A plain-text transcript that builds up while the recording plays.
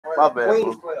My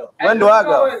bad. When do I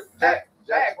go?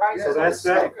 Jack, right? So that's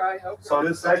second. So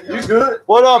this second. You good?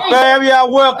 What up, fam?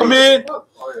 Y'all welcome in.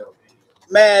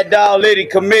 Mad Dog Lady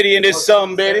Committee in this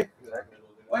something, baby.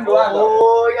 When do I go?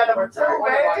 Oh, you got number 2,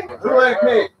 man. Who ain't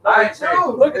pick? I ain't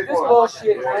two. Look at this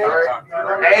bullshit,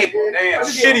 man. Hey, damn.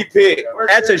 Shitty pick.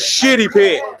 That's a shitty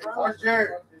pick.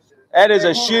 That is a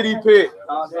shitty pick.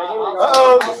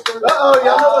 Uh-oh.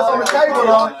 Y'all know what's on the table,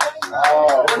 huh?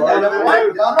 Y'all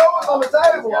know what's on the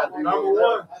table. Number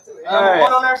one. All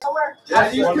right. On there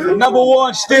somewhere? Number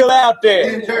 1 still out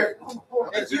there.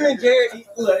 It's you and Jared.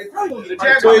 Look,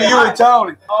 Between you and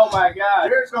Tony. oh my God.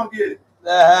 Jared's gonna get it.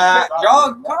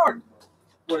 John card.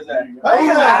 What is that?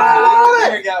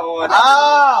 Jared got one.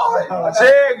 Oh,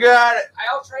 Jared got it.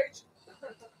 I'll trade you.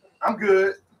 I'm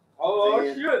good. Oh,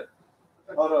 shit.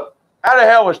 Hold up. How the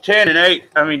hell was 10 and 8?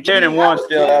 I mean, 10 and 1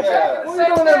 still out there. What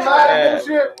you doing in my Yeah.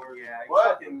 bullshit?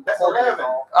 What? That's 11.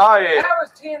 Oh, yeah. That was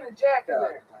 10 and Jack in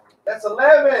there. That's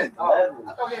 11. Oh,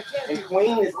 I thought we had 10. And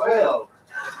Queen is 12.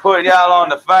 Putting y'all on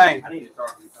the thing. I need to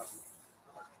start.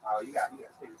 Oh, you got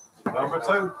Number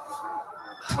 2.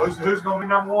 Who's gonna be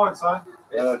number 1, son?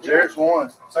 Jared's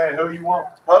one. Saying who you want.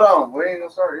 Hold on. We ain't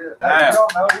gonna start yet. Damn. You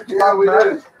don't know. Yeah, we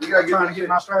do. We gotta Trying to get get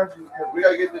my strategy. we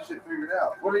gotta get this shit figured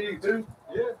out. What are you, 2?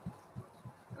 Yeah.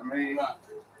 I mean,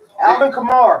 Alvin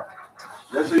Kamara.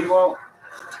 that's who you want?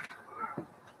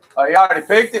 Oh, you already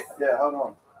picked it? Yeah, hold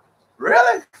on.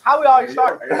 Really? How we already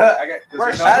started? How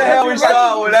the hell we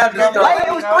start with that?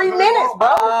 It was 3 minutes, bro.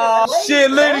 Oh, shit,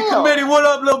 Lady Committee, what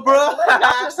up, little bro?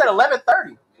 I said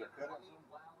 11:30.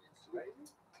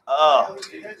 Oh,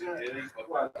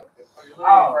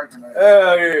 Oh.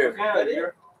 hell yeah.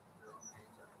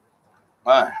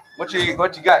 Man, what you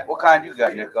got? What kind you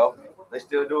got, Nico? They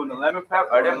still doing the lemon pepper?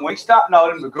 Or them Wingstop? No,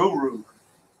 them the Guru.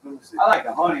 I like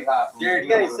the honey hot. Jared, you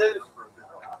got any scissors?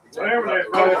 Whatever that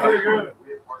is, pretty good.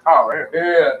 Oh,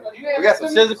 yeah. We got some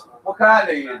scissors. What kind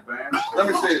they is, man? Let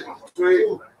me see it.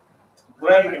 Sweet.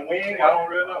 Lemon and wing, I don't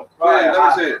really know. Yeah,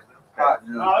 let me see it. Hot,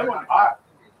 No, they wasn't hot.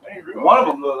 They ain't real one of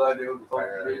them look like they was supposed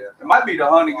to be. It might be the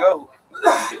honey goat.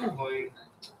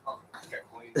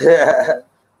 Yeah.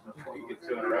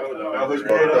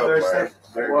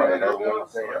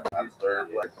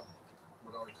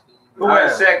 Who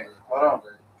went second? Hold on.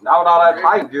 Not with all that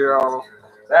pipe gear on.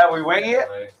 That we went yet?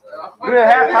 We didn't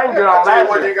have pipe gear on Tell you last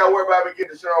what, you year. got to worry about me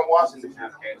getting Deshaun Washington.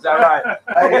 Is that right?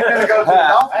 Hey, he's gonna go to the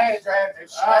Dolphins.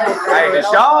 Hey,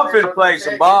 Deshaun finna play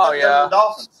some ball, y'all.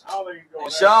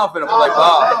 Deshaun finna play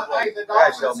ball. Hey, the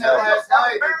Dolphins said last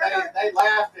night that they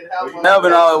laughed at how much.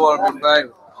 Melvin always wanted to be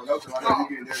famous.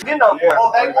 You know,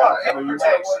 Well, they want pick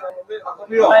protection.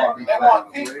 They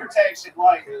want pick protection,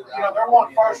 like, they're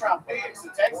wanting first-round picks. The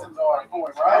Texans are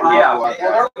for it, right? Yeah. Well,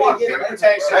 they're wanting pick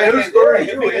protection. Hey, who's three?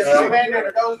 If a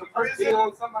commander goes to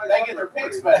prison, they get their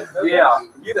picks back. Yeah.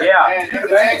 Yeah. And the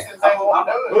Texans, they want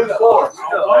to do it. Who's fourth?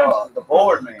 The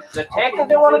board man. The Texans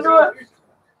didn't want to do it?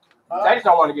 They just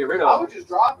don't want to get rid I of would it. just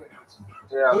drop it.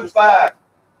 Yeah. Who's five?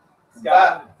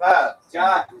 Five.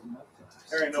 Scott.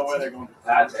 There ain't no way they're going to.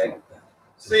 I'd take it.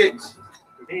 6.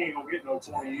 He ain't going to get no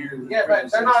 20 years. Yeah, but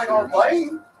they're not going to play.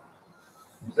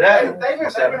 They've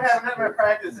been having him in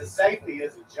practice as safety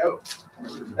as a joke.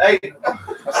 Hey.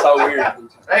 That's so weird.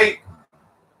 Hey,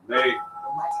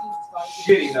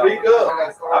 Shitty number. speak up.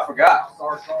 I forgot.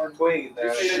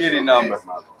 Shitty number.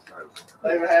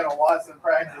 They've been having Watson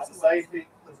practice as safety.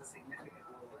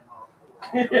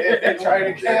 In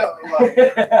training camp.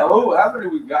 Like, Oh, how many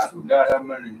we got? We got how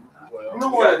many? you know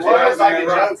what it was? Like a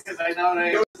joke because they know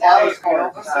they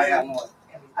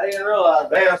I didn't realize.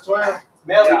 That's 12.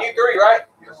 Melvin, you 3, right?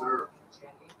 Yes, sir.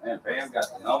 Man, Pam got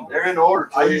the number. They're in order.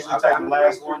 I usually take the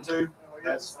last one, too.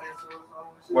 That's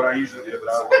what I usually do, but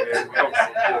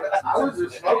I was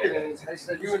just smoking and they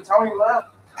said you and Tony left.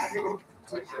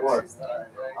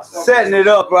 Setting it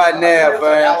up right now,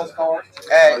 fam.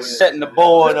 Hey, setting the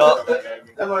board up.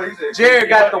 Jared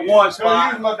got the one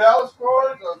spot. My Dallas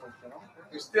cards.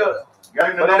 It's still,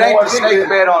 but it ain't the snake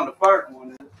bet on the first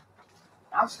one.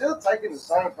 I'm still taking the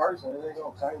same person. It ain't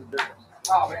gonna change the difference.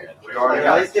 Oh, man. we already Yeah,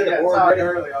 got let's get the board ready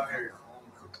early on here.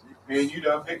 me and you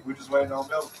done picked. We're just waiting on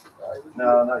Melvin.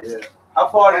 No, not yet. How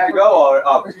far did you go?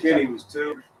 Oh, Kenny was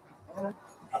 2.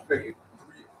 I figured.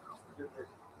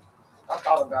 I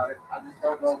thought about it. I just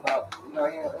don't know about. He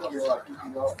ain't gonna be like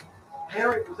keeping up.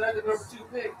 Henry, was that the number 2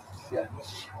 pick? Yeah.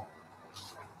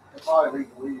 They'll probably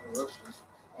leave the rest.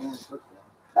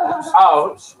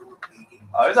 Oh.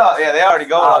 Oh, it's all, yeah, they already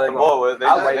going off the board with it.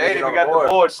 I was waiting They to ain't get even on got the board.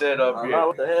 the board set up I yet.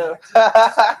 what the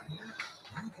hell?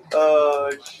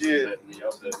 Oh, shit.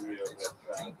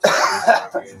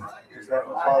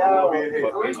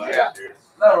 Yeah.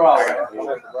 Nothing wrong with that.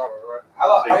 How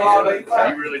long do you think?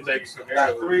 He really takes some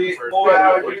About 3, 4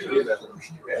 hours. You take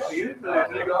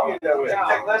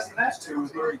less than that. 2 or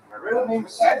 3. Really?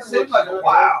 That seems like a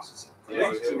while. 3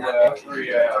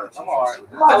 hours. I'm all right.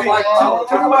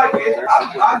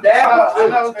 I'm down.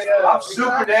 I'm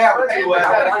super down with 2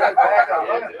 hours.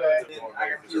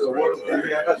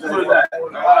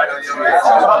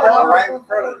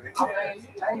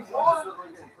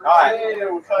 All right.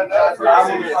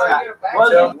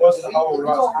 What's the whole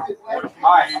right?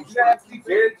 Brett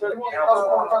Favre,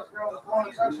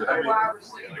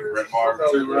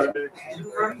 2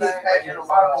 running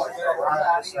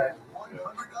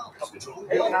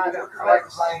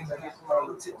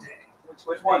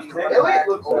Which one's It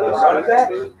looks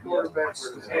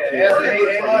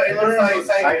like he's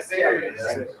taking serious.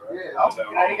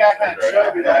 He got kind of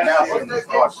chubby.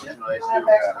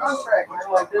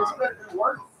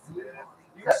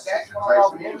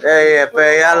 Yeah,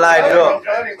 Faye, I light it up.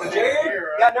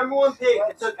 Got #1 pick.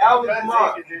 It took Alvin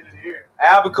Kamara.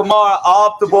 Alvin Kamara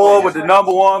off the board with the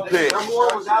 #1 pick. #1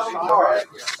 was Alvin Kamara.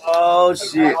 Oh,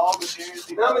 shit.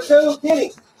 #2,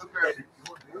 Kenny.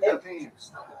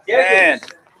 Man,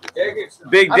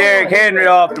 big Derrick Henry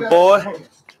off the board.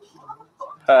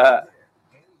 I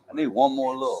need one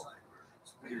more look.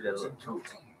 Give that little two.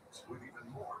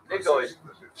 Nico is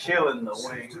killing the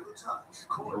wing.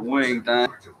 The wing thing.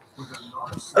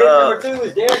 Pick #2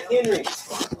 is Derrick Henry.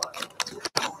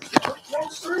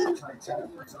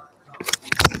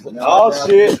 Oh,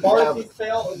 shit. Marcy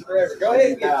Spell and forever. Go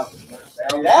ahead and get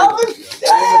Dalvin?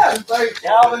 Yeah.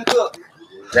 Dalvin Cook.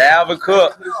 Dalvin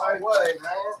Cook.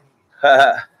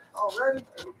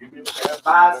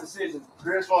 5 decisions.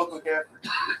 Chris McCaffrey.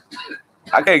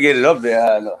 I can't get it up there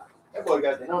high enough. That boy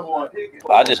got the #1 pick.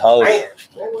 I just hold it.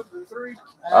 What was the 3?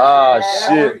 Oh,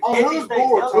 shit. On whose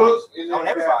board? Cook? On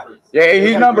everybody. Yeah,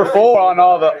 he's #4 on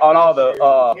all the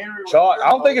chart. I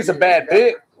don't think it's a bad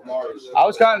pick. I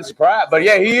was kind of surprised, but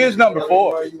yeah, he is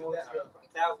 #4.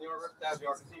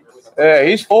 Yeah,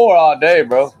 he's 4 all day,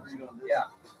 bro. Yeah.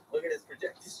 Look at his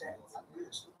projected stats.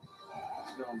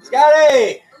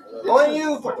 Scotty, on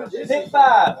you for pick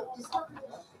 5. All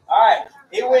right.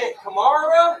 It went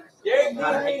Kamara, Derrick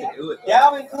Henry,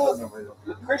 Dalvin Cook,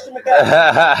 Christian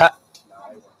McCaffrey.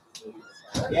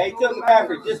 Yeah, he took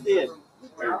McCaffrey. Just did.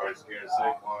 Everybody's scared of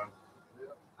Saquon.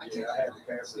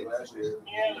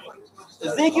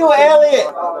 Ezekiel Elliott.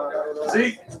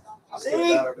 Zeke.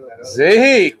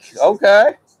 Zeke.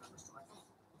 Okay.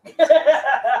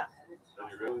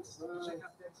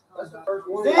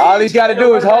 All he's got to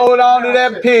do is hold on to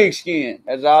that pigskin.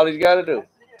 That's all he's got to do.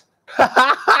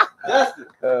 Justin.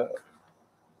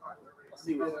 Let's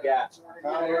see what we got.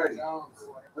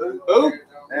 Who?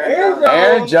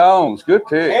 Aaron Jones. Good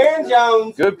pick. Aaron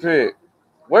Jones. Good pick.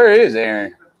 Where is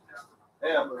Aaron?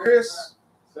 Yeah, Chris.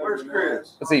 Where's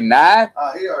Chris? Let's see, 9?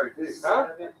 He already picked. Huh?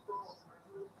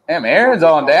 Damn, Aaron's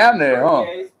on down there, huh?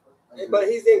 But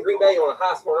he's in Green Bay on a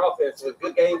high scoring offense with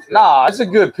good game script. Nah, it's a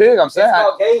good pick. I'm It's saying.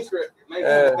 called game script.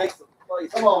 Makes some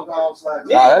plays. Come on, Kyle Slack.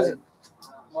 Nah, that's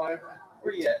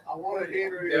Where you at? I wanted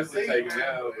Henry to Definitely see. taken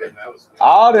out, but that was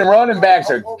all them running backs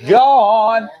are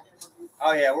gone.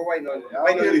 Oh yeah, we're waiting on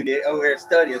you, Nick. Over here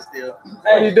studying still.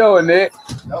 What are you doing, Nick?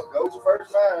 No, go with your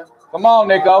first man. Come on,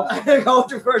 Nico. Go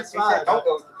with your first five. Don't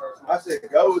go with your first I said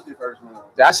go with your first man.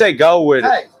 I say go with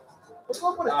it. Hey, what's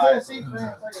up with the Tennessee fans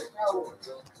like a Cowboys?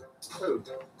 Who?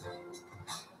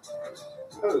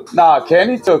 Nah,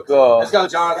 Kenny took Let's go,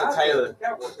 Jonathan Taylor.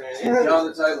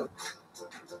 Jonathan Taylor.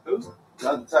 Who?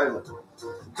 Jonathan Taylor. I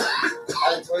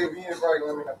didn't tell you if you ain't probably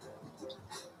let me know.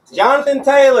 Jonathan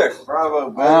Taylor. Bravo,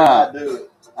 better not do it.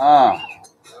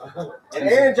 And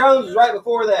Aaron Jones was right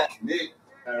before that. Nick.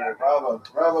 Bravo,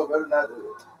 better not do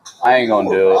it. I ain't gonna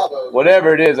do it.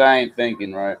 Whatever it is, I ain't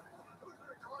thinking right.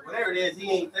 Whatever it is,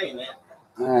 he ain't thinking that.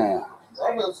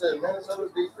 Bravo said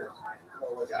Minnesota's defense.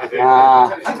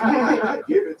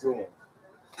 Give it to him.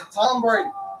 Tom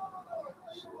Brady.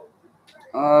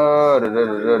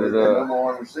 Number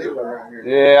one receiver right here.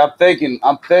 Yeah,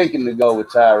 I'm thinking to go with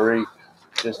Tyreek.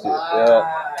 Just to,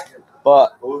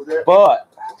 but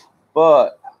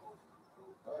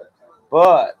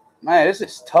man, this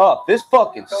is tough. This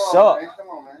fucking sucks. Come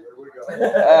on, man.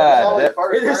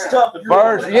 It is tough.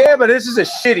 First, yeah, but this is a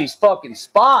shitty fucking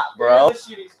spot, bro. It's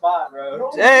a shitty spot,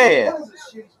 bro. Damn.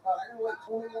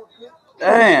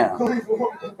 Damn.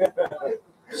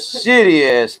 Shitty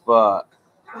ass spot.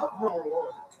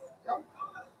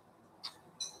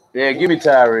 Yeah, give me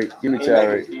Tyreek. Give me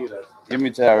Tyreek.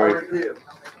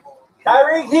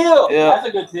 Tyreek Hill. Yeah. That's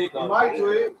a good pick. Mike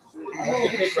Twig. Good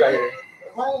pick right here.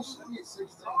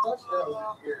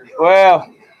 Well,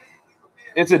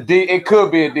 It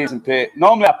could be a decent pick.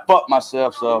 Normally I fuck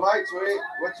myself, so Mike,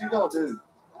 what you gonna do?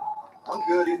 I'm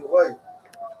good either way.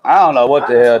 I don't know what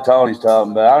the hell Tony's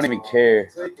talking about. I don't even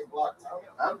care.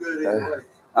 I'm good either way.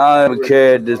 I don't even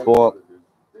care at this point.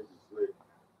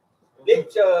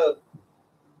 Nick Chubb.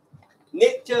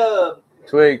 Nick Chubb.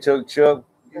 Twig, Chuck.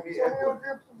 Give me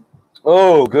that.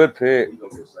 Oh, good pick.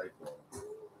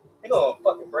 They gonna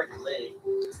fucking break the leg.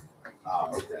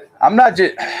 I'm not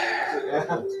just.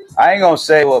 I ain't gonna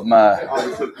say what my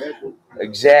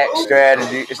exact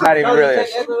strategy. It's not even really. Yeah,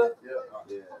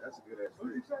 that's a good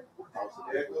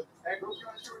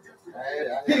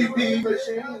PP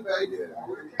machine, baby.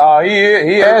 Oh,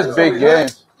 he has big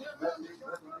games.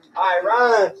 All right,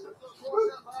 Ryan.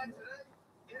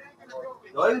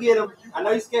 Go ahead and get him. I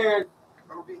know you're scared.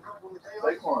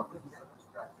 Saquon.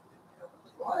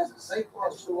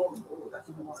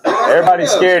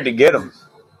 Everybody's scared to get him.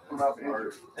 He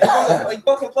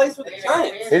fucking plays for the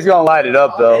Giants. He's gonna light it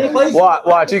up though.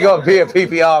 Watch. He's gonna be a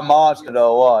PPR monster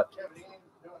though. Watch.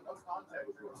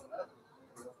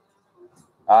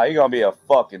 He's gonna be a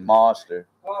fucking monster.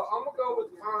 I'm gonna go with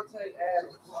Devontae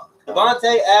Adams.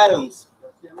 Devontae Adams.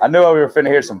 I knew we were finna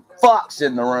hear some fucks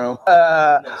in the room.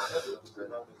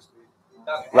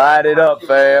 Light it up,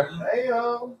 fam. Hey,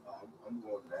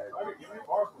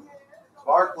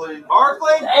 Barkley.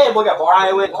 Barkley? Hey, we got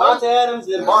Brian with Devontae Adams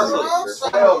and Barkley.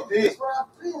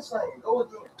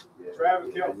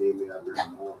 Travis Kelce.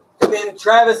 And then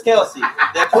Travis Kelce.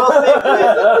 That 12th pick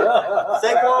with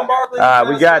Saquon Barkley. All right,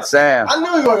 we got Sam. I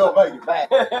knew you were gonna make it back.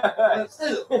 I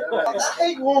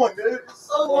hate one, dude. It's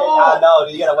so long. I know,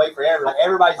 dude. You gotta wait for everybody.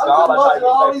 Everybody's gone. I'm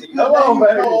trying to get back to you. Come on,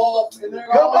 baby.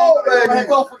 Come on, baby.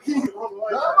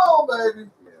 Come on, baby.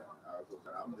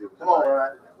 Come on,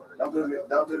 Ryan. Don't do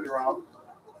me wrong.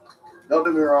 Don't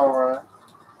do me wrong, Ryan.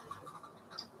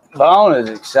 Bone is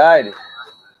excited.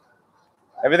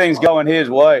 Everything's going his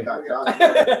way.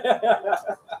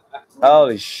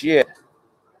 Holy shit.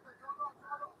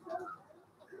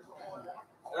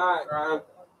 All right, Ryan.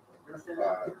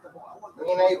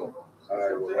 He ain't able.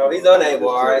 No, he's unable,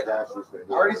 all right.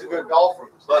 Artie's a good golfer.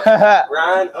 But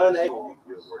Ryan, unable.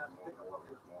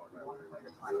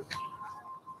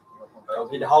 Don't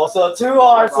get the house up too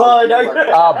hard, son.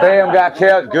 Oh, Bam got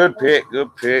kept. Good pick.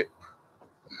 Good pick.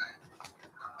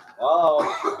 Oh.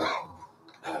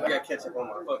 I gotta catch up on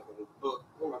my fucking book.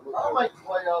 I'll make the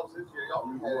playoffs this year. Y'all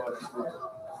can have it.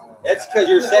 That's because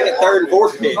you're second, third, and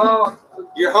fourth pick.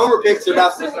 Your homer picks are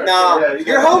about to. No,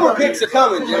 your homer picks are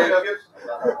coming, Jared.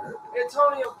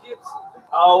 Antonio Gibson.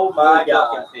 Oh my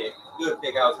God. Pick. Good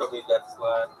pick. I was hoping he'd got the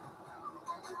slide.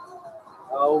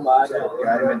 Oh my God.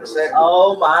 Got him in the second.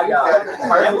 Oh my God.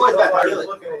 That boy's about to kill it.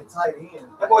 Looking at tight end.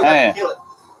 That boy's about to kill it.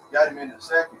 Got him in the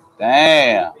second.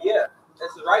 Damn. Yeah.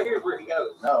 This is right here where he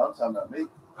goes. No, I'm talking about me.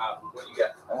 What you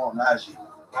got? I want Najee.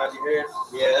 Najee Harris?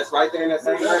 Yeah, that's right there in that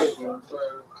same range.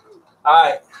 All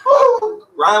right.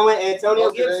 Ryan went Antonio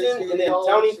Gibson, and then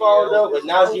Tony followed up with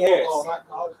Najee Harris.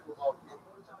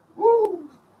 Woo.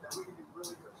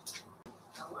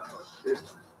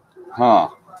 Huh.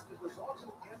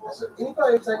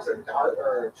 Anybody takes a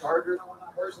Charger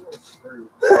person is screwed.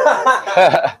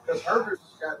 Because Herbert's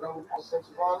got no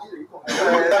offensive line either.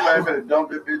 That man dump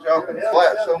that bitch off in the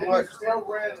flat so much.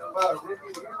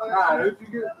 Who'd you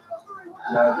get?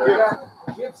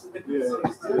 Gibson. He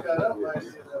still got up last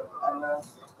year, though.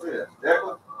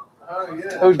 Declan? Oh,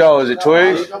 yeah. Who knows it,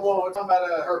 Twigs? Come on, we're talking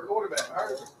about her quarterback.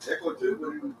 Declan, too,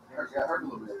 but he got hurt a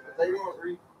little bit. They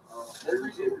redid the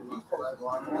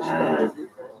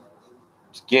defense.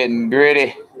 It's getting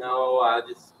gritty. No, I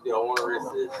just don't want to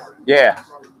risk this. Yeah.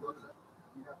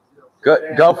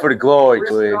 Go for the glory,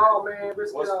 Risk it Twig. all, man.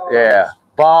 Risk it all. Yeah.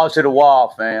 Ball to the wall,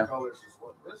 fam.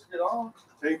 Let's get on.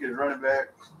 Pink is running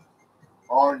back.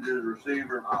 Orange is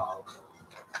receiver.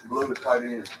 Blue is tight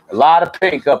end. A lot of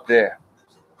pink up there.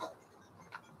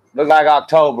 Look like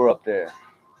October up there.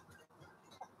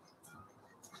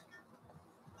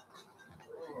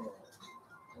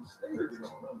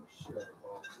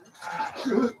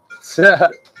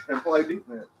 And play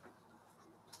defense.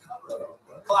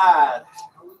 Clyde.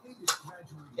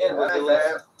 Yeah, with the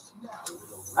left.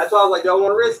 That's why I was like, don't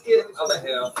want to risk it. I was like,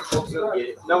 hell, I'm gonna get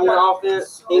it. No more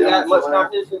offense. Ain't got much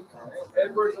competition.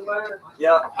 Edwards and Lair.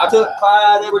 Yeah, I took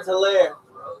Clyde Edwards Hilaire.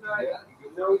 Okay. You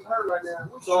know he's hurt right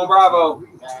now. So Bravo.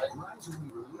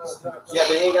 Yeah,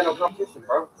 but he ain't got no competition,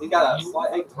 bro. He got a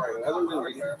slight ankle sprain. Other than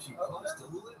that.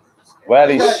 Well,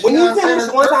 he's When you finish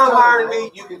one time higher than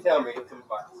me, you can tell me it's some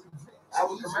fire.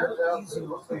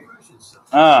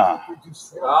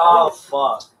 Oh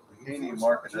fuck. He ain't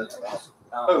marking this.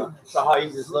 Oh, so how you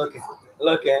just looking?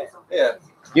 Look at. Yeah.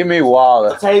 Give me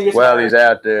Waller. Latavius Well, Murray. he's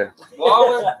out there.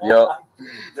 Waller. Yup. Who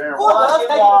does take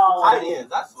tight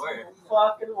ends? I swear.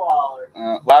 Fucking Waller.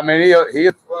 Well, I mean, he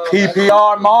a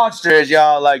PPR monster, as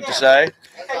y'all like to say.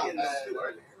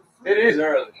 It is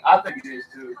early. I think it is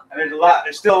too. And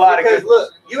there's still a lot of Because good.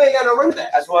 look, you ain't got no running backs.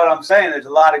 That's what I'm saying. There's a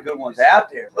lot of good ones out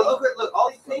there. But Bro. look,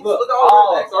 all these teams. Look, Look at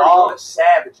all the running backs all already the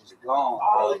savages are gone.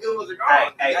 all Bro. the good ones are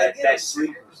gone. Hey, that's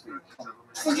sleepers.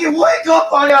 You wake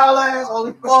up on y'all ass.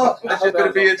 Holy fuck. That's just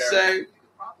gonna be insane.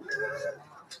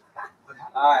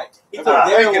 All right. He took I'm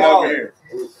Darren thinking over Waller. here.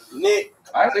 Nick.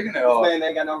 I ain't thinking that This hard. man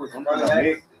ain't got no running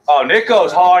back. Oh,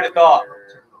 Nico's hard to thought.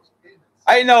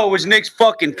 I didn't know it was Nick's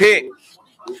fucking pick.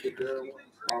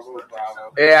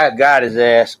 Yeah, I got his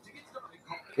ass.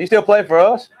 He still play for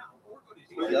us?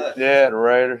 Yeah, the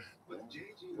Raiders.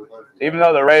 Even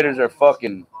though the Raiders are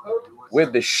fucking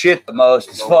with the shit the most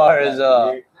as far as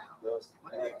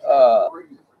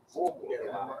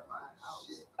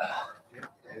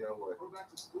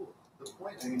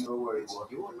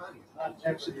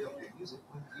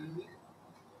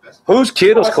who's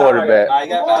Kittle's quarterback? I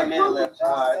got about a minute left.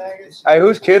 All right. Hey,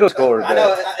 who's Kittle's I know.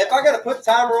 quarterback? If I got to put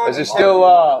timer on, Is it still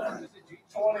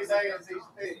 20 seconds each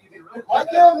pick. Why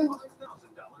can't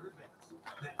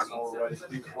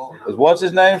is what's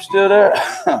his name still there?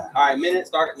 all right, minute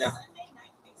start now.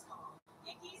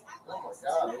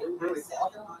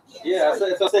 Yeah,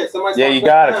 that's what I said. Somebody Yeah, you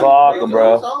gotta clock him,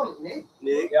 bro. Nick,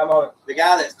 the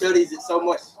guy that studies it so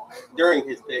much during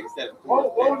his pick instead of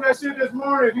What was that shit this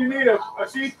morning? If you need a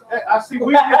sheet, I see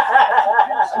weakness.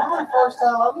 First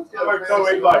time I looked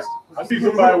I see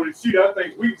somebody with a sheet. I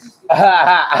think weakness.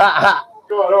 I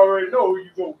God already know who you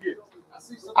gonna get.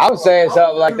 was saying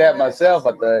something like that myself,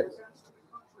 I think.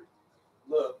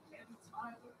 Look.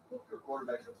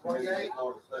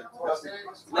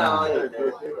 No, I ain't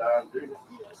there.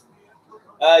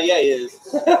 Yeah, he is. He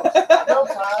was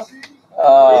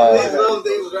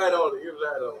right on it. He was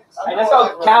right on it. Hey, let's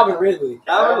go Calvin Ridley.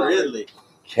 Calvin Ridley.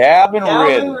 Calvin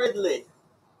Calvin Ridley. Ridley.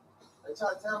 They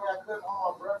tried to tell me I couldn't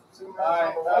hold my breath for 2 minutes Alright,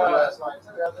 on the water last night. Too.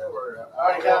 I never worried. I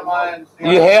already got mine.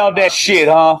 You held that shit,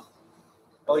 huh?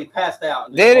 Oh, he passed out.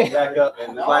 And Did just he? Back up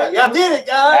and was like, yeah, I did it,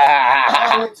 guys.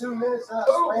 I went 2 minutes and I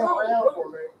swam around for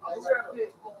me.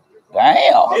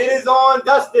 Damn. It is on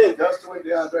Dustin. Dustin went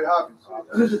DeAndre Hopkins.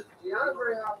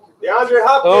 DeAndre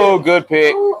Hopkins. Oh, good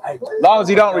pick. As long as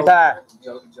he don't retire.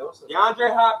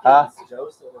 DeAndre Hopkins.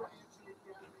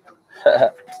 Huh?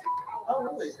 Oh,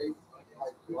 really?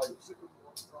 He gonna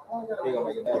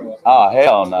make it better. Oh,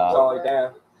 hell no. All the way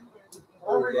down.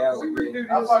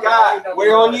 Scott,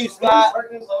 we're on you, Scott.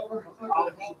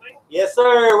 Yes,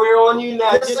 sir. We're on you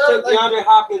now. Yes, Just sir. took DeAndre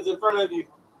Hopkins in front of you.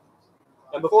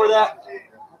 And before that,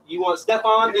 you want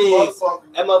Stephon Diggs.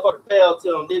 That motherfucker fell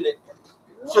to him, didn't it?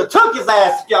 Should have took his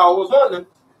ass if y'all was wanting him.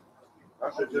 I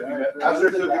should have took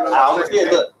him. I almost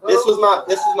did. Look, this was my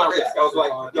risk. I was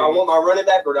like, do I want my running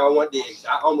back or do I want Diggs?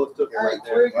 I almost took it right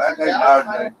there.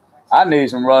 I need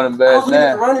some running I backs was looking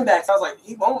at the now. running backs. I was like,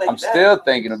 he won't make I'm that. still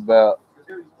thinking about.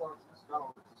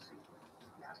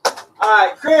 All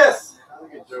right, Chris.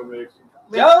 Joe Mixon.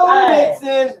 Joe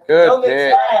Mixon. Good Joe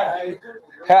pick. Mixon.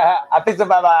 I think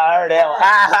somebody might have heard that one.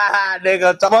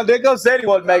 Nigga, Nigga said he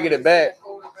wasn't making it back.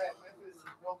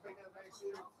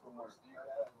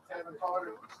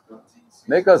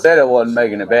 Nico said it wasn't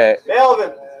making it back.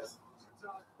 Melvin.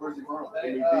 Where's he from?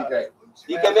 DK.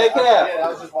 DK Metcalf.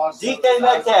 DK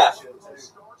Metcalf.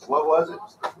 What was it?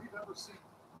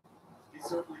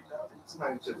 His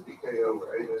name said DK over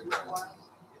AJ Brown.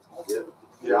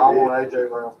 Yeah, I want AJ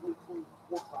Brown.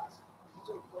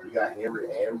 You got Henry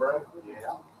and Brown?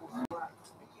 Yeah.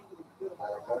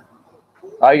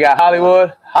 Oh, you got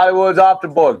Hollywood? Hollywood's off the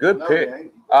board. Good No, pick. he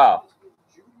ain't. Oh.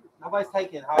 Nobody's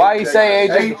taking. Why you say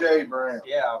AJ? AJ Brown.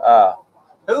 Yeah.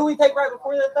 Who we take right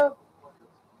before that though?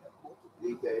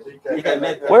 DK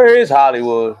Metcalf. Where is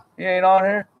Hollywood? He ain't on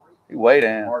here. He way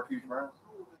down. Marquise Brown.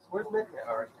 Where's Metcalf?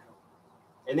 All right.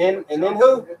 And then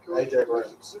who? AJ Brown.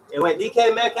 It went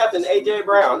DK Metcalf and AJ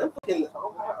Brown. Them fucking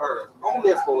Ole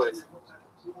Miss boys.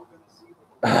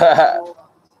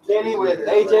 Kenny with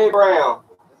AJ Brown.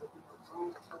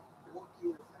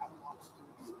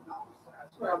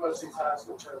 IMG,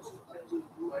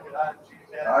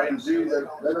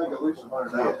 they make at least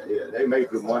 $100. Yeah, they make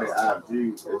good money at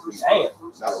IMG. Damn.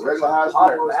 Now, regular high school,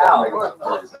 they make about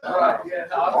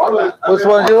 $30,000. Which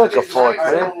one you looking for,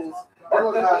 man?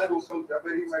 Regular high school coach, I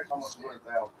bet he makes almost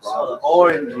 $100,000.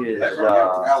 Oranges.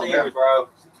 Receiver, bro.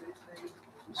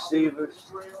 Receivers.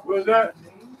 What's that?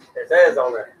 It says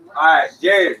on there. All right,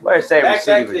 Jared. Where it say Back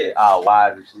receiver? this. Oh,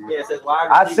 wide receiver. Yeah, it says wide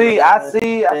I receiver.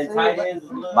 see. And tight ends is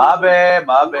blue. My bad.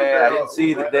 I didn't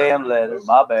see the damn letter.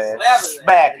 My bad.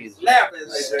 Smack his. Slap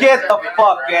it. Get the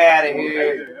fuck out of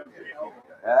here.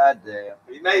 God damn.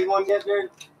 You made one yet, Jared?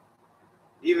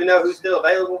 You even know who's still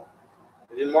available?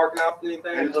 You didn't mark off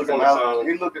anything? He He's looked on at the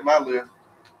phone. my list.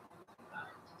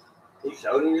 You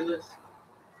showed him your list?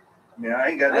 Yeah, I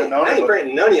ain't got I ain't, nothing on I ain't it.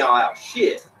 printing none of y'all out.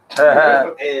 Shit.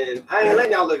 And I ain't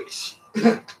letting y'all look at shit.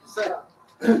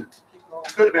 Could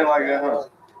have been like that, huh?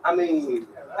 I mean,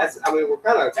 we're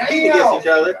kind of competing against each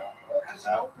other.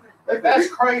 That's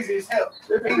crazy as hell.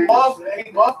 He buffed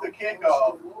the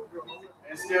kickoff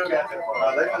and still got that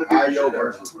far. They could have been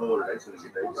versus Florida. They should have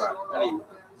get that.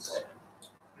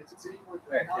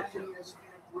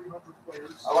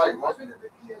 I like Mustard.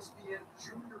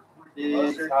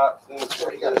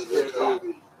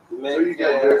 Oh, there you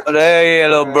go,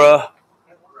 little bro.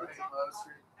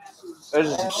 This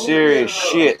is some serious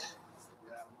shit.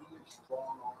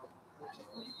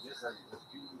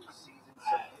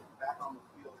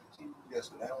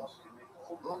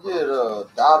 We'll get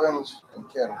Dobbins and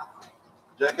Kittle.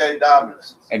 J.K.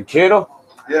 Dobbins. And Kittle?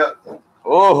 Yeah.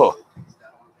 Oh.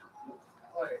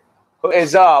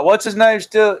 Is what's his name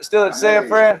still at San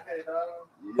Fran?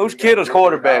 Who's Kittle's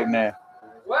quarterback now?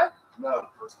 What? No.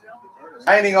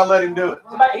 I ain't even gonna let him do it.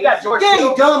 He got George Yeah, you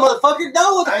Kittle. dumb motherfucker.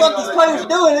 Know what the fuck these players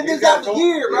doing. It is out the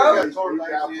year, bro.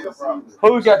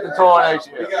 Who's got the torn ACL?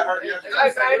 Hey, let me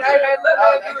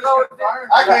do it.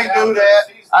 I can't do that.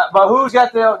 But who's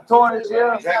got the torn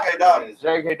ACL? J.K. Dobbins.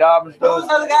 J.K. Dobbins. Who's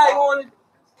the other guy you wanted?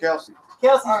 Kelsey.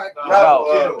 Kelsey.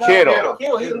 No, Kittle.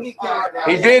 Kittle, he can get Kittle.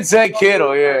 He did say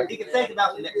Kittle, yeah. He can think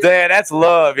about the next. Damn, that's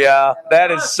love, y'all.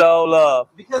 That is so love.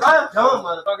 Because I'm dumb,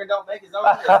 motherfucker. Don't make his own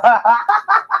list.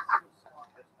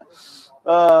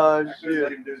 Oh, Let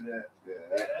shit. him do that.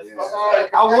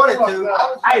 I wanted to.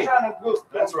 Hey,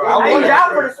 That's I right. hey, wanted he's out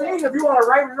to. for the season. If you want a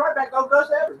Ravens right back, go Gus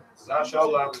Evans. I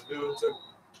showed I was doing too.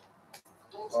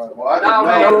 Well, I didn't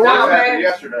man, know no, that man.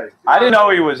 yesterday. I didn't know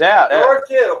he was out. George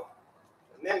Kittle.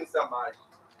 And then somebody.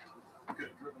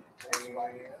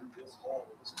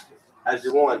 As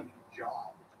you won.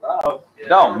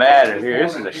 Don't matter here.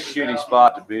 This is a shitty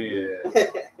spot to be in.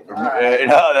 You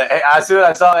know, as soon as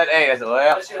I saw that A, I said,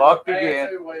 well, fucked again.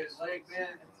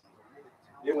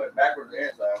 He went backwards and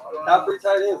inside. Top 3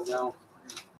 tight ends now.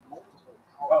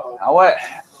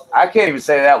 I can't even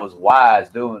say that was wise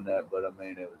doing that, but I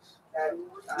mean, it was.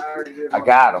 I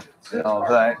got him. You know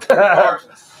what I'm saying?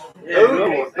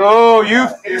 Oh, you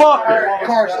fucker.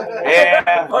 Carson.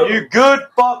 Yeah, you good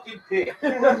fucking pick.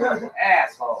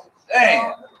 Asshole.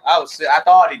 Damn. I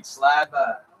thought he'd slide by.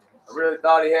 I really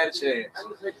thought he had a chance.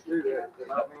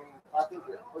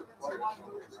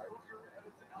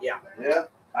 Yeah. Yeah.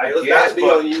 I Let's guess, not be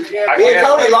but on you. I Me and guess,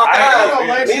 Tony locked I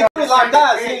eyes. Me and Tony locked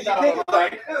eyes. See, you pick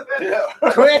one. Yeah.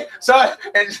 Quick, so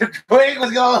and Quick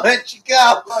was gonna let you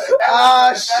go.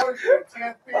 Oh shit!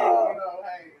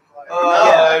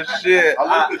 Oh shit! I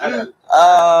looked at you.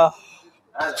 Oh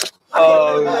shit!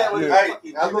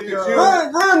 Hey, I looked at you.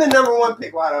 Run the number 1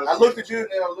 pick wide open. I looked at you and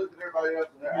then I looked at everybody else.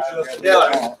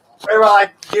 Yeah. Everybody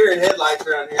like deer and headlights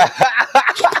around here.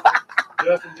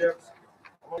 Justin Jefferson.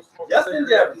 Justin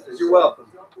Jefferson. You're welcome.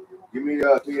 Give me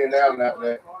Keenan Allen after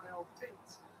that.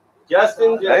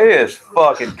 Justin Jefferson. They is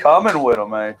fucking coming with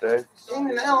them, ain't they?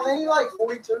 Keenan Allen, ain't he like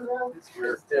 42 now?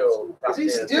 Still. Is he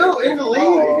still in the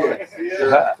league?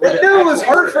 Yeah. That dude was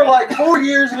hurt for like 4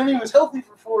 years and then he was healthy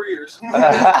for 4 years. He's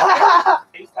Ever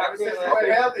since he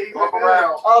went healthy, he went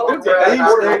around. Oh, dude, he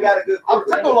got a good I'm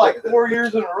taking like 4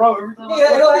 years in a row.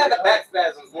 Yeah, he'll have the back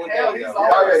spasms one Hell, day. he's though.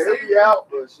 always He'll be out,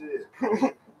 but shit.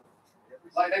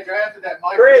 like they drafted that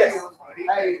Mike Chris. Fields, but he Hey,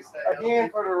 can't stay healthy. again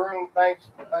for the room, thanks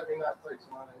for letting me not take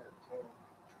some money.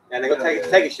 And they're gonna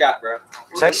take a shot, bro.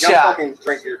 Take a Y'all shot. fucking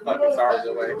drink your fucking sorrows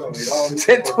away.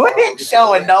 Twig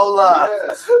showing no love.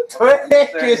 Twig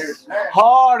is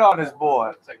hard on his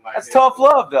boy. That's tough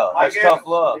love, though. That's tough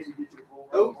love.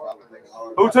 Who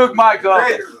took Mike up?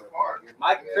 Chris.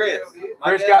 Chris.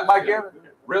 Chris got Mike Evans?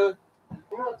 Really?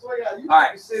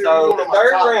 Alright, so the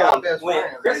third round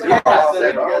went Chris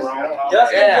Carson,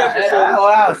 Justin Jefferson,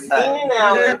 Wow. Keenan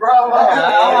Allen.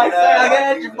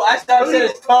 I started saying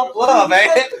it's tough love, man.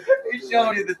 He's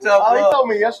showing you the tough Oh, he love. told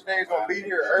me yesterday he's gonna be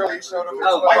here early. He showed up.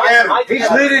 Oh, Mike He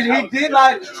Evans. did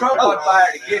light the truck on fire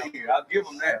to get here. I'll give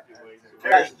him that.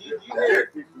 Hey, you hear?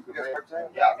 Yeah,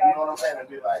 you know what I'm saying? It'd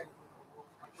be like,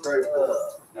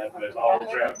 That's all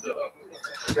trapped up.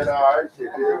 you know, all right, shit,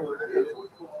 Who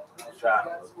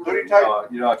do you take?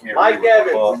 You know I can't Mike read what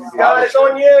the Evans. fuck. Scott, it's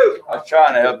on you. I was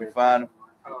trying to help you find him.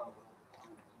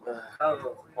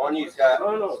 On you, Scott.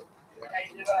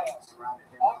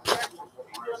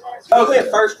 Oh, we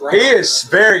had first round. He is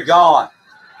very gone.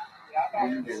 Who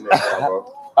you getting that,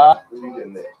 bro? Who you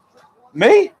getting that?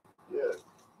 Me? Yeah.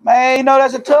 Man, you know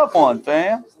that's a tough one,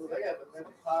 fam.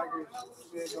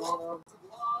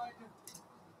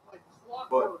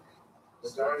 But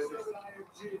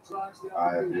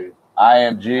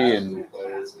IMG and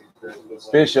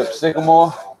Bishop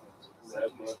Sycamore.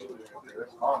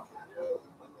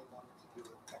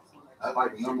 That's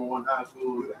like the #1 high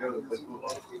school that goes to play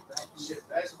football.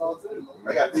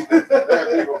 They got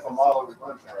people from all over the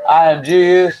country. IMG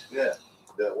is. Yeah.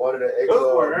 One of the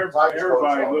Look where everybody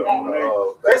looking when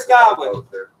they- Chris Godwin.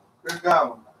 Chris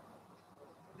Godwin.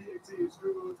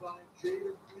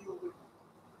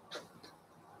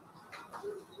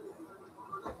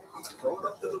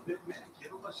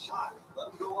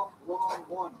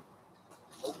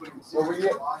 Where we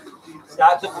at?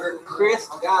 Scott took for Chris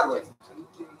Godwin.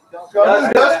 I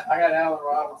got Allen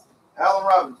Robinson. Allen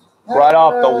Robinson. Right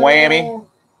off the whammy.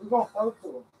 We're going to throw to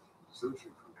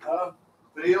him.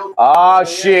 Field. Oh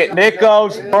shit,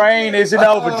 Nico's brain is in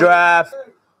overdrive.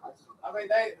 I mean,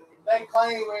 they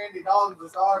claim Randy Dalton's the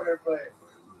starter, but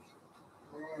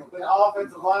the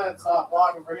offensive line stopped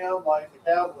blocking for him like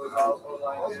the Cowboys also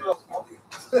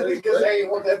like because they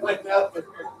ain't want that playing out there.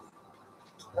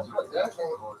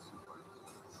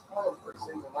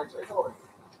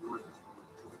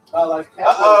 Like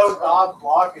Cowboys stopped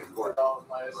blocking for Dalton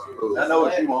last year. I know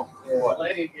what you want. Yeah,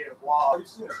 they didn't get a block.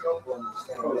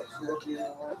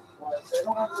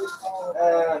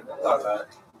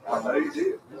 I know you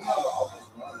did.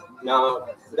 No,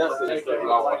 that's the next thing.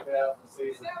 Like that in the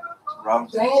season.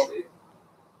 Robinson.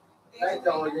 Thank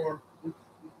y'all again.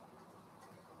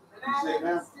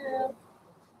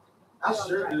 I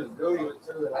sure did go to it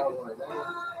too, and I was like,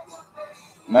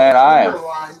 damn. Man, I am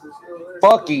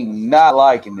fucking not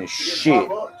liking this shit.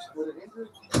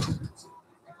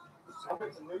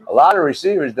 A lot of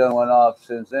receivers done went off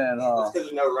since then, huh? Because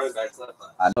there's no running backs left.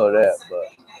 I know that, but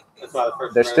That's why the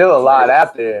first there's round- still a lot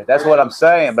out there. That's what I'm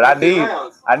saying. But I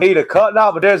need a cut.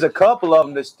 No, but there's a couple of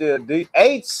them that still do.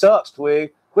 8 sucks,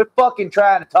 Twig. Quit fucking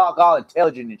trying to talk all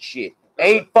intelligent and shit.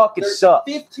 8 fucking There's sucks.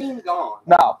 15 gone.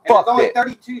 No, And fuck there's only that.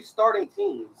 32 starting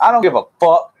teams. I don't give a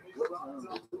fuck.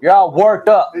 You're all worked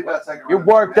up. You're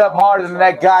worked up harder than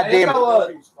that goddamn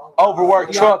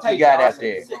overworked truck you got out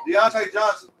there. Deontay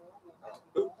Johnson.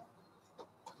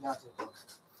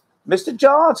 Mr.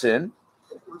 Johnson.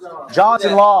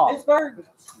 Johnson Long. Pittsburgh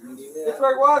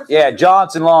Watch. Yeah,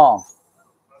 Johnson Long.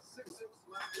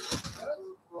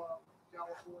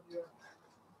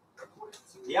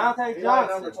 Deontay He's like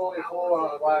Johnson. number 24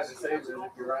 on the wide receivers if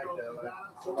you rank that way.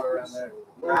 Somewhere around there.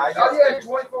 Nah, I Oh, got yeah,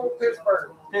 24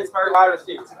 Pittsburgh. Pittsburgh wide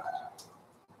receiver.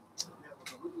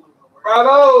 Bravo!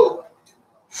 All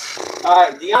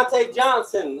right, Deontay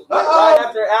Johnson, right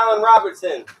after Allen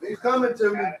Robertson. He's coming to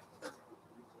me.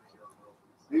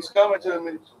 He's coming to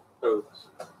me. Who?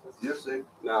 You'll see.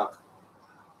 No.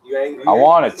 You ain't. I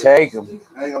want to take him.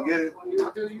 I ain't gonna get it.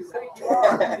 You think you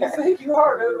are? You think you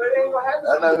are, dude, but it ain't gonna happen.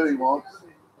 I know who he wants.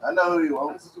 I know who he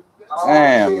wants.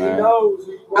 Damn, He man. knows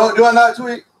who you want. Do I not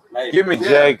tweet? Maybe. Give me Yeah.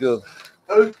 Jacob.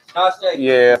 Who? Josh Jacobs.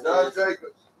 Yeah. Josh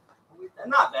Jacobs. That's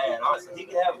not bad, honestly. He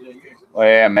could have a good year. Well,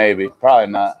 yeah, maybe. Probably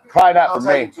not. Probably not I'll for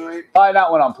take me. him, tweet. Probably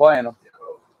not when I'm playing him.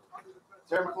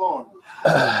 Terry McLaurin.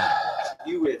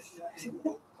 You wish.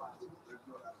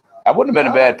 That wouldn't have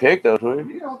been a bad pick, though, Twig.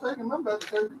 You don't take him. I'm about to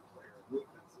take him.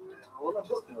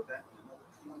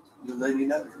 Just let me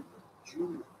know.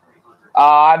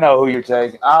 I know who you're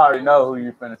taking. I already know who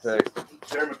you're finna take.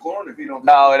 Terry McLaurin, if he don't.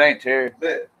 No, it ain't Terry.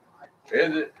 Bet.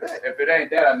 Is it? If it ain't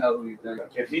that, I know who you think.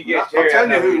 If he I'm gets Terry, I telling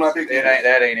know you who who my you pick think. It is. ain't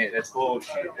that, ain't it? That's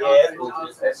bullshit. Yeah, it's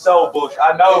bullshit. That's so bullshit.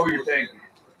 I know who you're thinking.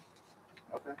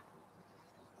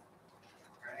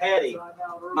 Patty,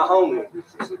 my homie.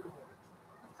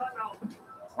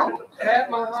 At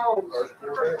my home.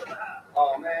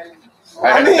 Oh, man.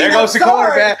 Hey, there goes the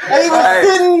quarterback. He was Hey,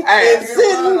 sitting hey, and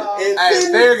sitting and hey,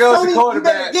 sitting. there goes the Tony, you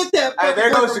quarterback. better get that Hey, there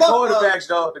boy goes the from Buffalo. quarterbacks,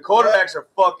 though. The quarterbacks are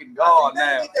fucking gone You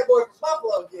better now. Get that boy from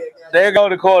Buffalo again. There go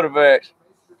the quarterbacks.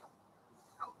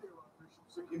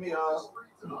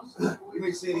 Give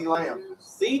me CD Lamb.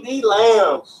 CD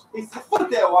Lamb. He said, fuck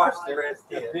that Washington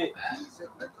Redskins.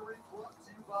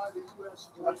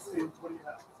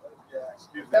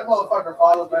 That motherfucker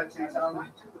follows that two times.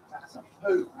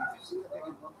 Who?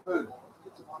 Who?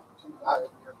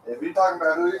 If you're talking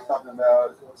about who he's talking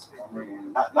about, I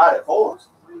mean, not at Forest.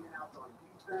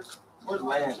 Where's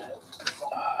Lamb at?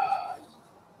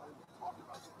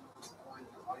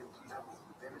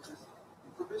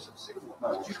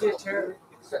 No, Did you get Terry?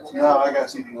 no, I got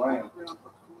CD Lamb.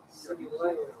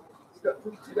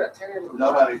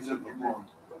 Nobody took the one.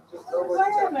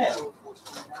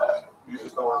 You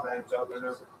just throw his names out there.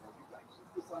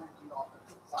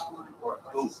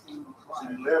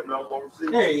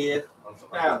 There he is.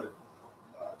 Found it.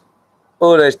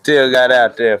 Who they still got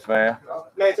out there, fam?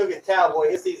 Man took his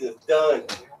cowboy. His season's done.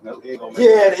 No, he ain't gonna make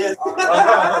Yeah, it is.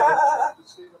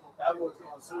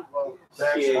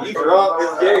 Yeah, you drunk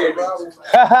as Jared.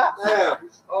 Yeah.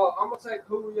 I'm gonna take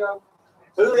Julio.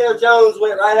 Julio Jones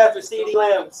went right after CeeDee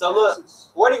Lamb. So look,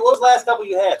 what was the last couple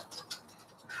you had?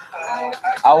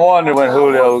 I wonder when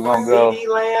Julio was gonna go. CeeDee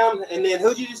Lamb, and then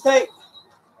who'd you just take?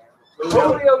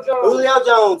 Julio Jones. Julio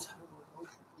Jones.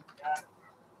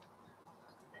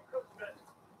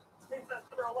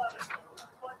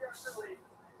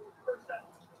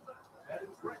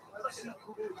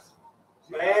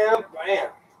 Bam, bam.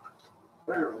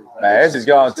 Man, this is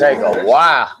gonna take a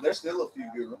while. There's still a few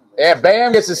good runners. Yeah,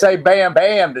 Bam gets to say Bam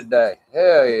Bam today.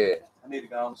 Hell yeah. I need to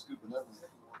go on and scoop another one.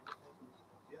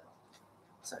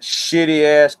 It's a shitty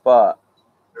ass spot.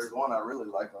 There's one I really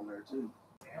like on there too.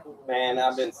 Man,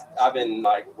 I've been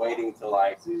like waiting till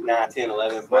like 9, 10,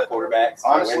 11 for my quarterbacks.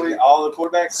 Honestly- When all the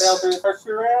quarterbacks fell through the first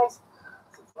 2 rounds.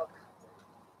 And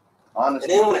Honestly,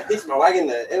 then when it hits my wagon,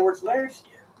 the Edwards Laird.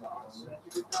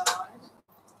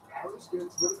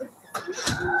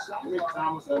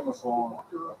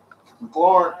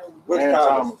 McLaurin Which and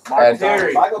Thomas? Thomas.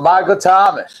 And Michael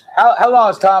Thomas. How long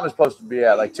is Thomas supposed to be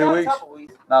out? Like 2 weeks?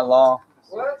 Not long.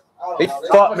 What? He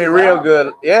fucked me real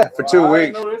good. Yeah, for 2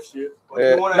 weeks.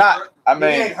 Yeah, not. I He mean,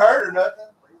 ain't hurt or nothing.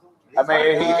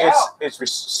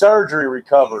 it's surgery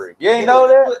recovery. You ain't know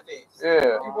that? Yeah.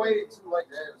 You waited too late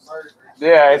to have surgery.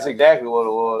 Yeah, it's exactly what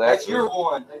it was. That's your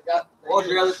one. What was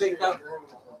your other thing, though?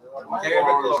 Terry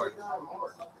McLaurin.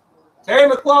 Terry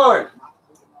McLaurin.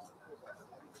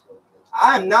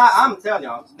 I'm telling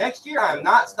y'all, next year I'm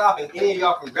not stopping any of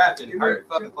y'all from drafting hurt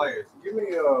fucking players. Give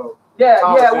me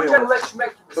Yeah, we're gonna let you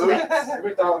make the decision.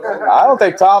 I don't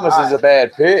think Thomas is a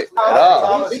bad pick at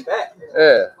all. He's back.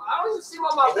 Yeah. I don't even see him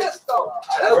on my list though.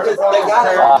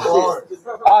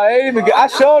 I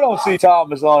sure don't see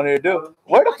Thomas on here, dude.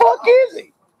 Where the fuck is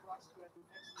he?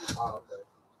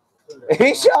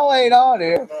 He sure ain't on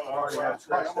here.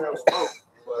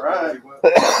 Right. Is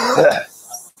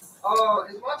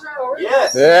my turn already?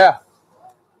 Yes. Yeah.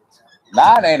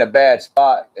 9 ain't a bad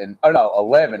spot, and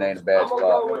 11 ain't a bad I'm gonna go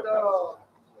spot. with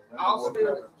Austin.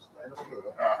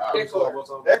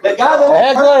 The guy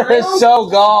that Egler is so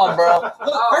gone, bro.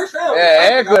 Look, first round.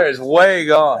 Yeah, Egler is way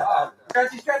gone.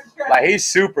 Scratchy. Like he's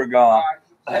super gone.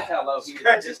 That's how low he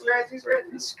is.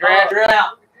 Scratch her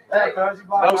out. Hey,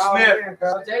 No Smith.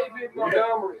 David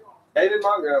Montgomery. David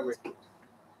Montgomery.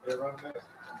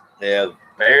 Yeah,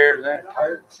 Bears.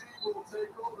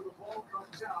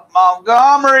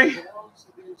 Montgomery.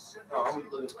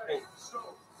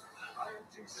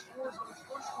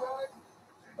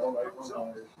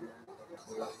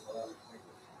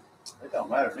 It don't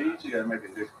matter. He usually got to make a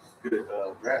good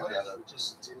draft out of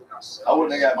it. I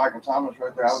wouldn't have got Michael Thomas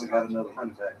right there. I would have got another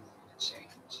running back.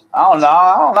 I don't know.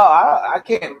 I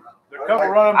can't. The couple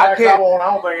running backs I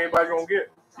don't think anybody's gonna get.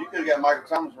 You could have got Michael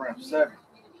Thomas around 7.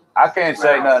 I can't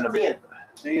say nothing about 10.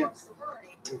 10.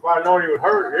 If I known he would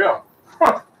hurt, yeah.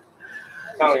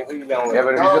 Tony, who you going with? Yeah,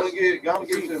 but if Go you on and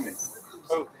get it to me.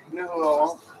 You know who I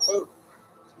want?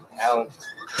 Allen.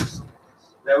 Is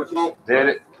that what you want? did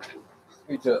it.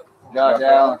 He took Josh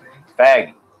Allen.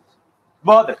 Faggot.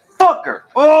 Motherfucker.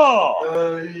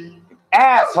 Oh,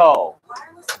 asshole.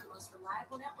 Wireless is the most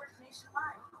reliable network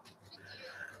nationwide.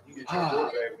 You get your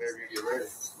quarterback whenever you get ready.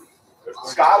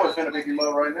 Sky was finna pick him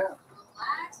up right now.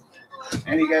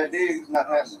 And he got Diggs, not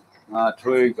happening.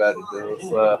 Twig about to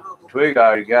do it. Twig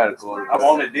already got a quarterback. I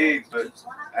wanted Diggs, but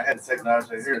I had to take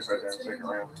Najee Harris right there in the second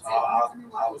round. I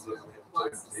was looking at him.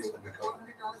 He's gonna become.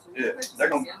 Yeah,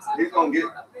 he's gonna get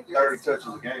 30 touches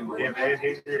a game. Him and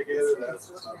Hickory together.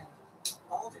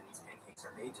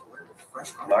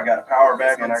 I got a power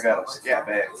back and I got a scat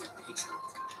back.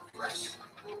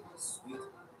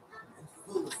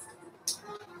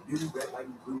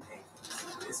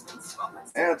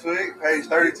 And Twig, page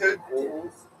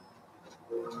 32.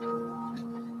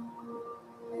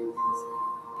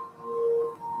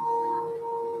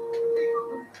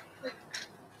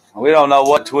 We don't know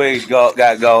what Twig's got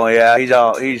going. Yeah, he's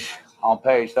on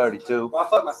page 32. Well, I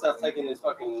fucked myself taking this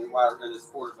fucking this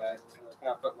quarterback.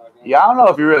 I fucked my game. Yeah, I don't know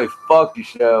if you really fucked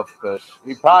yourself because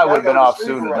he probably would have been off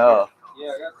soon enough. Yeah,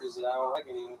 I got this, and I don't like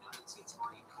it anymore.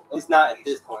 At least not at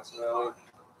this point, you know.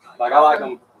 Like, I like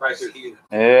them right here.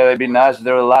 Yeah, it'd be nice if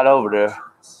there was a lot over there.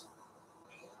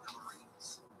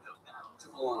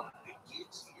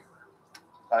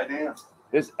 Tight end.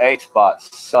 This 8 spot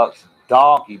sucks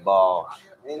donkey balls.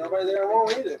 Ain't nobody there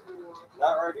won't either.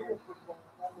 Not right here.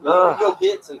 Ugh. Go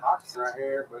Pitts and Hawks right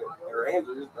here, but or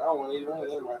Andrews, but I don't want either one of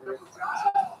them right here.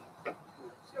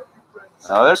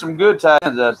 Now, there's some good tight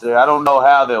ends out there. I don't know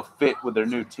how they'll fit with their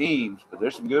new teams, but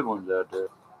there's some good ones out there.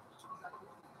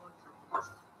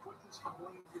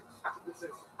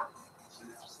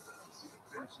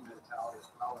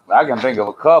 I can think of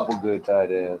a couple good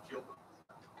tight ends.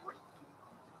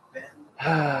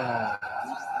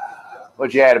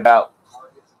 What you had, about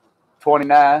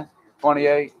 29,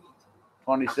 28,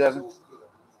 27,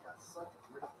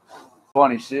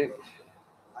 26,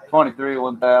 23,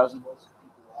 1,000.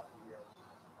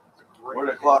 Where's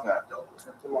that clock at?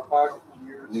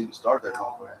 You need to start that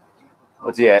clock.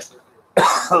 What's he at?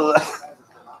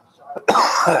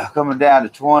 Coming down to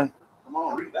 20. Come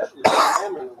on, read That's just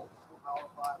hammering.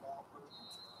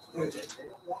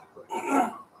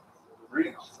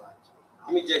 read.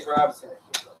 Give me Jace Robinson.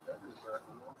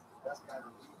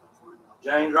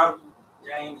 James Robinson.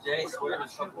 James Jace, whatever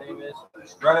his fucking name is.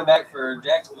 Running back for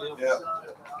Jacksonville. Yeah.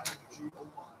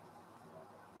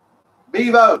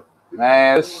 Bevo.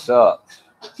 Man, this sucks.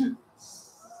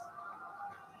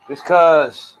 Just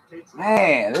cause,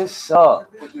 man, this sucks.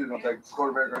 What you gonna take the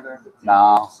quarterback right there?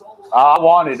 No, I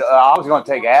was gonna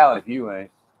take Allen if you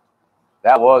ain't.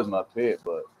 That was my pick,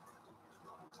 but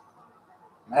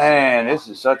man, this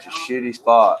is such a shitty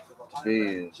spot to be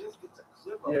in.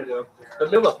 Yeah, dude. The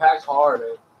middle of the pack's hard,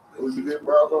 man. Who's the good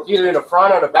Bravo? Either in the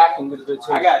front or the back can get a good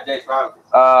team. I got Jace Robinson.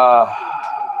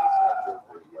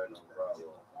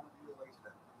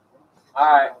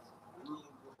 All right.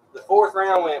 The 4th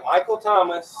round went Michael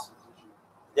Thomas,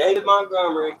 David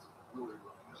Montgomery,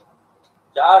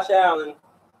 Josh Allen,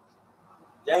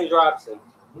 James Robinson.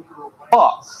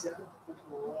 Fuck.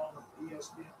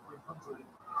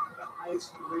 I'm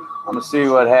gonna see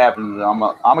what happens. I'm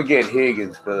gonna get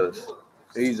Higgins because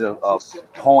he's a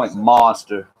point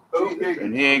monster,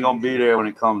 and he ain't gonna be there when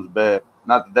he comes back.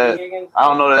 Not that I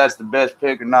don't know that that's the best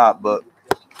pick or not, but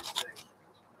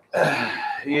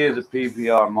he is a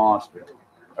PPR monster,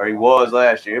 or he was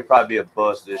last year. He'll probably be a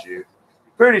bust this year.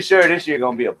 Pretty sure this year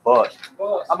gonna be a bust.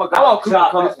 I'm gonna want Cooper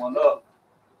chop Kupp. this one up.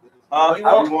 I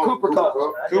want Cooper Kupp.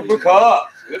 Cooper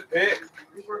Kupp, good pick.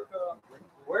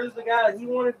 Where's the guy he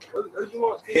wanted? Who you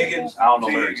want? Higgins, I don't know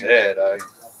where he's at. I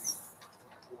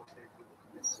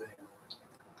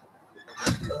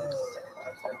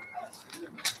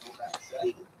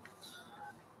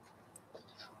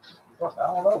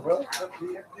don't know, bro.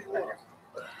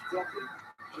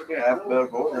 Yeah, I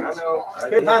know. I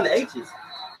couldn't find the H's.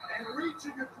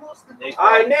 Nick, All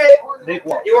right, Nick. Nick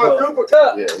Walker. You want Cooper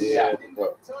Kupp? yeah.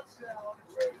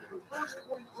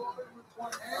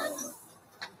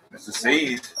 It's the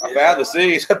C's. I found the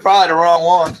C's. Probably the wrong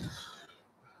one.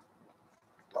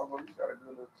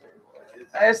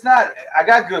 It's not. I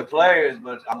got good players,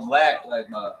 but I'm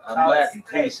lacking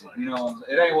pieces. You know,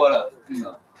 it ain't what a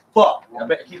fuck. I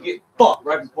bet keep getting fucked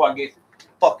right before I get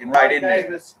fucking right in there.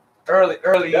 Davis. Early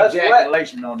That's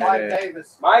ejaculation on Mike that.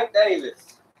 Davis. Mike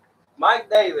Davis. Mike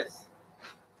Davis.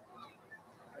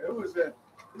 Who was that?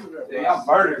 Yeah, I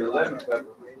murdered 11 pepper.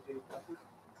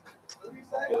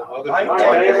 Mike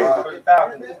Davis for the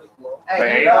Falcons.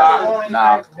 Hey,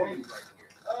 nah.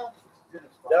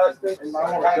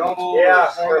 Yeah,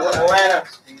 for Atlanta.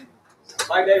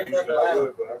 Mike Davis for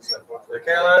Atlanta. The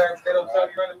Carolina State of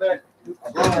Kentucky running back.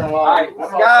 All right,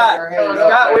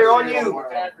 Scott, we're on you.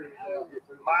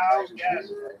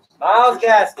 Miles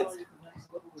Gaskins.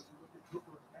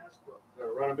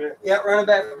 Running back. Yeah, running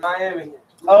back from Miami.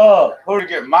 Oh, who to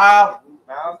get? Miles?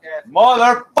 Miles Gaskins.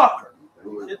 Motherfucker.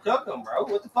 You took him, bro.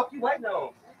 What the fuck you waiting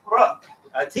on? Bruh.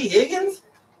 T. Higgins?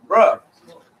 Bruh.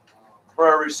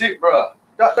 For a receipt, bruh.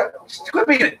 Quit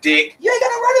being a dick. You ain't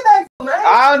got a running back, man.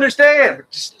 I understand,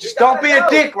 but just don't be a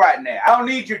dick right now. I don't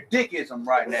need your dickism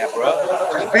right now,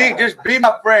 bro. Just be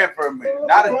my friend for a minute,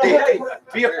 not a dick.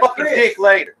 Be a fucking dick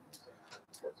later.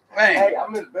 Man. Hey,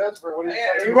 I'm his best friend. What do you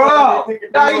say? Bro,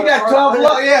 now you got tough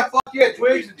love. Yeah, fuck yeah.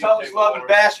 Twigs the toughest loving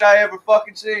bastard I ever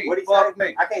fucking seen. What do you Fuck say?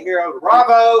 me. I can't hear over.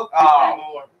 Bravo.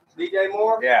 Oh, DJ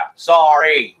Moore. yeah.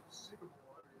 Sorry.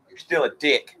 You're still a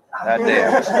dick. Right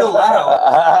there. Still loud.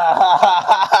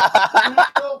 He's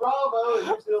still Bravo and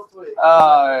you're still Twig.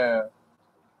 Oh, yeah.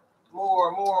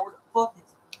 More. What the fuck is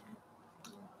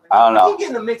I don't know. You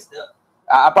getting them mixed up.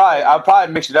 I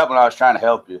probably mixed it up when I was trying to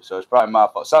help you, so it's probably my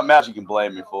fault. Something else you can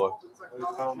blame me for. Who's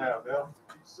calling now, Bill?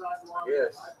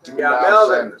 Yes. You got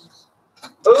Melvin.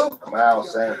 Who?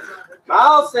 Miles Sanders.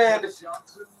 Miles Sanders.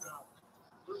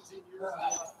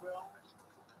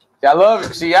 Yeah, I love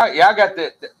it. See, y'all got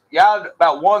y'all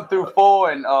about 1 through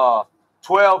 4 and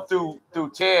 12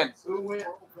 through 10. Who went?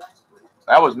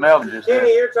 That was Melvin just Jimmy,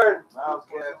 there. your turn. Miles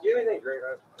Cat, Give me anything great,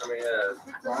 right?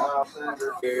 Miles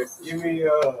Sanders, Give me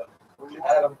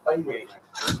Adam Fabian.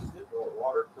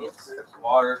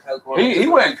 Water. He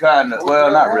went kind of,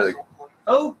 well, not really.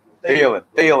 Oh, Feeling.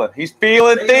 He's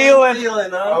feeling. Feeling,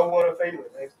 Oh, what a feeling.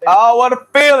 Oh, what a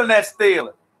feeling that's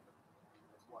stealing.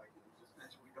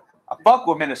 I fuck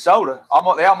with Minnesota.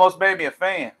 They almost made me a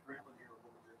fan.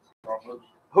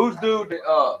 Who's dude?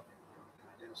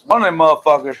 One of them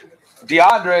motherfuckers.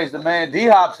 DeAndre's the man.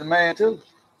 D-Hop's the man too.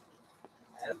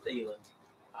 had a feeling.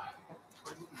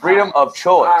 Freedom of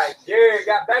choice. All right, Jerry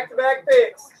got back-to-back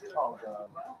picks.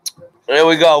 There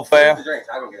we go, fam. The drinks.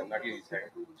 I'll go get them. I'll give you a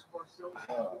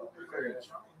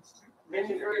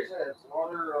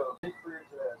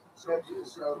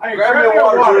Hey, Grab me a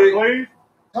water, please.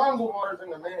 Tons of waters in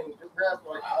the mini. Just grab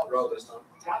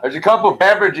like There's a couple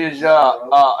beverages,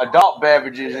 adult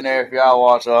beverages in there if y'all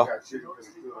want some.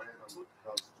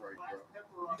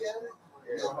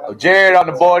 Jared on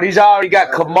the board. He's already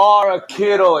got Kamara,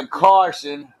 Kittle, and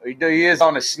Carson. He is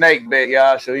on a snake bet,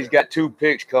 y'all. So he's got 2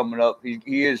 picks coming up.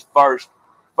 He is first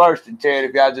and 10.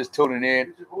 If y'all just tuning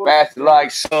in, bash the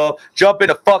like, sub, jump in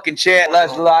the fucking chat.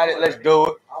 Let's light it. Let's do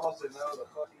it. I almost said no, the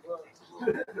fuck he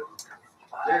was.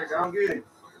 Derek, don't get him.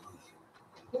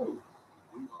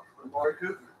 Amari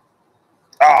Cooper.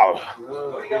 Oh,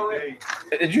 What do you go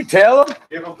with? did you tell him?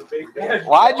 Give him the big dad.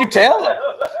 Why'd you tell him?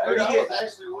 I was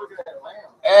actually looking at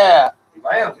Lamb. Yeah.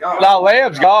 Lamb's gone. No,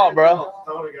 Lamb's gone, bro.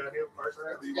 Tony got him first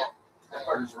round.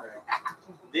 First round.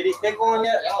 Did he pick one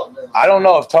yet? I don't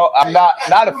know if I'm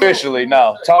not officially.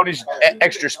 No, Tony's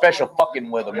extra special fucking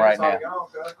with him right now.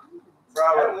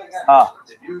 Huh?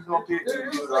 If you was gonna pick,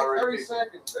 you would already 30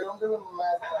 seconds. I'm doing the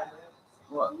math.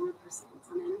 What?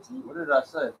 What did I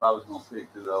say? If I was gonna pick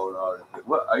who I would already pick.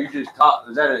 What are you just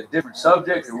talking? Is that a different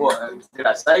subject or what? Did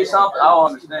I say something? I don't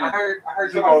understand. I heard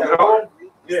You you gonna go?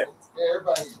 Yeah. Yeah,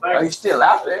 everybody. Are you still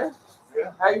out there?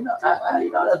 Yeah. How you know? How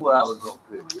you know that's what I was gonna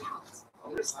pick?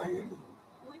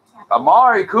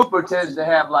 Amari Cooper tends to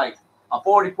have like a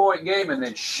 40-point game and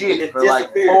then shit for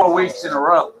like 4 weeks in a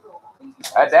row.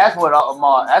 That's what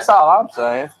Amari. That's all I'm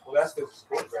saying. Well, that's the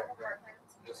quarterback.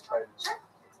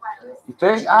 You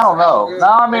think? I don't know. No,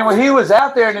 I mean when he was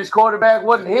out there and his quarterback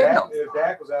wasn't hitting him. If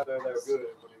Dak was out there, they were good.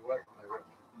 When he wasn't, they were.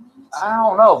 I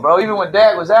don't know, bro. Even when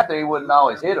Dak was out there, he wouldn't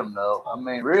always hit him though. I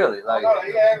mean, really, like. No,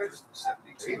 he averaged.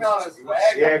 He on his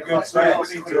bag. Yeah, good stuff.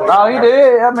 No, he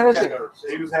did. I mean,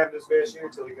 He was having his best year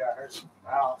until he got hurt.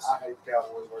 I hate the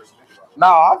Cowboys worse than anybody.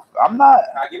 no, I'm not.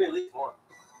 All right, give me at least one.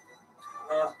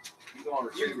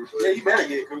 Yeah, you better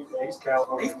get Cooper. He's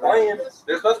Cowboys. He's playing.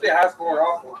 There's supposed to be a high scoring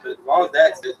offense, but as long as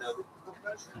Dak's sitting up.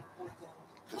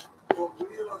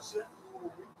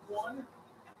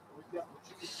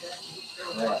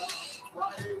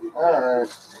 All right.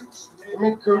 Give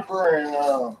me Cooper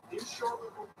and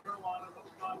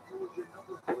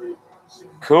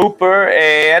Cooper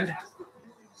and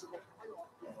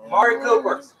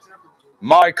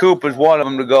Mari Cooper's one of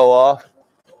them to go off.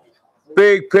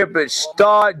 Big Pippin,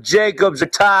 start Jacobs or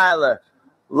Tyler.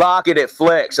 Lockett at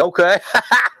flex. Okay.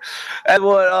 That's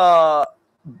what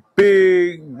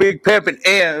Big Pippin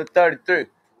and 33.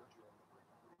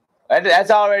 That's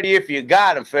already if you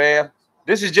got him, fam.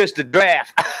 This is just the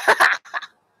draft. if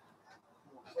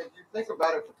you think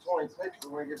about it for 20 picks,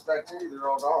 when it gets back to you, they're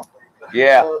all gone.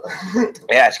 Yeah.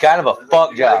 Yeah, it's kind of a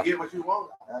fuck You gotta job. get what you want.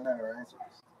 I know, right?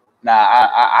 Nah,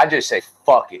 I just say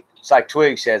fuck it. It's like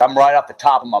Twig says, I'm right off the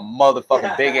top of my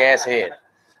motherfucking big ass head.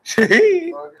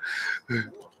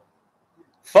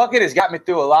 Fuck it has got me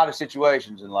through a lot of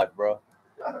situations in life, bro.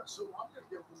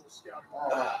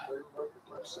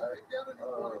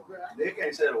 Nick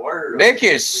ain't said a word. Nick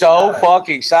is so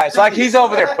fucking excited. It's like he's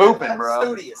over there pooping, bro. I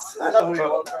know who you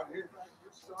want from here.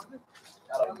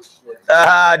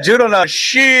 You don't know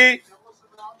shit.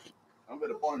 I'm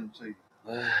gonna point him to you.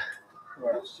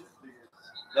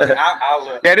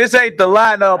 Yeah, this ain't the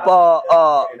lineup.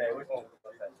 Oh,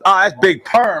 that's Big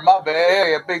Perm. My bad.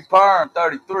 Yeah, Big Perm,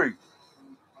 33.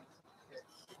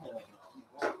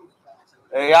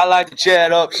 Hey, I like to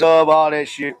chat up, sub, all that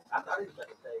shit.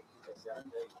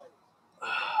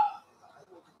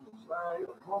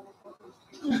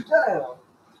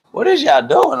 What is y'all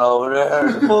doing over there?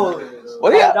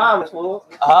 What are y'all? Diamonds, fool.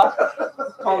 Huh?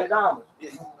 Tony Diamonds.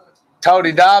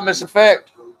 Tony Diamonds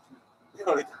effect.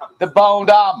 The Bone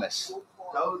Diamonds.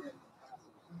 What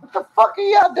the fuck are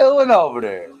y'all doing over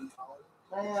there?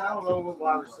 Man, I don't know what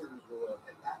wide receivers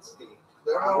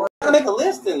Make a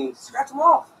list and scratch them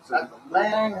off.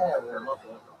 Man, I ain't have one.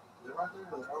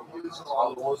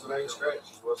 All the ones that ain't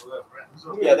scratched. What's left?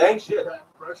 Yeah, they ain't shit.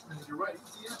 Where's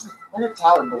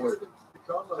Tyler Boyd?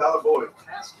 Tyler Boyd.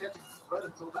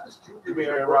 Give me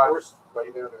Aaron Rodgers.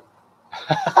 Way down there.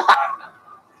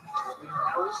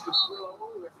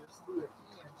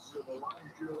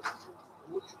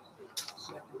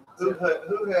 Who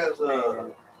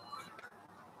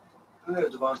has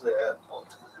Devontae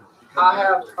Adams? I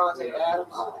have Devontae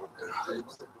Adams.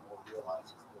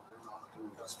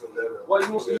 What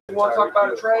you want to talk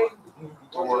about a trade?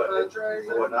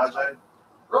 What, Najee?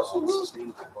 Russell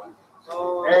Wilson.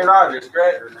 Aaron Rodgers,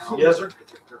 great. Yes, sir.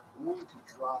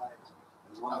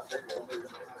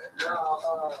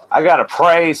 I gotta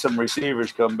pray some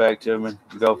receivers come back to me.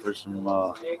 Go for some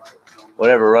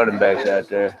whatever running backs out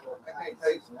there.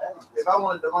 If I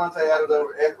wanted Devontae Adams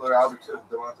over Eckler, I would choose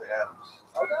Devontae Adams.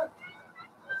 Okay.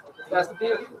 That's the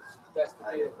deal. That's the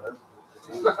deal.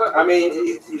 I mean,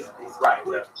 he's right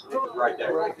there. Right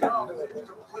there.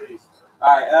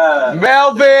 All right,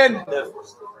 Melvin, the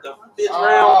fifth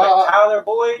round, Tyler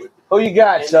Boyd. who you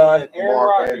got, son? Aaron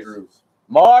Rodgers.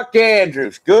 Mark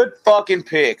Andrews. Good fucking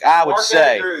pick, I would Mark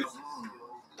say. Andrews.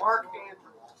 Mark Andrews.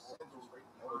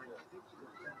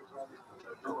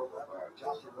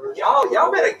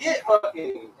 Y'all better get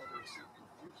fucking.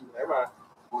 Never mind.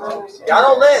 Y'all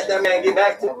don't let that man get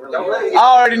back to. Don't let him I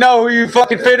already know who you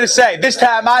fucking finna say. This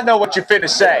time I know what you're finna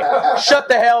say. Shut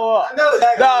the hell up. I know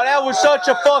that. No, that was such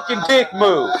a fucking dick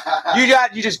move. You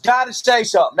just gotta say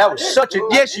something. That was such a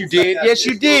yes you did. Yes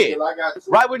you did.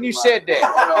 Right when you said that.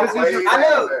 I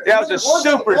know. That was a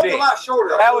super One's dick. a lot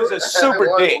shorter. That was a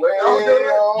super dick.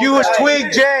 You was Twig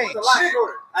James. It's a lot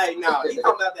shorter. Hey, no, he's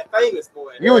talking about that famous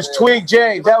boy. You was Twig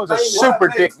James. That was a super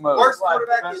dick move. Worst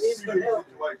quarterback in history.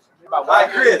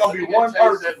 Like Chris. There's gonna be one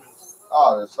person.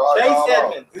 Oh, that's all. Chase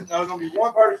Edmonds. There's gonna be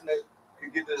one person that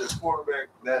can get to the quarterback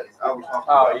that I was talking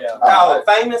Oh, about. yeah. Oh,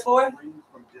 famous boy?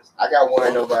 I got one.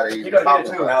 Ain't nobody. You gotta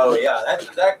get it too. Oh, yeah, that's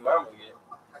exactly what I'm going to get.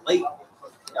 Late.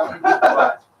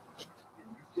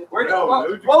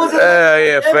 What was it?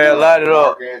 Yeah, fam, light it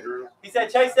up. He said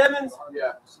Chase Edmonds?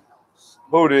 Yeah.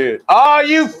 Who did? Oh,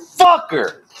 you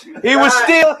fucker. He was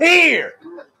still here.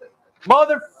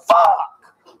 Motherfuck.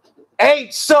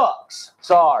 8 sucks.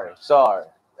 Sorry.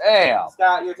 Damn.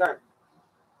 Scott, your turn.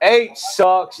 8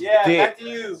 sucks. Yeah, Dick. back to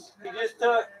you. He just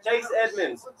took Chase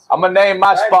Edmonds. I'm gonna name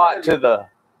my spot to the.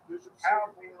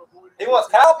 He wants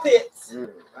Kyle Pitts. Man.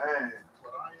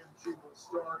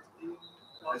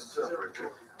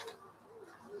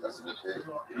 That's a good pick.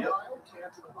 Yep.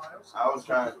 I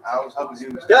was hoping he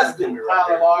was. Dustin.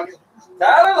 Tyler Lockett.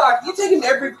 Tyler Lockett, you take him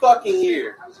every fucking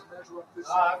year.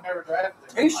 I've never drafted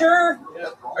him. Are you sure? Yeah.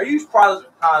 Are you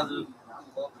positive?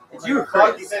 It's you or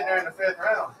Lockett Chris? sitting there in the 5th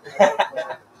round.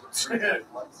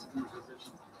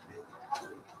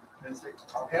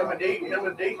 Him and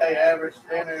DK averaged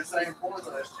staying there the same points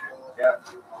last year.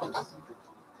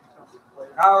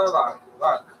 Tyler Lockett. They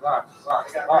got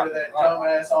rid of that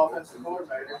dumbass offensive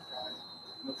coordinator.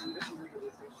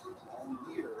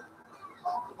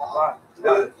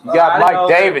 You got Mike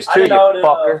Davis too, you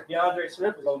fucker. DeAndre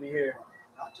Smith was gonna be here.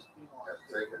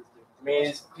 I mean,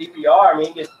 it's PPR. I mean,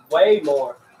 he gets way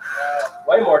more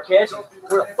catches.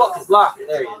 Where the fuck is Lockett?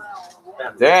 There he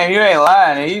is. Damn, you ain't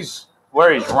lying. He's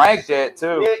where he's ranked at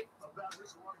too.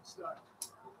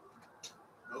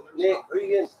 Nick, who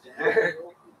you getting?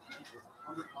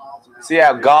 See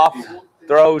how Goff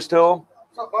throws to him?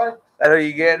 What's up, buddy? That who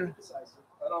you getting?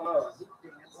 I don't know.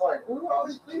 Like, who are all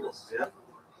these people?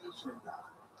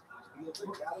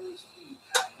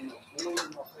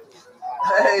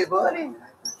 Hey, buddy.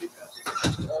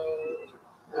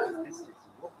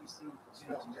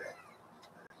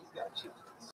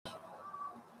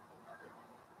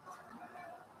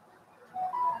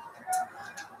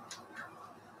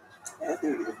 That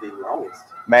dude is the longest.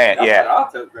 Man, yeah.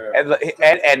 I'll take her.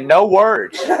 And no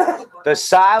words. The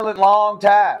silent long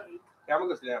time. Yeah, I'm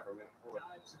gonna go sit down for a minute.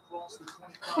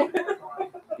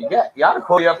 You ought to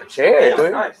pull you up a chair,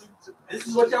 dude. Nice. This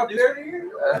is what y'all do every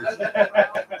year?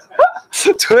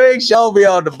 Twig show me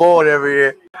on the board every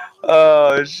year.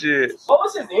 Oh shit. What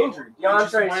was his injury?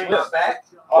 DeAndre Smith back.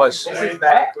 What's Is his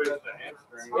back?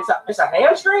 It's a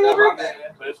hamstring injury?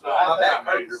 But it's not that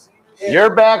major.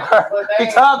 your back hurt? But He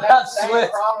they talking about they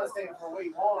Swift. promised him for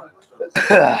week 1.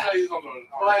 He's on the-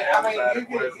 But I mean,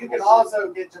 you can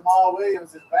also get Jamal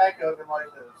Williams as backup in like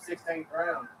the 16th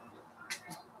round.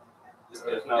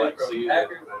 It's not like season. It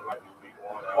might be week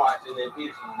 1. Watching and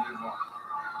Peterson.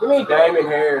 Give me Damon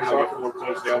Harris. I'll get 4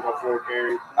 touchdowns on 4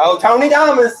 carries. Oh, Tony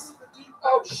Thomas.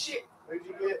 Oh shit! Who'd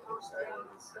you get?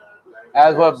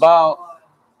 That's what about.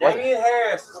 Damian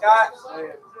Harris. Scott.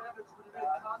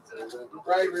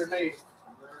 braver than me.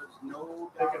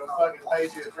 Picking a fucking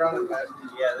Patriots running back.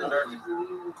 Yeah, they're nervous.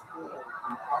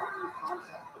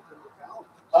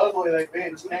 Hopefully they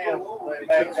bench Cam. They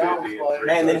make Jones play.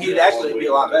 Man, then he'd actually be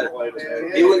a lot better.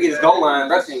 He wouldn't get his goal line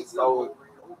rushing stolen.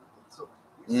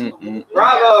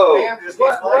 Bravo! Cam just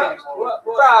gets played.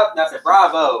 Bravo! That's a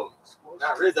bravo.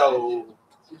 Not Rizzo.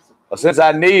 Well, since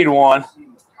I need one,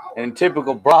 in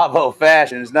typical Bravo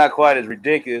fashion, it's not quite as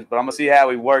ridiculous, but I'm gonna see how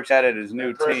he works out at his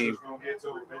new team.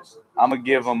 I'm gonna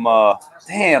give him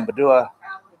damn, but do I?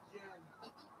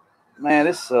 Man,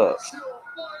 this sucks.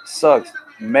 Sucks.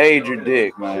 Major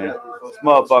dick, man. This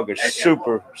motherfucker's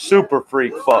super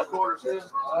freak fuck.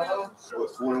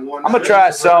 I'm gonna try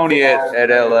Sony at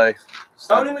LA.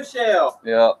 Sony Michelle.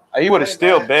 Yeah, he would have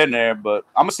still been there, but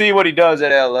I'm gonna see what he does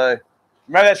at LA.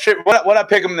 Remember that shit? What I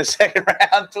pick him in the second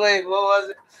round, Twig? What was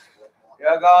it?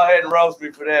 Y'all go ahead and roast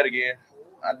me for that again.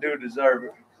 I do deserve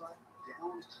it.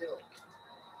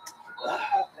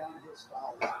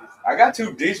 I got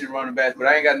two decent running backs, but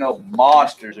I ain't got no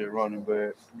monsters at running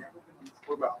back.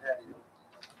 What about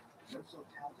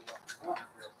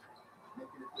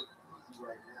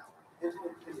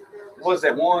What's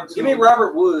that one? Give me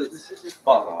Robert Woods.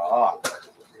 Fuck off.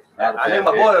 Not a I knew bad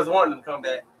my pick. boy was wanting him to come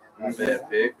back. Not a bad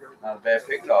pick. Not a bad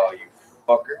pick at all, you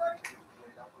fucker.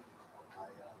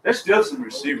 There's still some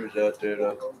receivers out there,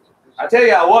 though. I tell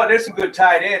you what, there's some good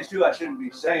tight ends, too. I shouldn't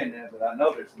be saying that, but I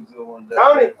know there's some good ones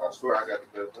out Tony. there. I swear I got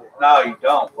the best one. No, you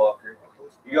don't, fucker.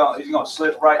 He's going to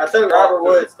slip right. I think Robert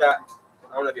Woods got.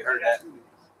 I don't know if you heard that.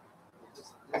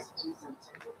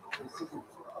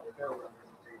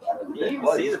 You even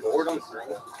see the board on the screen.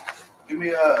 Give me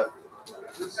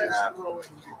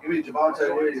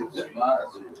Javonte Williams.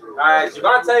 All right,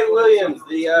 Javonte Williams,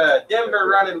 the Denver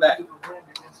running back.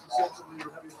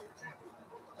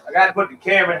 I got to put the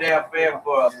camera down for him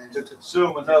to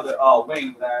consume another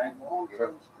wing thing.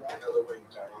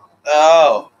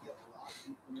 Oh.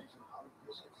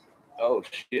 Oh,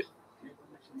 shit.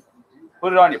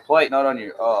 Put it on your plate, not on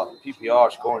your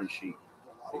PPR scoring sheet.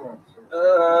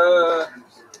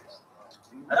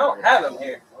 I don't have him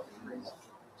here.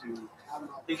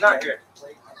 He's not here.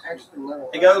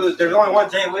 He goes. There's only one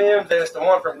Jay Williams, and it's the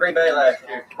one from Green Bay last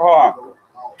year. Oh.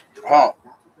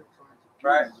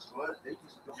 Right.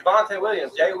 Javonte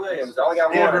Williams, Jay Williams, only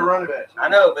got Denver one. running back. I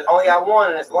know, but only got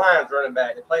one, and it's Lions running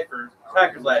back. They played for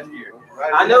Packers last year.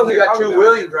 I know You got two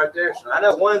Williams right there. Son. I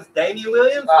know one's Damian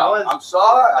Williams. Oh, One's, I'm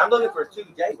sorry. I'm looking for two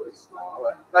Jay Williams.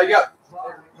 No, you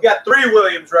got three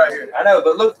Williams right here. I know,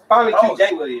 but look, find me two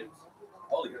Jay Williams.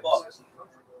 Holy fuck.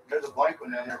 There's a blank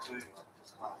one down there too.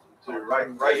 To your right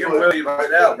You're foot. Williams right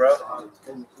now, bro.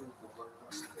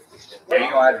 Yeah, you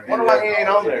gonna have to Wonder why he ain't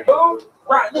on there. Who?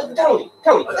 Right, look, Tony.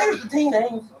 There's the team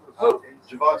name.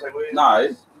 Javonte Williams. Nah,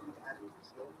 it's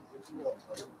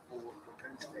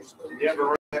Denver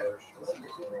running back.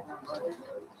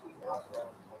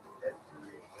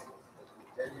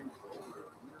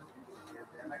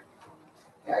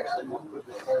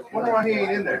 Wonder why he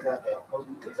ain't in there.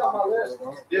 He's on my list.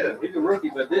 Yeah. He's a rookie,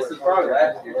 but this is probably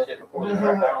last year's shit before. If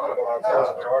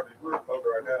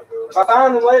I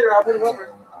find him later, I'll put him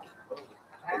over.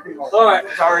 All right.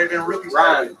 It's already been rookie.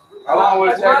 Ryan. how long would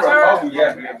it take That's my for Kobe?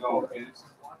 Yeah, man, go.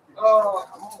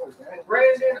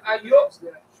 Brandon Ayuk.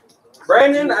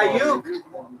 Brandon Ayuk.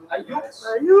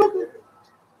 Ayuk.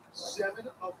 7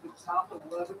 of the top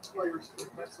 11 players in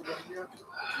Pennsylvania.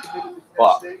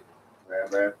 Fuck.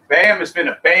 Bam, it's been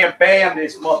a bam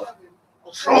this month.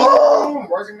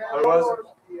 Working Who was it?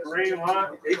 Kareem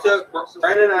Hunt. He took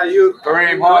Brandon Ayuk.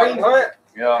 Kareem Kareem Hunt. Hunt.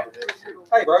 Yeah,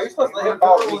 Hey, bro, you're supposed to let him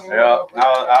ball to me. yeah.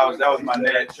 That was my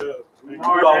net. I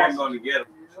wasn't going to get him.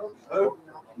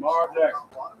 Lamar Jackson.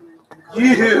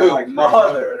 You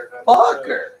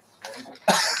motherfucker.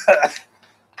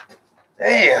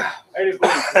 Damn. 84.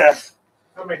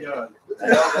 How many yards?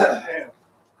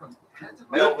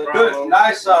 Good,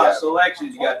 nice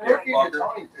selections you got there, fucker.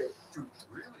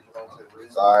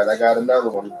 All right, I got another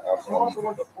one.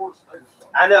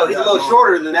 I know, he's a little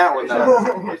shorter than that one,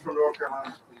 though. He's from North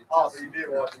Carolina. Oh, so you did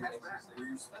watch him.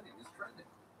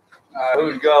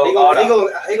 Who's go? He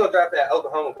gonna drop that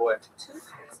Oklahoma boy.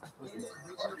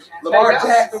 Lamar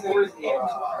Jackson was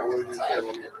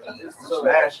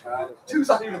Smash. Two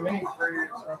something to me.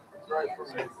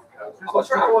 What's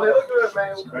wrong with it?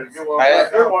 Better get one.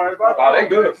 Good one. Oh, they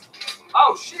good.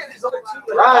 Oh shit, it's only two.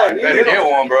 Ryan, Better get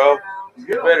one, bro. You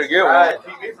better get one.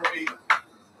 Keep me from eating.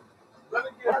 What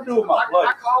I do with my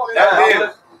plate?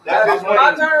 That is My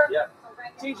what turn. Yeah.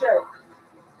 TJ.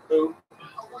 Who?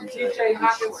 TJ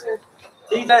Hawkinson.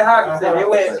 TJ Hawkinson. It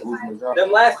went.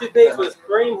 Them last two picks was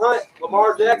Kareem Hunt,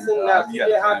 Lamar Jackson, now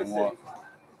TJ Hawkinson.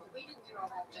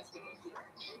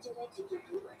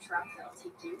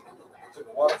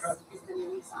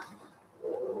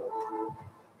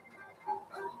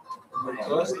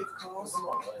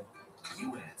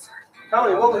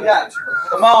 Tony, what we got?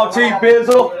 Come on, T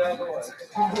Bizzle.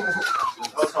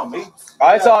 That's on me.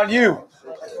 It's on you.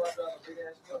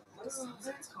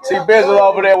 T Bizzle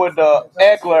over there with the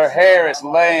Eckler, Harris,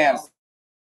 Lamb,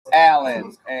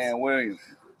 Allen, and Williams.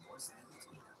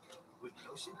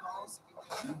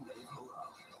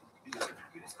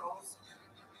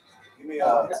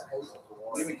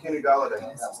 Give me Kenny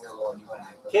Galladay.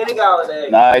 Kenny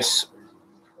Galladay. Nice.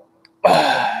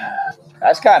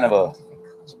 That's kind of a.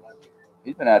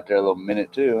 He's been out there a little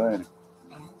minute too, ain't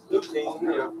he?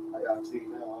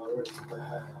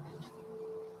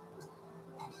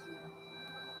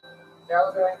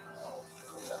 Galladay.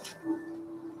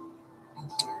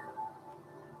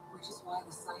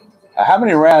 How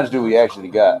many rounds do we actually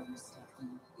got?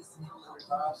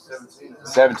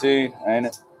 17, ain't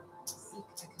it?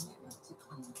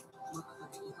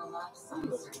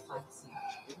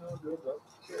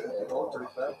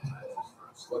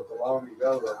 But the longer you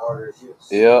go, the harder it gets.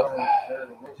 Yep.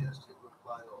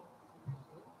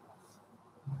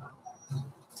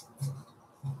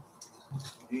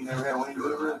 You never had wing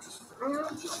delivery?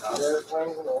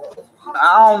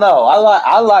 I don't know.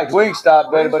 I like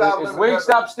Wingstop better, but is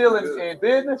Wingstop still in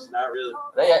business? Not really.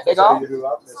 They gone?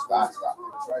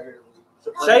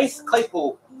 Chase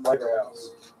Claypool.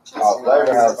 Oh,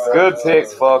 Flavor House. Good pick,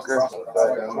 fucker.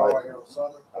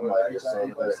 I might get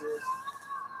some, but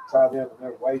Try them, and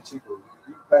they're way cheaper.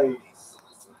 You pay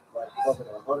like fucking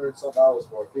 $100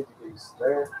 for a 50 piece.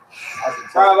 There, I can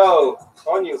Bravo.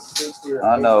 On you. 60 or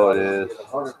I know 80 it is. get a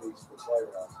 100 piece for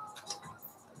Flavor House.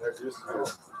 And they're just good.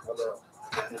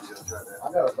 I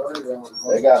got a burger on.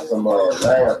 they got some lamb.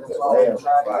 Lamb.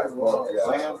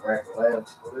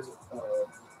 What is it?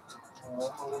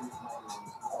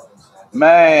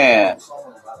 Man.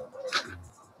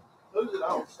 Who's it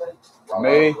on?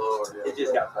 Me? It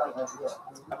just got funny.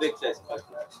 A big Chase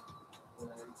Claypool.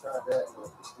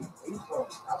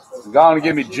 Gone to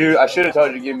give me Juju. I should have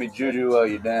told you to give me Juju while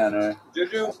you're down there.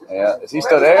 Juju. Yeah. Is he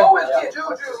still there? Get Juju,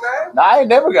 man. No, I ain't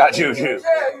never got Juju.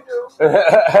 Yeah, you do.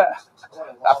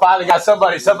 I finally got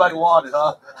somebody wanted,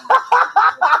 huh?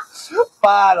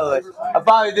 Finally. I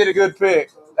finally did a good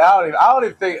pick. I don't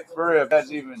even think for real if that's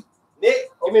even.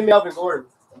 Nick. Give me Melvin Gordon.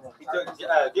 He took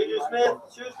Juju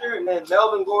Smith-Schuster and then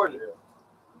Melvin Gordon.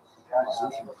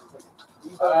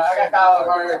 I got Kyler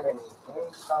Murray.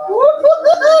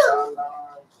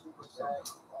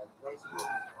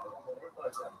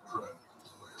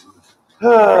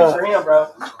 Reach for him, bro.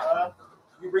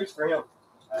 You reach for him.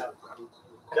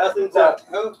 Justin, who?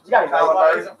 You got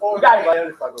anybody? You got anybody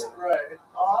else to fuck with? Right.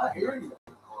 Oh, I hear you.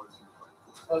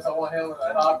 Plus, I want him with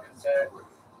that Hopkins there.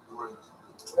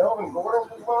 Melvin Gordon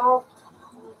was wrong.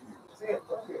 I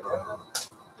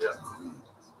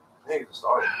think it's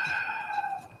started.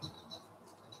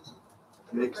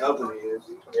 Nick Company is.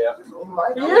 Yeah.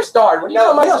 He is starting. What are you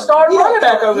talking about? He's a starting running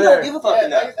back over there. Give a fuck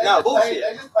enough. No, bullshit.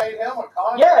 They just paid him a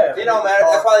contract. Yeah. It don't matter.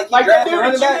 That's why they keep Like that drafting dude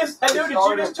running that backs.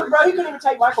 you just took, bro. He couldn't even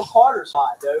take Michael Carter's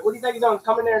spot, dude. What do you think he's gonna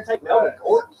come in there and take Melvin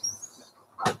Gordon?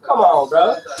 Come on,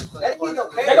 bro. They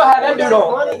gonna have that dude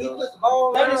on. Money, he put the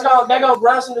ball They gonna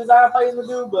run some design plays with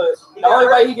dude, but the only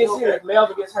way he gets in is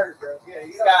Melvin gets hurt, bro. Yeah,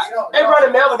 you Scott. don't. They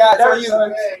running Melvin Scott, got for dirt, you. son.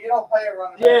 Yeah, you don't pay a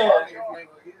running back. Yeah. money if you ain't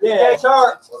gonna get it. Yeah.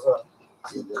 Sharp. What's up?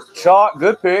 Chalk,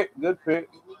 good pick. Good pick.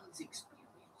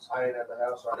 I ain't at the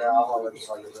house right now. I'll let you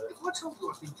talk about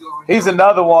it. He's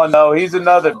another one, though. He's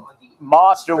another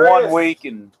monster 1 week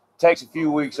and takes a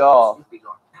few weeks off.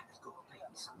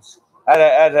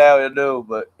 That's how he'll do,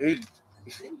 but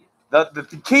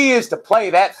the key is to play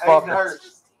that fucker.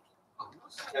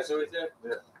 That's what he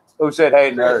said? Who said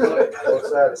Hayden Hurst?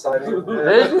 What's that? Sign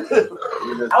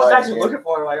in? I was actually looking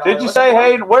for him. Like, Did you say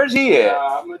Hayden? Where's he at?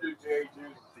 I'm going to do Jerry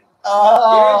Judy.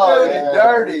 Oh, Yeah. it's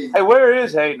dirty. Hey, where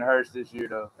is Hayden Hurst this year,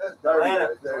 though? That's dirty. Atlanta.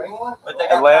 Right there. But they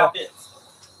got Atlanta? Kyle Pitts.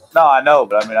 No, I know,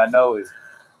 but I mean,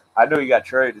 I knew he got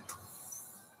traded.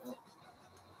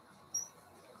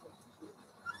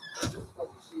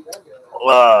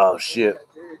 Oh shit!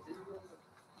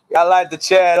 Y'all like to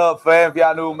chat up, fam. If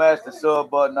y'all knew Master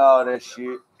Sub button, all that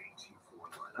shit.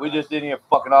 We just didn't even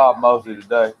fucking off most of the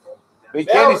day. Big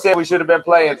Kenny said we should have been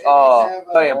playing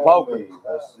poker.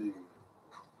 Let's see.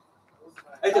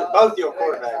 They took both your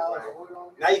quarterbacks. Man.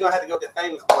 Now you're going to have to go get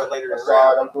famous for it later in That's the all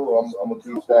right. round. I'm cool. I'm gonna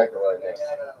keep stacking right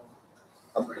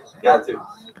now. Got to.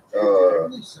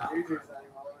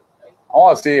 I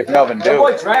want to see if Melvin that do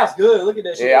boy it. drafts good. Look at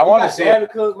that shit. Yeah, I He wanna got see Dalvin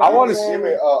Cook, I wanna Michael Give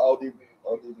Sanders. me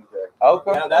ODB Jack.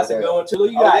 Okay. Now that's a good one too.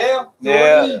 You Oh, got yeah?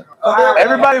 Yeah. Odell.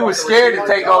 Everybody was scared to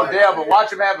take Odell, but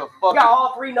watch him have a You fucking got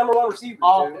all three number one receivers.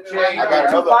 off dude. chain. I got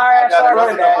Two another. fire I ass got star another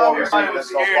running back. number one Everybody receiver was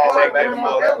that's gonna scared to fall take back him. and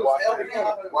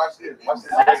look. Watch this. Watch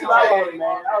this. That's what I wanted, man.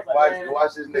 I was like, man,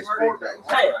 Watch this next big thing.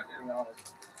 damn.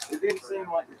 It didn't seem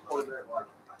like it's quarterback like.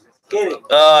 Get it.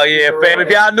 Oh yeah, fam. If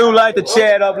y'all new, like to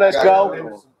chat up, let's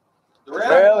go.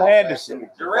 Darrell Henderson.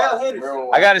 Darrell Henderson.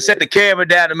 I gotta set the camera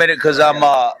down a minute because I'm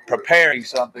preparing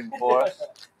something for us.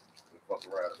 Fuck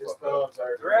around. His Fuck around. thumbs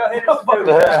hurt. Darrell Henderson.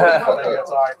 I think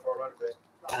that's all right for a running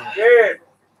back. Jared.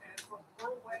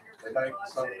 They think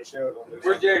some of the shield on this.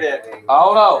 Where's Jared at?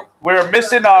 Oh no, we're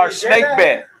missing our snake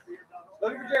bet.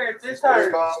 Look for Jared. It's his Third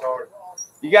turn. call.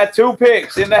 You got 2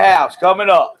 picks in the house coming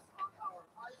up.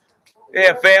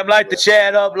 Yeah, fam, like the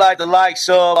chat up, like the like,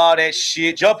 sub, all that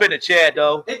shit. Jump in the chat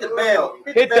though. Hit the bell.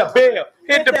 Hit the bell.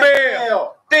 Hit the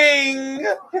bell. Ding.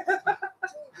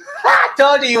 I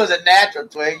told you he was a natural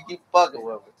twig. You keep fucking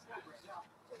with me.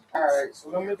 All right, so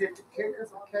let me get the kicker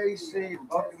for KC and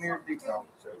Buccaneer defense.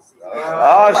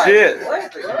 Oh shit.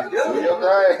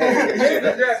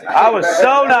 I was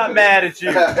so not mad at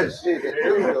you. Shit.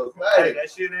 Hey,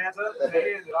 that shit adds up.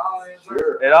 It all adds up.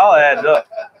 Sure. It all adds up.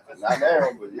 Not now,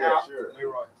 but yeah, sure.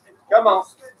 Leroy. Come on.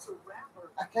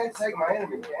 I can't take my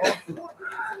enemy, man.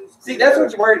 See, that's what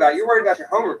you're worried about. You're worried about your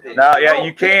homer pick. No, yeah,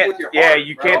 you can't. Yeah,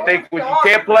 you can't think. You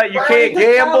can't play. You can't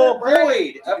gamble.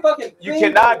 Boyd, a fucking You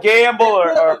cannot gamble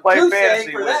or play goose egg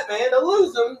fantasy for with. that man to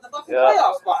lose him the fucking Yeah.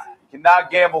 playoff spot. You cannot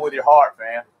gamble with your heart,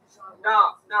 man.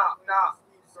 No.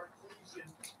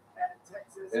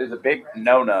 It is a big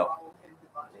no-no.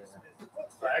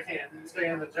 I can't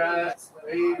stand the Giants,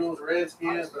 the Eagles, the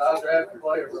Redskins, but I'll draft a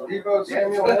player, bro. Debo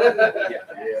Samuel.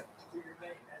 Yeah.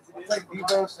 I'll take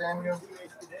Debo Samuel.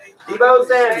 Debo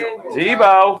Samuel.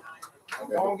 Debo.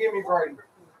 Don't give me Brady.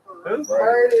 Who?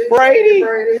 Brady.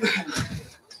 Brady.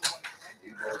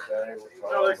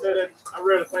 You know, they said that. I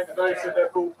read a thing today. Said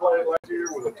that fool played last year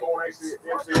with a torn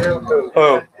MCL.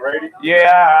 Who? Brady.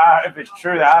 Yeah, if it's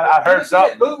true, I heard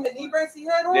something. Movement knee brace he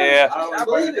had on? Yeah. I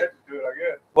believe it. Good, I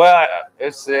guess. Well,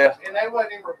 it's And they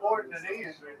wasn't even reporting the knee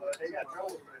injury, but they got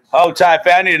trouble. hold tight,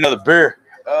 fam. I need another beer.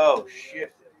 Oh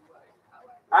shit.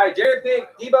 All right, Jared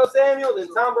picked Debo Samuel and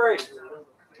Tom Brady.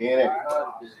 Kenny.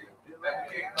 All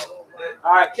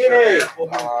right, Kenny. All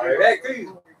right. Back to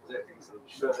you.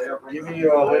 Give me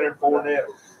Leonard Fournette.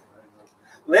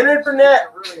 Leonard Fournette.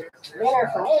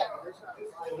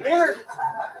 Leonard.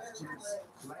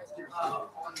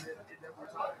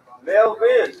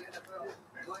 Melvin.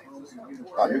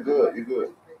 Oh, you're good. You're good.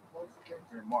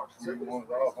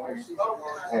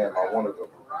 Damn, I want to go.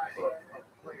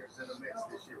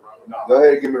 Go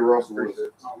ahead and give me Russell Wilson.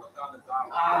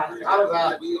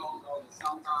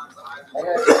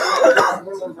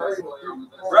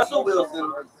 Russell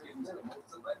Wilson.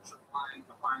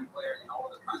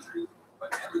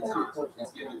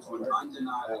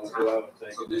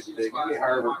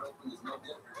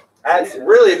 That's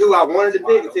really who I wanted to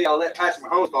pick until I let Patrick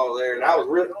Mahomes fall there, and I was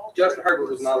really Justin Herbert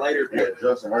was my later pick.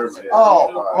 Justin Herbert.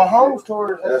 Oh, Mahomes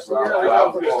tore his. That's right. I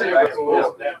was going back and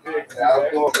forth. Yeah, I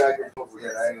was going back and forth with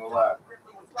that. I ain't gonna lie.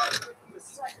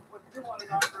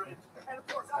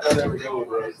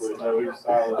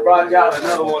 I brought y'all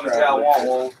another one that y'all want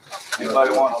one.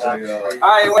 Anybody want that? All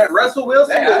right, it went Russell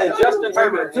Wilson and then Justin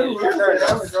Herbert. Your turn.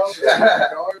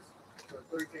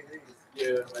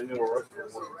 Yeah, I knew a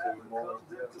Russell more.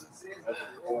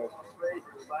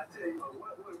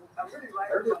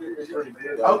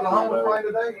 Oklahoma playing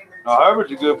today? No,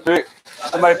 Herbert's a good pick.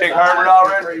 Somebody pick Herbert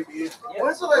already?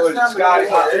 When's the last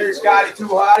time Scotty too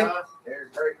hot?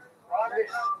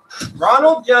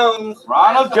 Ronald Jones.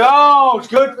 Ronald Jones,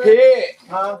 good pick.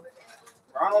 Huh?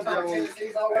 Ronald Jones.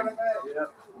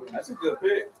 That's a good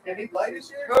pick. Can he play this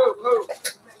year? Who?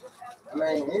 I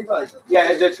mean, anybody.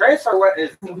 Yeah, the transfer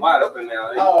is wide open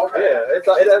now. Oh, okay. Yeah, it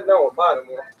doesn't know what bottom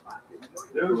more.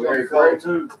 Dude's very cold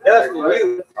too. That's for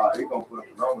you. He's gonna put up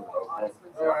the numbers though.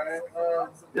 All right.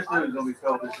 This dude's gonna be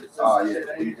cold. Oh yeah,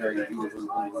 DJ.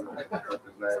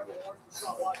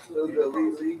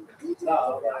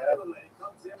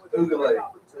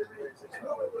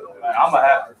 I'm gonna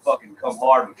have to fucking come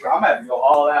hard with you. I'm gonna have to go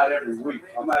all out every week.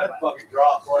 I'm gonna have to fucking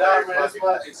drop for Nah, man,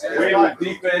 win with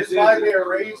defense. This might be a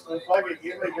reach, but fucking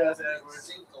give me Gus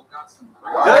Edwards.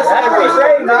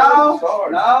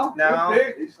 No. No.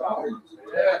 Good pick.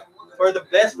 For the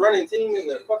best running team in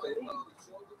the fucking league.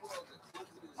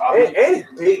 And he's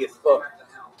big as fuck.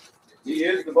 He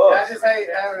is the I boss. just hate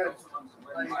having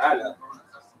I know.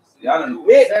 Y'all done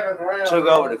Nick, seventh round. took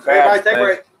over the everybody craft. take a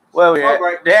break. Well, yeah,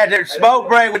 they had the smoke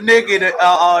break with Nick and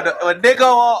with Nick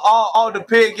on the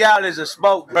pig out is a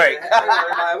smoke break.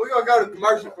 We're gonna go to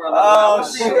commercial for a little Oh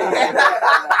shit!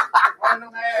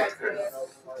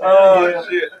 Oh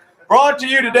shit! Brought to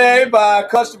you today by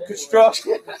Custom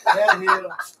Construction.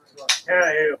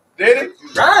 Did it?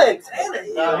 Ryan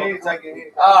Tannehill. No, he ain't taking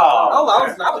it.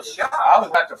 Oh, I was shocked. I was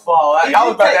about to fall out. Y'all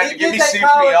was about to have to give me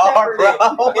CPR, bro.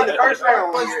 In the first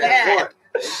round, what's that?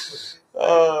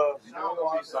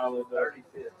 Solid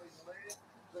 35th.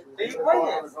 Did you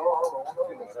play this?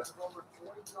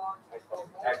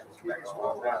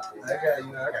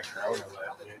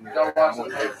 Don't watch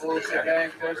the bullshit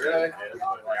game yesterday.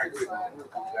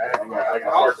 Anybody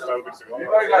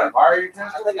got a fire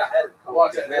utensil? I think I had it. I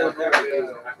watched that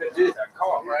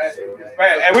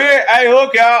Man, and hey,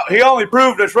 look out! He only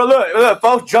proved us. Look,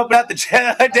 folks jumping out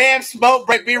the damn smoke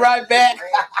break. Be right back.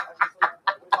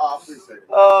 Oh, I appreciate it.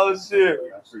 Oh shit!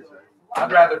 I appreciate it.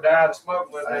 I'd rather die to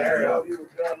smoke with the air.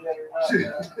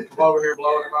 Come over here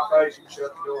blowing in my face. You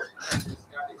shut the door.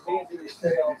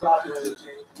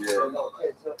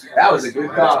 That was a good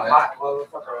call.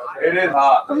 It is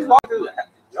hot. Who's walking through that?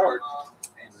 George.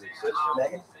 I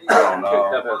don't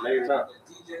know.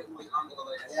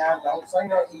 Yeah, don't say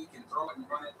nothing.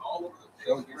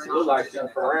 You look like you're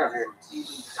from around here.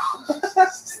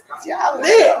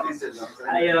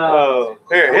 Hey, Oh,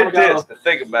 here, hit this to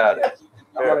think about it.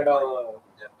 I want to go.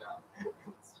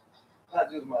 Not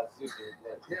just my sister,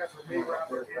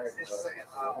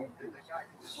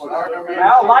 I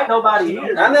don't like nobody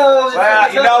here. I know.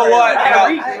 Well, you know what?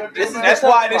 That's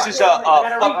why this is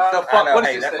what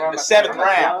is this? The seventh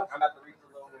round.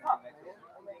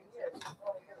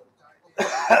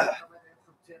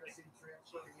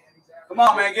 Come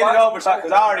on, man, get it over,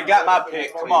 because I already got my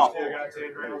pick. Come on.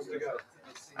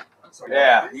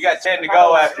 Yeah, you got 10 to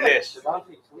go after this.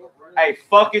 Hey,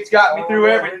 fuck, it's got me through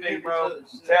everything, bro. I'm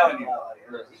telling you.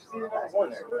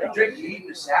 Eating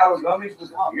the sour gummies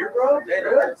with beer, bro?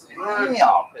 Damn. I mean,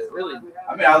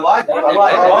 I like it. I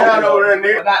like Calm down it. over there,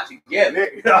 Nick. But not together.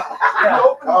 Nick.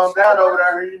 Calm down over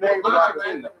there. Your name. Look at your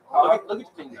finger. Look at your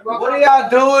finger. What are y'all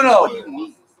doing What do over? you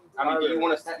need? I mean, do you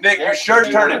want to? Nick, your shirt's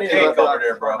turning pink over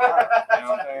there, bro.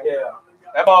 Yeah.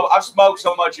 I've smoked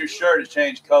so much your shirt has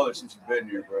changed color since you've been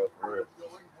here, bro. For real.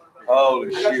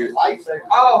 Holy shit.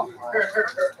 Oh,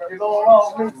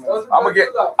 I'm gonna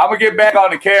get back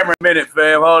on the camera in a minute,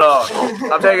 fam. Hold on.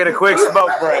 I'm taking a quick smoke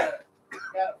break. got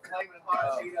flaming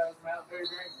hot Cheetos, Mountain Dew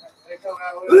drink. They come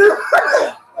out with it.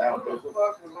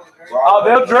 Oh,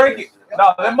 they'll drink it.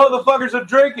 No, them motherfuckers will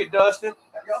drink it, Dustin.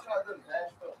 Have y'all tried the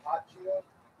Nashville hot Cheetos?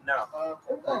 No.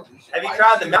 Have you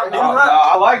tried the Mountain Dew No,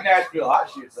 hot? I like Nashville hot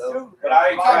shit though, but I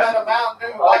ain't Tried tried. that Mountain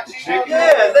Dew hot Cheetos?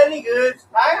 Yeah, that ain't good.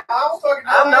 I was fucking.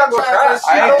 I'm not gonna try it. I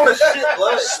I ain't- don't want to shit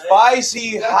blood.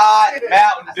 Spicy hot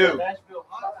Mountain Dew.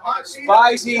 Hot Cheetos.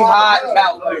 Spicy hot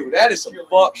Mountain Dew. That is some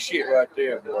fuck shit right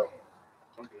there, bro.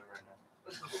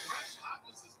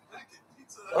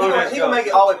 He can make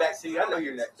it all the way back to you. I know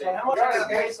you're next. So how much I gotta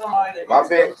pay somebody that- My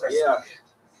pick. Yeah.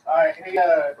 All right, he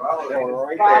That one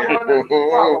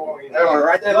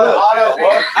right there. Look, Look. auto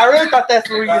pick. I really thought that's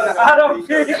where you. I don't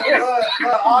care. Look,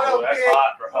 auto pick.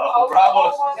 hot, bro.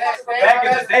 Back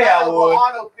in the day, I would.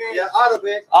 Auto pick. Yeah, auto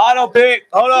pick. Auto pick.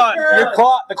 Hold on.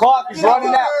 The clock is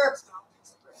running out.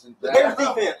 Here's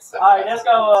defense. All right, let's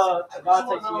go.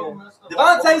 Devontae Smith.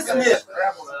 Devontae Smith.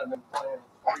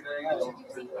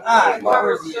 Alright,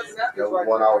 where's he? That was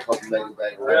one I was hoping they could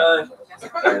back. Really? Ain't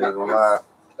even gonna lie.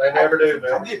 They never do,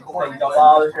 man. Don't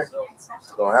bother.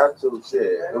 Don't have to.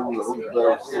 Shit. Who's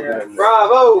better? Shit.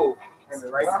 Bravo.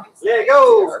 Let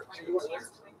go.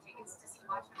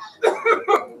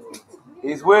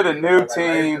 He's with a new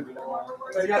team.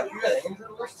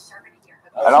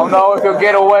 I don't know if he'll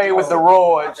get away with the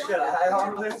roids.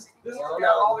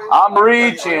 I'm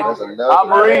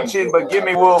reaching, but give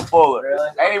me Will Fuller.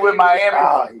 Ain't he with Miami?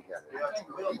 Ah, he got it.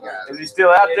 He got it. Is he still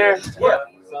out there? Yeah.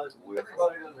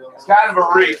 It's kind of a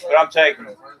reach, but I'm taking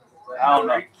it. I don't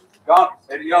know.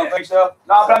 You don't think so?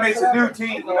 No, but I mean, it's a new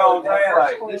team. You know what I'm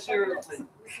saying? Like, this year,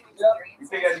 you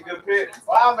think that's a good pick?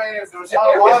 Wow, man, if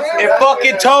Deshaun Watson- If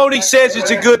fucking Tony says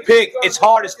it's a good pick, it's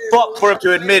hard as fuck for him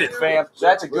to admit it, fam.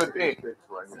 That's a good pick.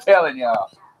 I'm telling y'all.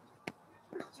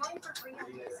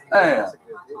 Damn.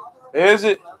 Is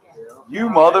it? You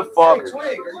motherfucker.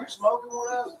 Twig, are you smoking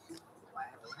one of those?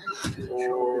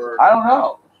 I don't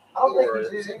know. I don't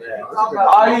think he's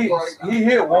He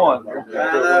hit one. Man, Man,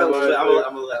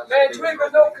 Twig,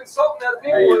 there's no consultant that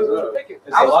people picking.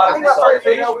 It's a lot of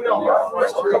consulting.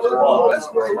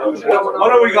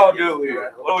 What are we gonna do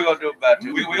here? What are we gonna do about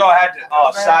it? We gonna have to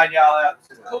sign y'all out.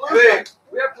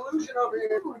 We have collusion over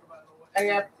here. Hey,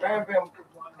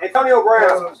 Antonio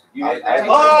Brown.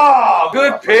 Oh,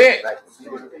 good pick.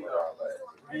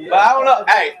 But I don't know.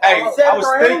 Hey, I was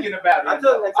thinking about I it.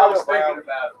 took I was Antonio thinking Brown.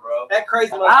 about it, bro. That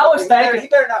crazy I was thinking- He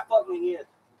better not fuck me in.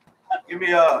 Give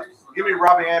me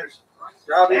Robbie Anderson.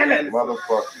 Robbie Damn it. Anderson.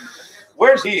 Motherfucker.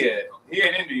 Where's he at? He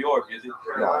ain't in New York, is he?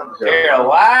 No,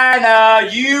 Carolina.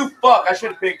 You fuck. I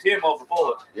should have picked him over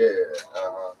Fuller. Yeah.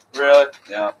 Really?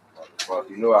 Yeah. Fuck,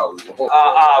 you knew I was.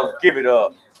 Give it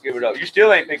up. Give it up. You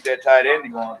still ain't picked that tight end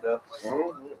you want, though.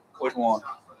 Which one?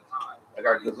 I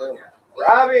got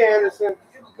Robbie Anderson.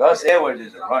 Gus Edwards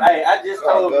is a runner. Hey, I just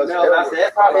told Gus Mel, I said,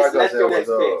 that's probably Edwards. let's go next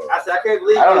Gus pick. Edwards, I said, I can't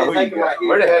believe I don't know you who didn't take you him right got. here.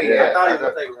 Where the hell you I at? thought he was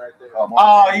going to take him right there.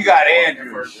 Oh, you got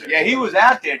Andrews. Yeah, he was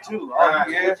out there, too. All Oh, right,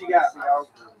 yeah. what you got, y'all?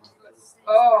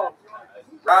 Oh.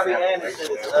 Robbie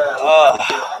Anderson is,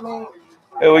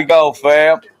 Here we go,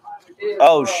 fam.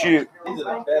 Oh, shit. these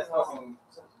are the best fucking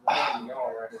going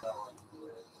right now.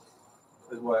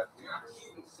 Is what?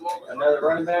 Another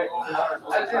running back?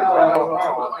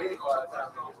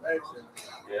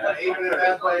 Yeah. Even if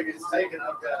that play gets taken,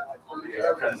 I've got like 40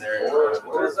 yards.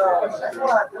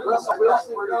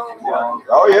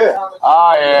 Oh, yeah.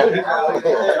 Oh, yeah.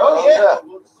 Oh, yeah.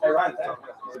 Hey, Ryan,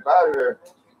 He's out of there.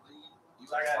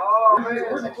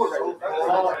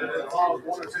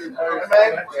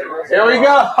 Here we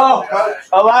go.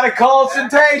 A lot of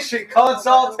consultation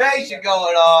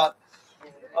going on.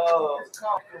 Oh,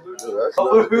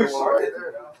 collusion.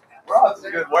 Bro, that's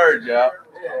a good word, Joe.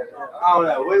 I don't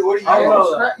know. What do you I don't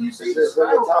know.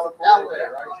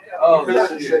 Oh,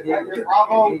 shit.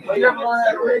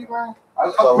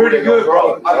 I'm pretty good,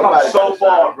 bro. I've come so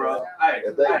far, bro. Hey,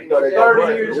 If they, you know, they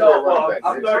 30 years old, bro.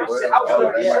 I'm 36. I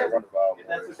was 37.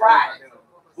 That's right.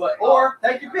 But, or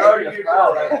take your pick. 30 years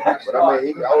old. But I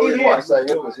mean, I always want to say him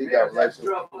because he got relations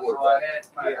with the quarterback.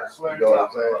 You know what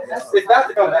I'm saying? It's about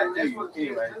to come back to you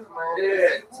anyway.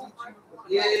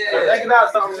 So think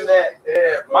about something that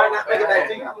might not make it back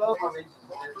to you.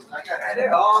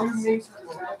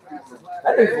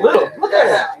 That dude's little. Look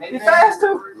at that. He's fast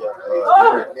too.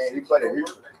 Yeah, he played in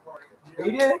Houston.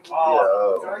 He did. He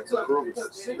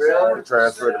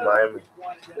transferred to Miami.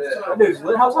 That dude's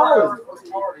little. How tall is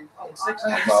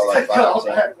About like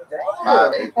 5'10",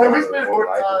 5'8". Hey, we spent more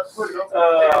time putting up.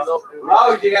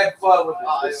 Long as you had fun with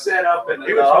the setup and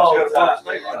the whole time.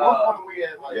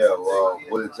 Yeah, well,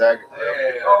 with the jacket.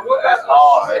 That's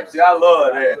awesome. See, I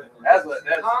love that. That's.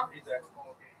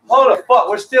 Hold the fuck.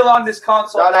 We're still on this No,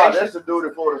 consultation. that's the dude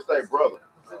at Florida State, brother.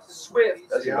 Swift.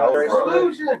 That's his old brother.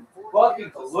 Collusion. Fucking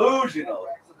delusional.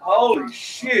 Holy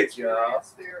shit, y'all.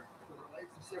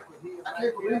 I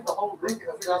can't believe the whole thing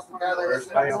is just the guy that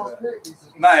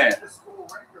Man.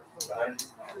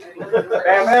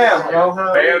 Bam, bam.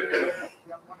 Bam.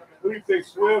 Who you pick,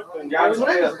 Swift and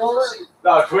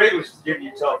No, Twig was giving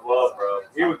you tough love, bro.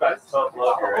 He was about to tough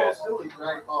love your ass.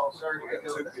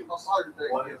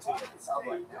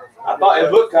 I thought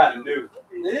it looked kind of new.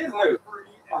 It is new.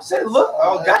 I said, look.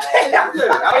 Oh, goddamn.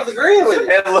 I was agreeing with it.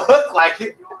 It looked like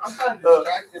it. I'm trying to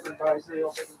distract everybody so they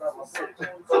don't think about myself.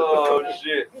 Oh,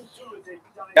 shit.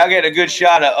 Y'all get a good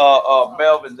shot of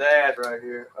Melvin's ass right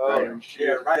here. Oh,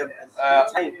 shit.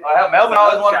 Melvin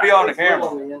always want to be on the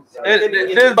camera. This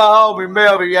is my homie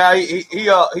Melvin. Yeah,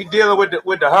 he dealing with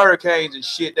the hurricanes and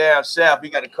shit down south. He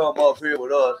got to come up here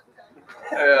with us.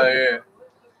 Hell yeah.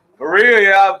 For real,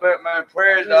 y'all, man.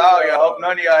 Prayers to all y'all. Hope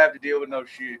none of y'all have to deal with no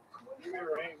shit.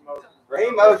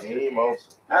 Raheem Mostert. He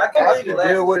most. I can't believe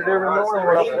deal with it every morning.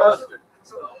 Raheem Mostert.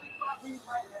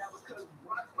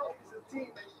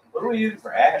 What are we using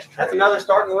for ash? That's another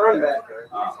starting running back.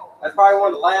 That's probably one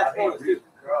of the last ones, too.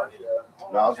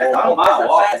 No, That's it's one the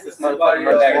more. fastest motherfucking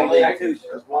running back in the league, too.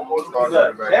 That's one more starting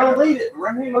Look, running they don't back. lead it.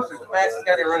 Raheem Mostert's the fastest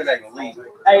goddamn running back in the league.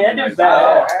 Hey, that dude's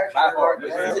bad. By far.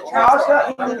 He's a trash shot.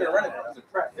 He's not even a running back. He's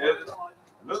a trash.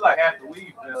 Looks like half the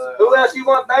weed. Who else you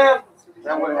want, Bam?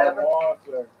 That what happened?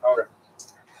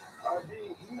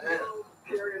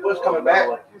 What's coming back?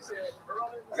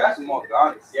 I got some more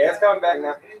guns. Yeah, it's coming back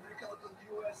now.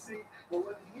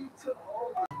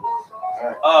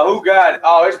 Who got it?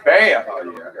 Oh, it's Bam. Oh,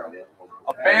 yeah, I got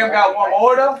one. Bam got one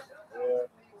more though?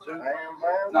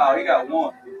 Bam. No, he got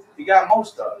one. He got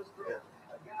most of it.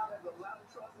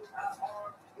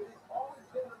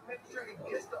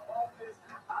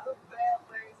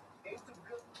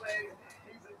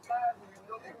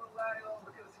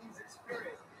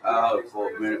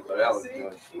 For a minute, but that was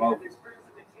good. Smoking.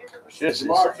 Shit.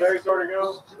 Mark Chase already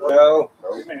goes? No.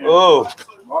 Oh,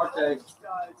 Marte.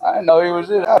 I didn't know he was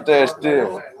out there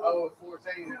still.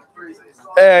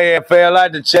 Yeah, fam. I'd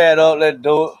like to chat up. Let's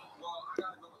do it.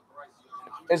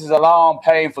 This is a long,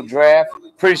 painful draft.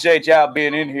 Appreciate y'all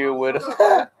being in here with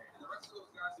us.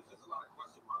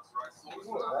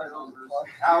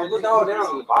 I looked all down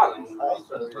on the bottom.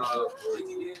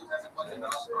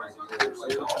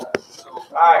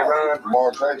 All right, Ron.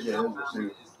 Mark, thank you.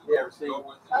 Yeah, receive.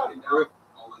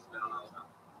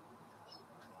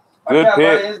 Good pick.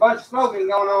 There's a bunch of smoking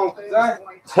going on.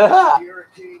 Son.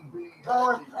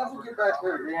 Get back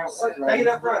there, man. Take it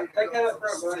up front. Take that up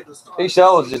front, buddy. He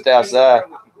shows just outside.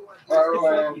 Come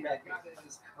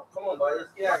on, buddy.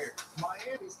 Let's get out here.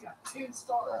 Miami's got 10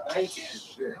 stars. Thank you.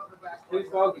 Who's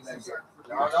smoking?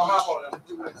 Don't hop on them.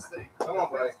 Come on,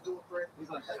 buddy. He's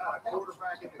like,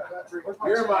 quarterback in the country.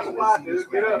 You're my spot,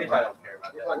 dude. Get up. Anybody don't care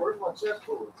about that. Where's my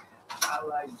chessboard? I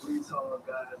like Brees Hall,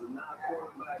 guys. I'm not a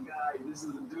quarterback guy. This is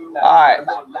a dude. All right.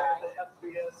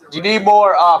 Do you need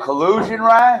more collusion,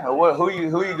 Ryan? Or what, who you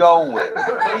going with?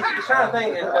 He's trying to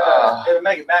think it'll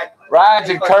make it back. Ryan's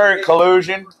in current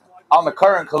collusion on the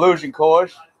current collusion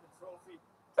course.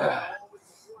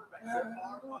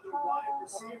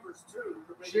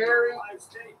 Jerry.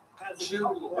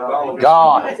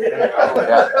 Gone.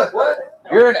 Yeah.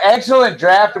 You're an excellent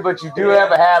drafter, but you do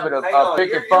have a habit of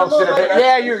picking folks in a bit.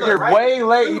 Yeah, you're way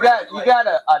late. You got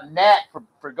a knack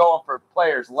for going for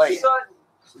players late.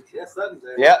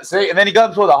 Yeah, see, and then he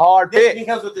comes with a hard pick. He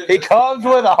comes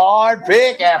with a hard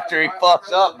pick after he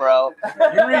fucks up, bro.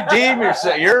 You redeem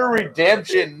yourself. You're a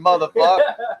redemption,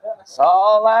 motherfucker. That's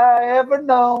all I ever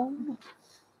known.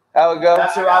 How it go?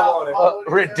 That's who I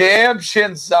wanted.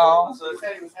 Redemption song. He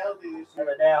said he was healthy this year.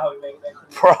 And now he make that.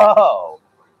 Bro.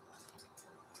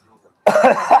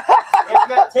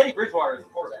 Teddy Bridgewater is the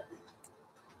quarterback.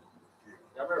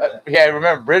 Y'all remember that? Yeah,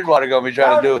 remember Bridgewater gonna be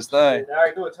trying to do his thing. All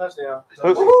right, do a touchdown.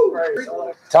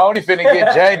 Tony finna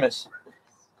get Jameis.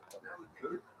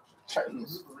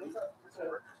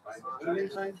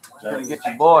 Finna get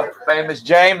your boy, famous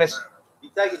Jameis. You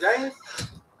taking James?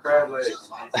 Crab legs.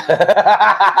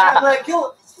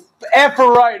 Kill it. F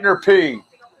for Reitner P.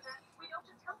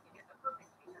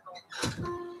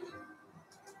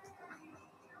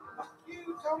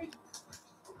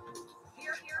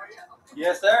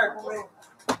 Yes, sir.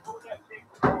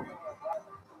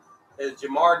 It's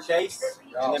Jamar Chase,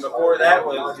 and then before that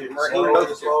was Raheem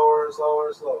Mostert.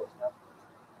 Slower.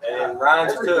 And then Ryan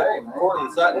just took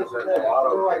Cortland Sutton.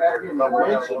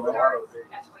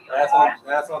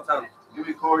 That's on Tony. Give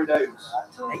me Corey Davis.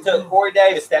 He took Corey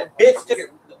Davis. That bitch took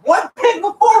it one pick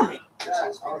before me. Damn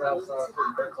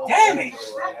it.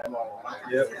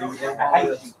 Yep.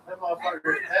 That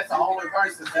motherfucker, that's the only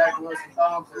person Zach Wilson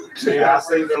Thompson. Yeah, I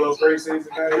seen the little preseason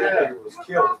game. Yeah. It was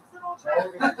killing.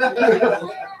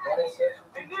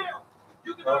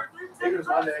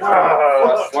 I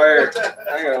swear.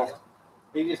 Hang on.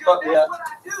 He just fucked me up.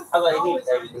 I was like, he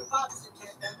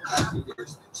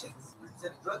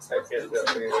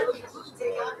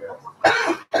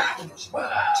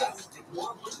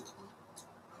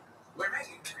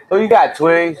Who you got,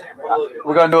 Twigs?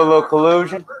 We're gonna do a little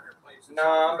collusion. No,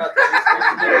 I'm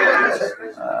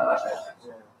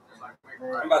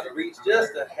about to reach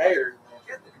just a hair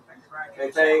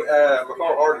and take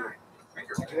before Hardman.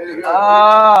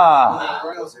 Ah,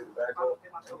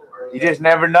 you just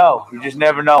never know. You just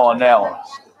never know on that one.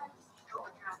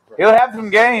 He'll have some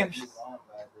games.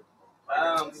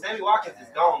 Sammy Watkins is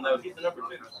gone though. He's the number 2.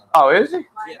 Oh, is he? Yeah.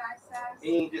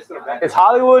 He ain't just gonna back. Is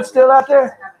Hollywood still out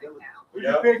there? Who'd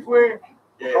you pick, Twig?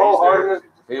 Yeah, Cole Hardman.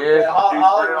 Yeah.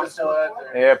 Hollywood's still out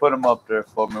there. Yeah, put him up there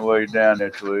for me while you're down there,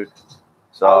 Twig.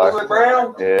 Sorry. Hollywood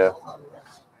Brown. Yeah.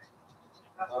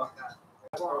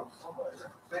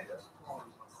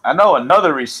 I know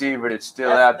another receiver that's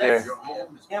still out there.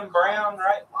 Tim Brown,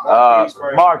 right?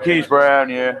 Marquise Brown,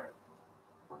 yeah.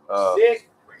 Nick.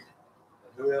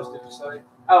 Who else did you say?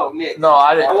 Oh, Nick. No,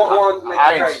 I didn't. I want one to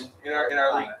I make a didn't. trade in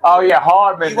our league. Oh, yeah,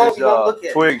 Hardman You won't is look at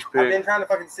it. Twig's I've pick. been trying to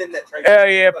fucking send that trade. Hell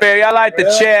yeah, Perry. I like to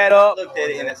chat up. Looked at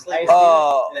it in that sleep. In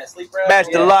that sleep round. Smash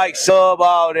the like, sub,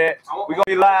 all that. We're going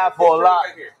to be live for a lot.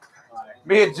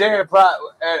 Me and Jared probably,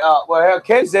 well, hell,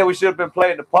 Ken said we should have been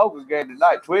playing the poker game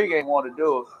tonight. Twig ain't want to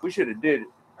do it. We should have did it.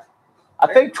 I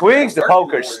think Twig's the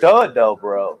poker stud, though,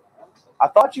 bro. I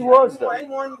thought you was, though. I ain't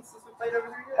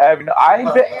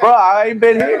been, bro. I ain't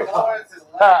been here.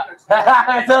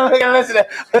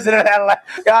 Listen to that.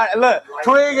 God, look,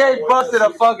 Twig ain't busted a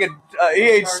fucking. He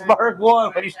ain't smirk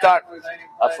one when he start.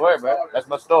 I swear, man, that's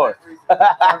my story.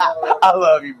 I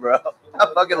love you, bro. I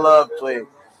fucking love Twig.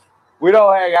 We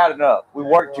don't hang out enough. We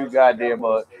work too goddamn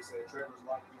much.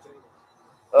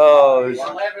 Oh, 11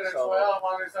 and 12,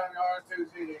 100-something yards, 2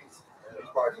 TDs.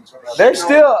 they're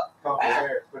still.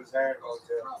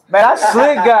 Man,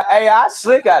 I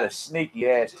slick got a sneaky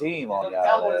ass team on y'all.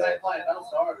 Cowboys ain't playing no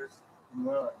starters.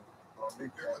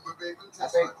 I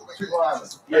think 2 linemen.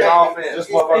 Yeah, this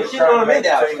They motherfucker's shit trying on to him make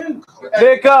down. the team.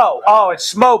 Nico. Oh, it's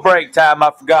smoke break time.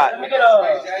 I forgot. Look at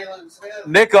Jalen Smith.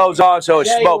 Nico's on, so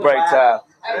it's smoke break time.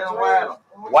 Waddle.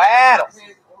 Waddle.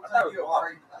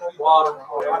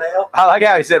 I like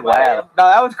how he said waddle. No,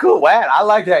 that was cool. Waddle. I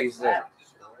like how he said it.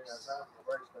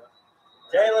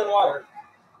 Jalen Waddle.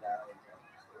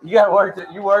 You got work.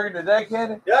 You working today,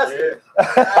 Kenny? Yes.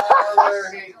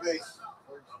 Tyler Higbee.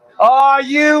 Are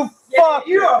you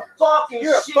fucking? You're a fucking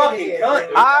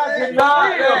cunt. I did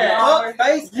not know.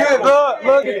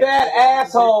 Look at that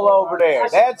asshole over there.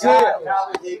 That's him.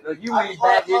 Look, you ain't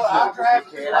back into it,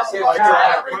 kid. I said I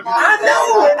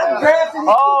know it. I'm drafting him.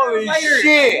 holy Later.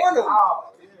 shit.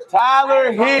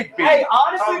 Tyler Higbee. Hey,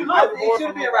 honestly, look, He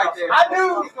should be right there. I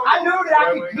knew that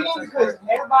I could get him because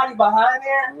everybody behind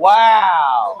there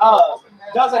Wow.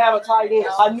 doesn't have a tight end.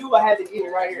 So I knew I had to get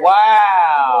him right here.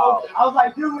 Wow. I was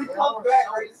like, dude, we come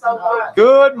back right so much.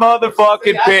 Good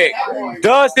motherfucking pick.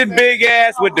 Dustin Big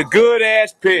Ass with the good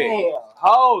ass pick. Damn.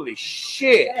 Holy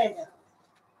shit. Damn.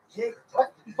 You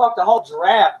fucked the whole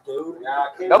draft, dude.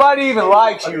 Nobody even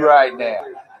likes you right now.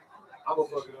 I'm gonna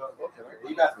fuck it up.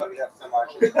 You got to fuck it up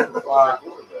somebody.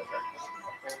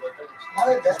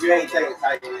 You ain't taking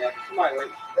tight end yet. Somebody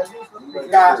wait.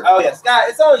 Scott. Oh yeah, Scott.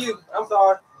 It's on you. I'm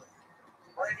sorry.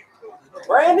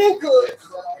 Brandon Cook.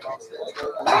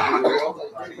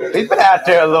 He's been out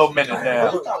there a little minute now.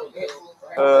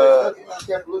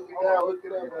 Kept looking down,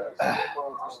 looking up.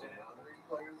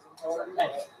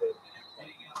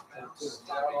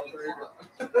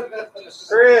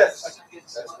 Chris.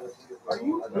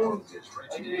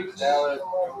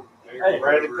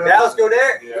 Dallas go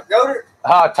there. Yeah. Go there.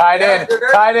 Oh, tight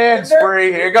end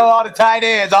spree. Here go all the tight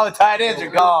ends. All the tight ends are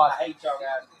gone. I hate y'all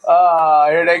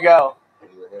guys. Here they go.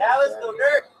 Dallas go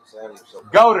there.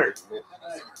 Goater.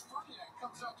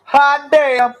 Hot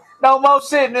damn. No more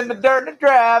sitting in the dirt and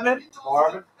driving.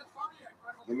 Marvin.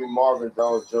 Give me Marvin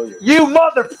Jones Jr. You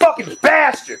motherfucking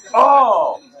bastard.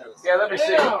 Oh. Yeah, let me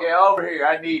see. Yeah, over here.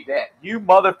 I need that. You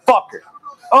motherfucker.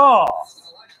 Oh.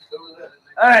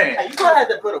 Hey. Hey, you gonna have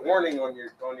to put a warning on your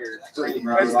screen,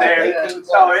 bro. It's there.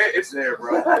 No, it's there,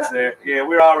 bro. It's there. Yeah,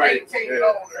 we're already.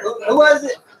 Yeah. Who was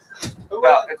it? Who No,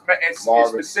 was it? it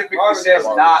Marvin. specifically Marvin says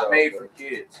Jones. not made for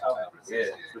kids. Okay.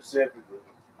 Yeah, specifically.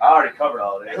 I already covered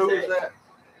all that. Who was that?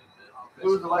 Who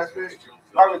was the last pick?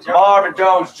 Marvin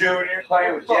Jones Jr.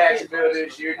 playing with Jacksonville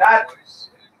this year. Not,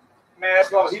 man,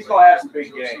 he's gonna have some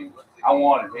big games. I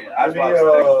wanted him. I Give was me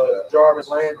about to say. Jarvis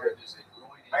Landry.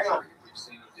 Hang on.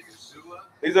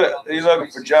 He's looking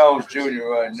for Jones Jr.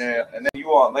 right now. And then you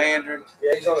want Landry.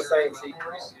 Yeah, he's on the same sheet.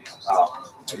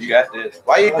 Oh, you got this.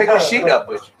 Why you pick the sheet up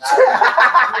with you?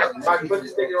 Mike, put the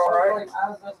sticker on right.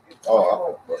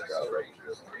 Oh, I fuck out right.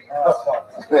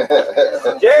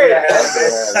 Jerry,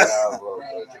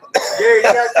 Jerry, you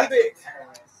got two picks.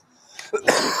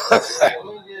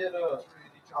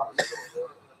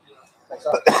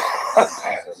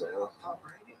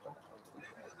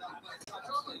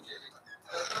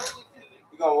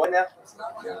 You going what now?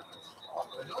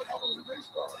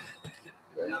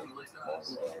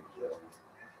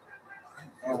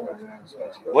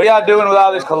 What y'all doing with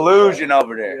all this collusion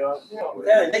over there?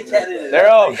 They're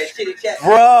all,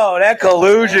 bro, that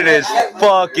collusion is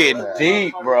fucking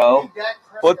deep, bro.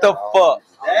 What the fuck?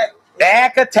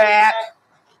 Dak attack.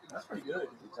 That's pretty good.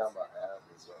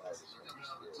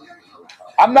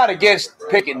 I'm not against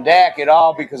picking Dak at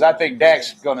all because I think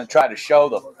Dak's going to try to show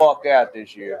the fuck out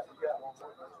this year.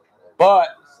 But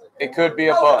it could be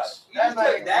a bust. You just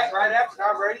took Dak right after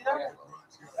Tom Brady, though?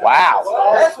 Wow.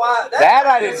 That's why. That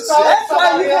I didn't see. That's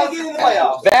why you didn't get in the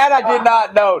playoffs. That I did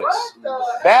not notice.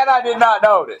 That I did not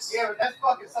notice. Yeah, but that's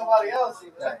fucking somebody else.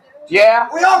 Yeah.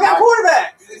 We all got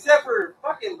quarterbacks except for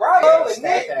fucking Bravo and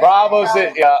Nick. Bravo's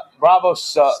it. Yeah. Bravo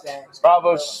sucked.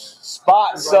 Bravo's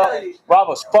spot sucked.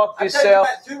 Bravo's fucked I tell you himself.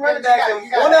 about two running backs,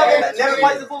 and one of them never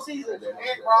played the full season.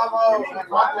 Nick Bravo and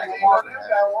Michael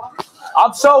Hayes.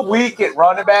 I'm so weak at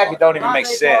running back, it don't even make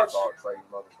sense.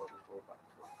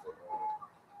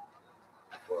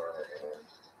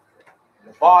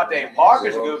 Devontae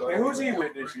Parker's good. Man, who's he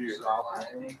with this year?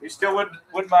 He's still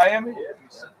with Miami?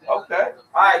 Okay.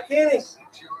 All right, Kenny.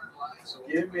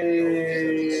 Give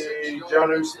me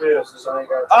Jonnu Smith since I ain't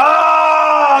got.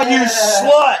 Oh, you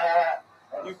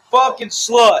slut! You fucking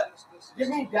slut! Give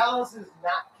me Dallas's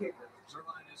not kicker.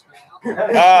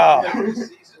 Oh.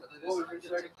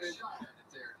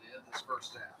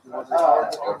 Fuck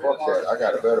that. I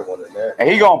got a better one than that. And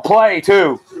he gonna play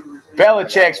too.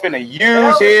 Belichick's finna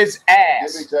use his Give me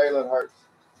ass. Jalen Hurts.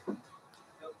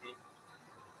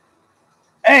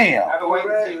 Damn. I've been waiting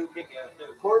to see who pick him.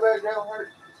 Quarterback Jalen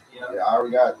Hurts. Yeah, I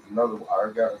already got another. I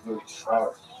already got a good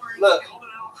shot. Look,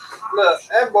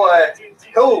 that boy,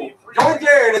 cool. Join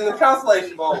Jared in the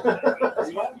consolation bowl.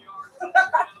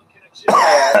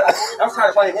 I'm trying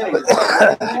to play him.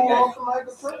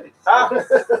 Huh?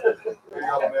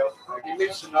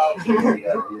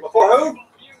 For who?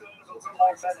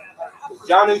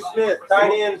 Jonnu Smith,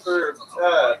 tight end for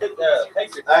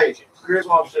Patriots. Hey, Chris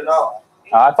wants to know.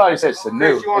 I thought you said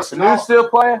Sanu. Is Sanu still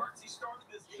playing?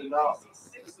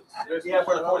 Yeah,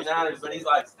 for the 49ers, but he's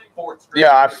like fourth.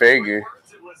 Yeah, I figured.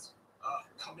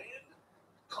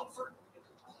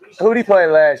 Who did he play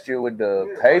last year with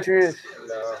the Patriots?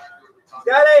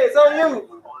 Got it, it's on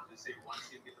you.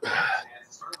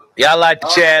 Y'all like to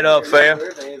chat up, fam.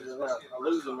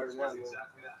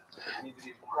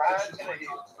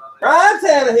 Ryan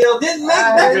Tannehill didn't make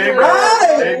that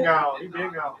right. He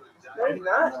been gone.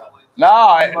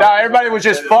 No, everybody was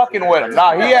just fucking with him.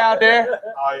 No, he out there.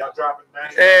 Oh, y'all dropping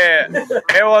names. Yeah,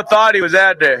 everyone thought he was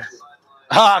out there.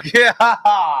 Oh, yeah.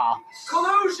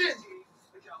 Collusion.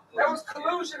 That was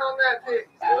collusion on that pick.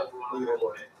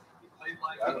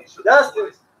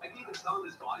 Dustin.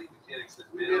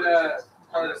 We did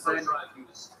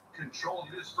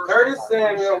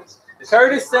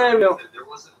Curtis Samuel.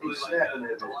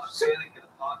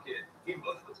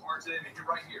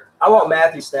 I want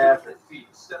Matthew Stafford.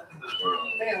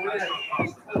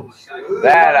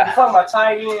 That, You talking about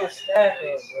tight end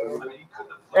Stafford, bro?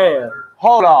 Damn.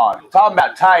 hold on. Talking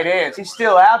about tight ends. He's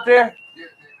still out there?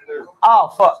 Oh,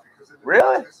 fuck.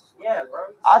 Really? Yeah, bro.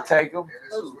 I'll take him.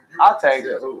 I'll take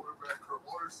him.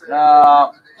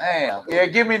 No, damn. Yeah,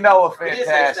 give me Noah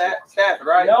Fantastic. Stafford,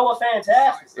 right? Noah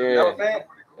Fantastic. Noah Yeah, Fan?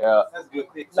 yeah. That's a good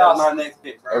pick. That's my next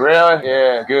pick, bro. Really?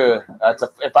 Yeah, good.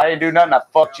 If I didn't do nothing, I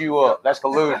fucked you up. That's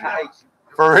collusion.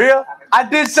 For real? I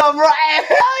did something right.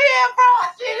 Hell yeah, bro. I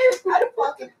did it. I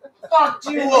fucking fucked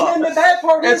you up. And the bad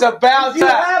part is, It's about you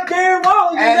time. have Darren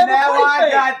Waller. You And never now play I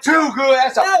fake. got two good.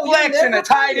 That's a No, you flex and a never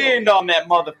tight play. end on that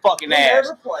motherfucking You ass.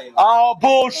 never play him. Oh,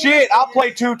 bullshit. I'll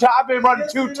play two. I've been running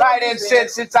two tight ends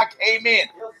since I came in.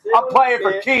 I'm playing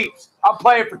for keeps. I'm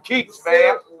playing for keeps,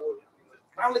 fam.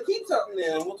 I'm gonna keep something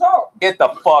then. We'll talk. Get the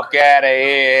fuck out of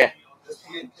here.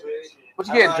 What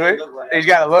you getting, Twitch? He's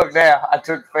got to look now. I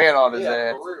took fan on his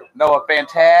ass. Noah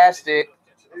Fantastic.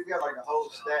 He's got like a whole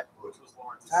stat book.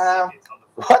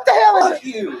 What the hell is it? Fuck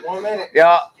you. 1 minute.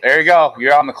 Yeah, there you go.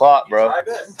 You're on the clock, bro. I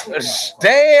bet.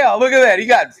 Damn, look at that. He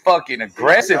got fucking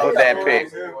aggressive with that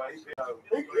pick.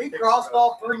 He crossed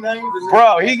off 3 names. And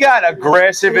Bro, he got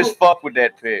aggressive as fuck with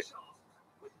that pick.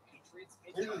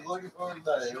 he was looking for his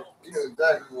name. He knew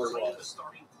exactly what it was.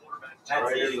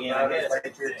 That's it again, I guess.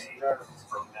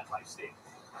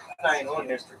 Not even on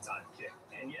here.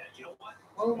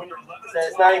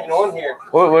 It's not even on here.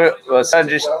 Well, son,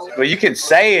 well, you can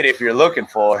say it if you're looking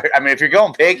for it. I mean, if you're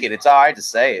going to pick it, it's all right to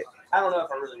say it. I don't know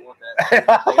if I really want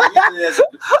that.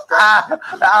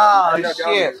 Oh,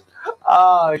 shit.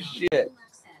 Oh, shit.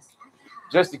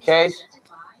 Just in case.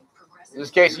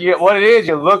 Just in case. What it is,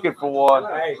 you're looking for one.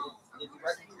 Hey,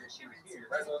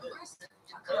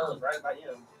 right by you. You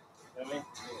know what I mean?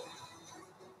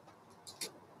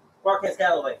 Marquez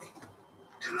Callaway.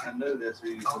 I knew this.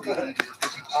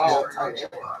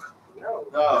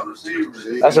 No,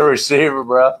 receiver. That's a receiver,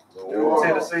 bro.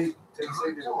 Tennessee.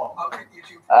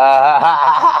 Uh,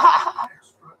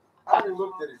 I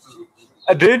looked at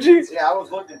it. did you? Yeah, I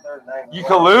was looking at their name. You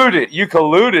colluded. You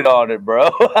colluded on it, bro. I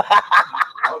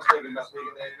was thinking about picking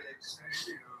that next.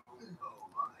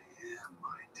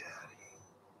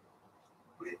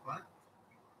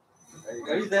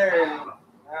 He's there.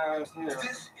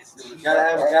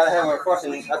 Gotta have a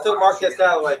fucking. I took Marquez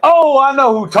Callaway. Oh, I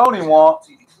know who Tony wants.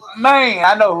 Man,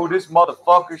 I know who this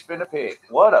motherfucker's finna pick.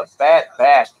 What a fat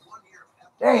bastard.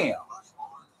 Damn.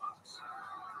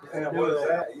 And what is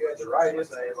that? You had to write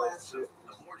his name on the shit.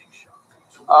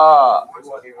 You Uh,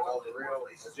 wasn't even on the real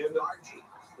agenda.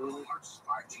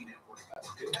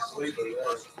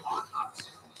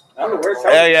 I don't know where's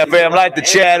hell yeah, fam. Like to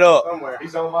chat up. somewhere.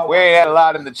 He's on my We ain't had a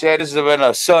lot in the chat. This has been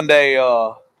a Sunday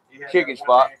kicking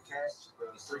spot.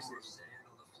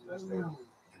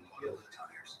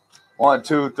 1,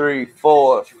 2, 3,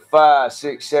 4, 5,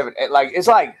 6, 7, 8. Like it's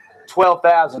like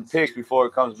 12,000 picks before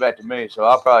it comes back to me. So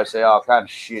I'll probably say all kind of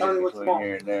shit in between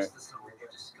here and there.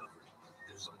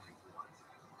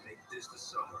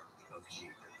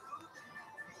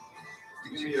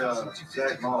 Give me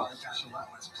Zach Moss.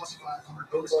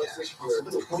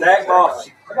 Zach Moss.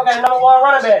 I got a number 1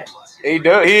 running back. He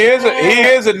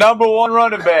is a number 1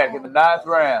 running back in the 9th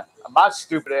round. My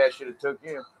stupid ass should have took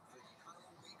him.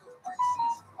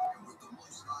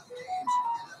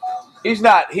 He's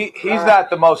not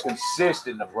the most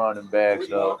consistent of running backs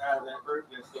though.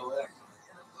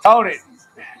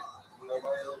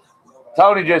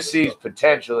 Tony just sees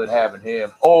potential in having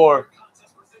him, or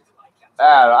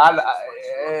I don't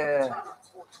know.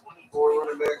 Four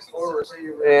running backs, 4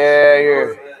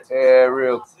 receivers. Yeah,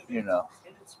 real,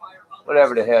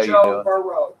 whatever the hell you're doing.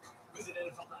 Burrow.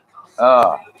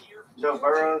 Joe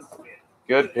Burrow.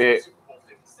 Good pick.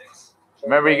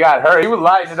 Remember, he got hurt. He was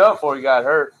lighting it up before he got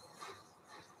hurt.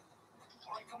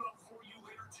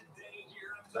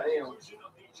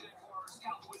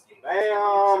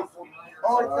 Damn.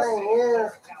 Only thing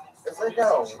is, if they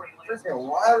got a freaking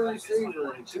wide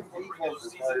receiver and 2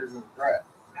 defensive players in the draft.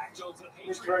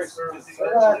 Trey Sermon.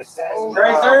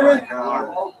 Trey Sermon?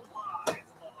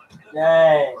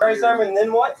 Dang. Trey Sermon,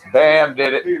 then what? Bam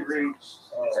did it. He reached.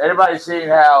 Everybody seen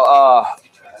how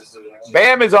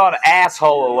Bam is on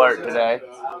asshole alert today.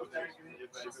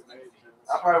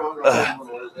 I probably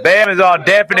wasn't Bam is on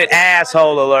definite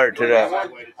asshole alert today.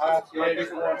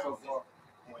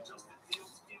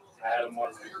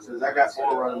 Since I got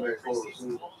 4 running backs, 4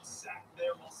 receivers.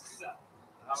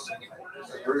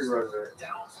 3 running backs.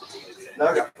 No, I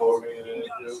got 4.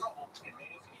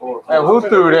 Hey, who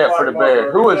threw that for the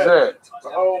Bears? Who was that? The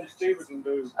whole Stevenson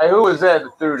dude. Hey, who was that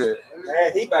threw that?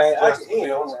 Man, he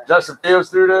ain't on there. Justin Fields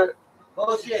threw that?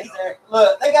 Bullshit, he's there.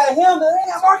 Look, they got him, but they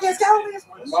got Marquez Callaway.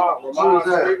 Lamar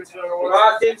Stevenson or whatever.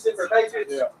 Lamar Stevenson for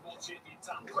Patriots? Yeah.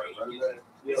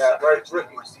 Yeah, Brian.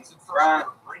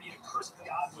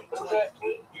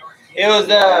 It was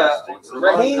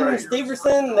Raheem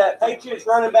Stevenson, that Patriots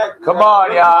running back. Come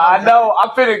on, y'all. I know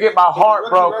I'm finna get my heart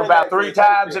broke about 3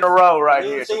 times in a row right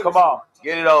here. So come on,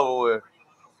 get it over with.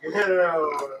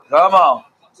 Come on.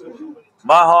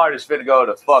 My heart is finna go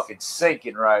to fucking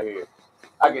sinking right here.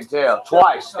 I can tell.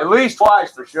 Twice. At least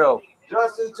twice for sure.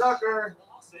 Justin Tucker.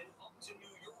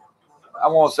 I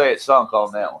won't say it sunk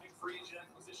on that one.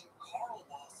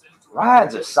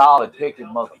 Ryan's a solid picking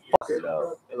motherfucker,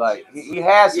 though. Like, he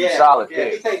has some solid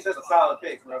picks. He thinks that's a solid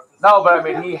pick, bro. No, but I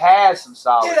mean, he has some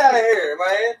solid Get out of here,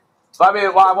 man. So,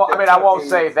 I won't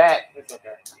say that. It's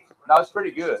okay. No, it's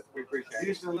pretty good. We appreciate it.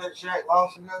 Houston let Shaq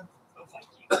Lawson go.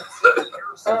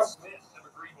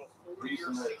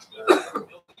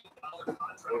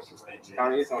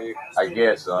 Tony, it's on you. I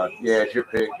guess, son. Yeah, it's your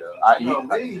pick, though. I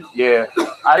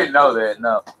didn't know that.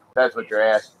 No, that's what you're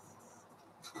asking.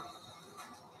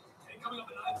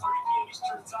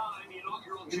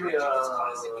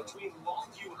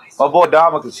 My boy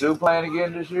Dominic Sue playing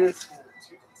again this year.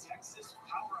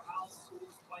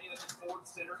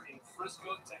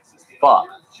 Fuck.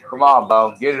 Come on,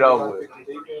 bro. Get it over with.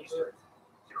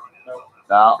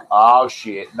 No. Oh,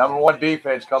 shit. #1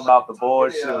 defense coming off the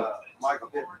board, soon. Michael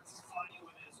Pittman.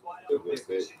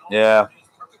 Yeah.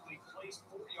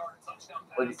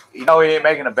 But he ain't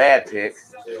making a bad pick.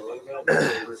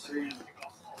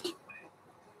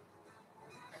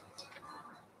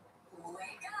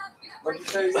 What you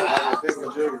say? He's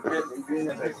already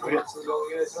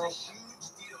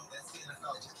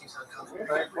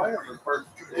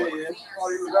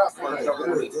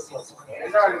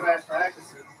back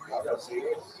practicing. They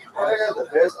got the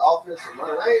best offensive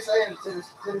line. I ain't saying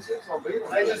Tennessee's gonna beat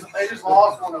them. They just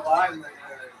lost one of linemen.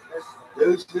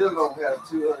 Dude still gonna have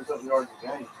 200-something yards a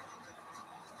game.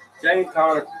 James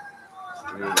Conner.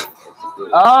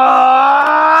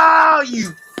 Oh,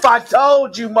 I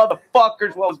told you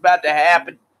motherfuckers what was about to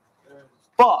happen.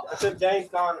 Fuck. I took James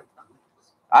Conner.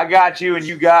 I got you and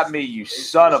you got me, you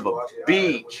son of a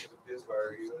bitch.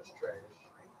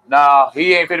 No,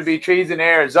 he ain't finna be trees in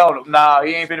Arizona. No,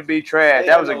 he ain't finna be trash.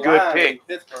 That was a good pick.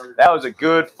 That was a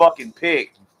good fucking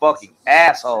pick. You fucking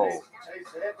asshole.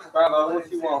 Bravo,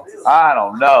 what you want? I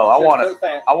don't know.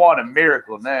 I want a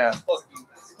miracle now.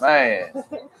 Man.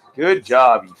 Good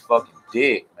job, you fucking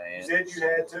dick, man. You said you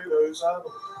had 2 those.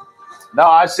 No,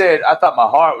 I thought my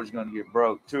heart was gonna get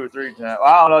broke 2 or 3 times.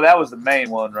 I don't know. That was the main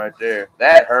one right there.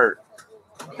 That hurt.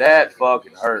 That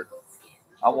fucking hurt.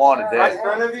 I wanted Right in that.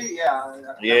 front of you?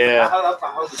 Yeah. Yeah. I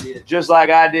hope it did. Just like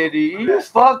I did to you. You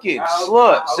fucking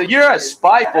slut. So you're a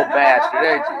spiteful bastard,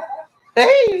 ain't you?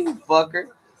 Hey, fucker.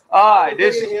 All right, I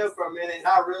was looking at him for a minute.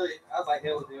 I was like,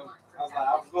 hell with him. I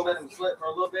was going to let him slip for a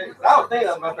little bit. I was thinking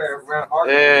of him up there around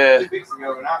Arkansas 2 weeks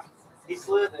ago, and he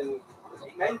slipped and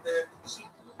he made it there.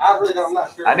 I'm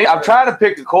not sure. I'm trying to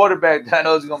pick a quarterback that I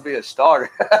know is going to be a starter.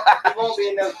 He won't be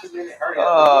in no 2-minute hurry.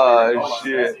 Oh,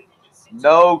 shit.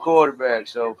 No quarterback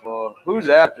so far. Who's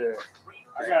out there?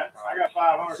 I got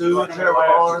 500. Two Trevor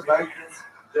Lawrence,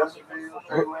 Justin Fields,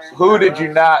 Who did you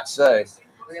not say?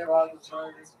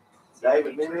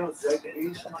 David Mills, Jacob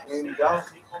East, Andy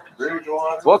Dawson,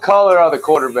 Bridgewater. What color are the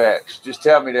quarterbacks? Just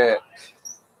tell me that.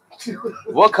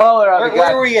 What color are the Where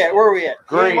guys? are we at? Where are we at?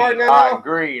 Green. All Martin now? right,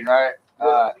 green, right?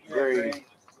 Green.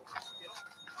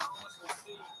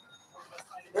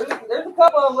 There's a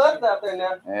couple of them left out there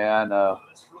now. Yeah, I know.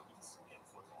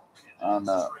 I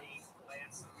know.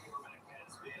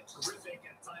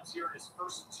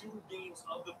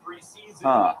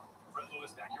 Huh.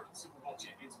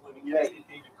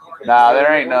 Nah,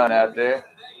 there ain't none out there.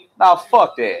 Nah,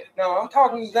 fuck that. No, I'm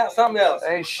talking about something else.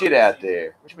 There ain't shit out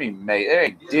there. What you mean, mate? There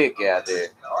ain't dick out there.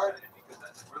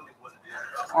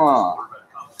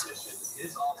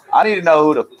 I need to know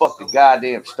who the fuck the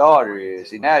goddamn starter is.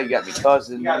 See, now you got me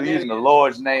cussing, using the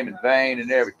Lord's name in vain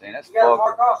and everything. That's You got to fucking.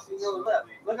 mark off. You go left.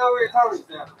 Look over here, Tony's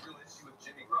now.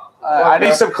 I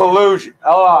need some collusion.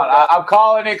 Hold on, I'm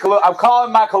calling in. I'm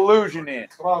calling my collusion in.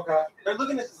 Come on, guys. They're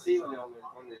looking at the ceiling on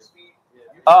this.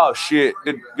 Oh shit!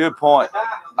 Good point.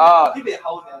 He been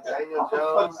holding that. Daniel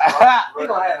Jones, We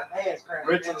gonna have a hand cramp.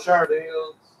 Richard Sherman.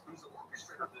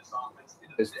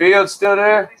 Is Fields still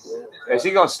there? Is he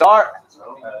gonna start?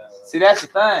 See, that's the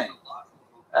thing.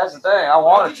 That's the thing. I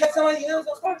want You it. got somebody else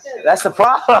on start there. That's the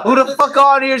problem. Who the fuck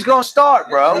on here is gonna start,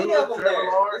 bro? Three of them there.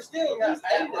 They're still not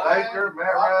standing. Baker, Matt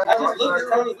I Ryan. just looked at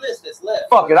Tony's list that's left.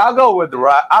 Fuck it. I'll go with the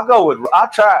right. I'll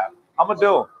try it. I'm gonna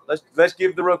do it. Let's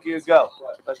give the rookie a go.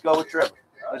 Let's go with Trevor.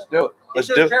 Let's do it. He Let's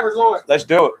took do it. Trevor's Lawrence. Let's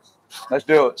do it. Let's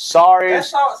do it.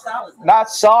 Sorriest, solid. not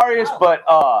sorriest, but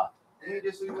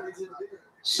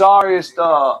sorriest.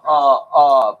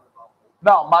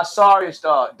 No, my sorriest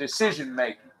decision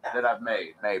making that I've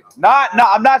made. Maybe not. No,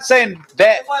 I'm not saying that.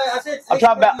 That's why I said I'm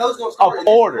talking about of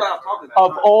order.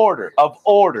 Of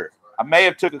order. I may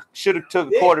have should have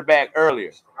took a quarterback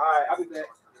earlier. All right, I'll be back.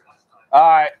 All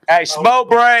right. Hey, smoke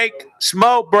break.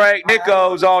 Smoke break.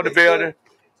 Nico's on the building.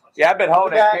 Yeah, I've been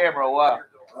holding that camera a while.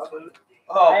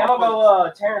 Hey, I'm gonna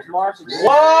go Terrence Marshall.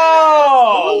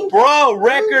 Whoa, bro!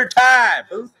 Record time.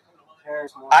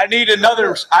 Terrence Marshall. I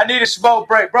need a smoke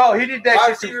break, bro. He did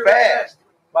that shit too fast.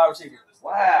 Wide receiver.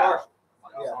 Wow.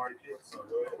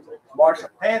 Marshall.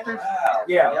 Panthers.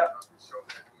 Yeah.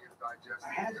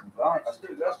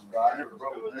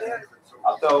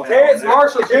 Terrence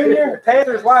Marshall Jr.,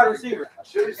 Panthers wide receiver.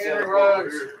 Henry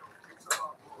Ruggs.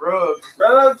 Ruggs.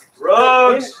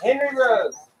 Henry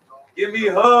Ruggs. Give me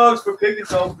hugs for picking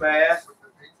so fast.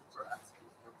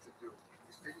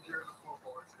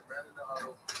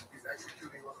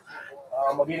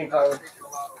 I'm gonna get him close.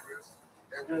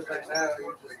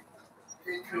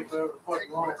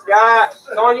 Scott, it's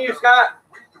on you, Scott.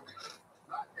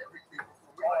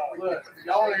 Look,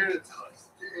 y'all want to hear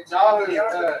y'all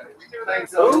who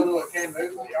thinks so little of Cam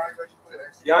Newton?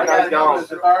 Y'all know he's gone.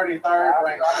 The 33rd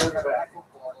ranked quarterback.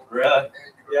 Really?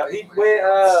 Yeah, he went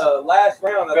last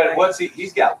round. I think. What's he?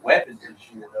 He's got weapons and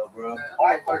shit, though, bro.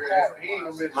 Michael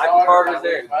Carter's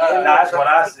there. That's what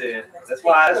I said. That's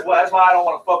why I don't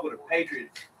want to fuck with a Patriot.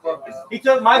 He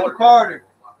took Michael Carter.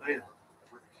 Is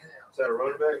that a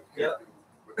running back? Yeah.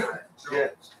 Yeah.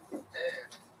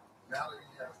 Now that he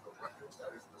has the weapons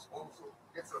at his disposal,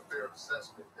 it's a fair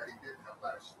assessment that he didn't have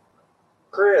last year.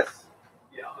 Chris.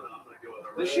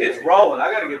 This shit's rolling.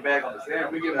 I gotta get back on the camera.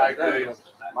 We get back there.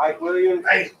 Mike Williams.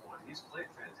 Hey.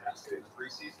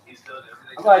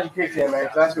 I'm glad you picked him, man.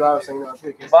 'Cause that's who I was thinking of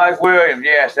picking. Mike Williams,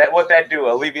 yes. What that do?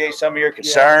 Alleviate some of your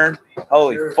concern?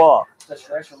 Holy fuck. That's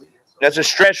freshman. That's a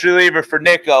stretch reliever for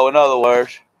Nico, in other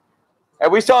words.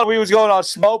 And we thought we was going on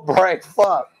smoke break.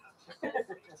 Fuck.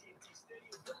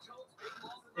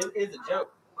 It's a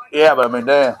joke. Yeah, but I mean,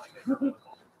 damn.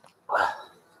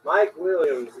 Mike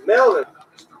Williams. Melvin.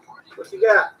 What you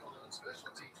got?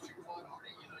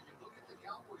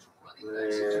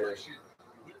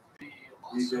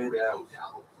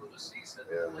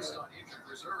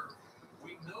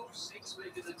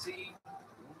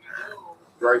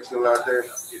 Drake's still out there?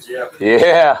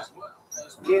 Yeah.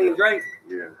 Kenny Drake.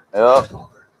 Yeah. Yep.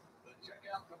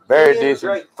 Very Kenny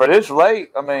decent. Drake. For this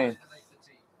late, I mean,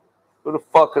 who the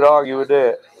fuck could argue with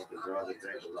that?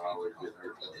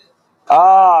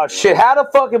 Ah, shit. How the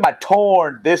fuck am I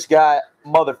torn this guy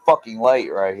motherfucking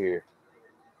late right here?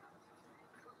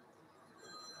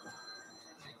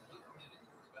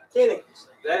 Kenny.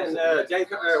 That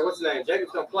Jacob, what's his name?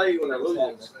 Jacob's gonna play you when they're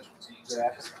losing.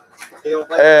 He don't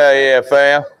play. Hell yeah,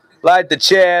 fam. Light the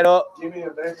chat up. Give me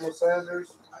Emmanuel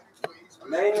Sanders.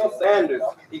 Emmanuel Sanders.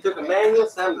 He took Emmanuel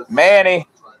Sanders. Manny.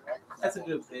 That's a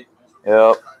good pick.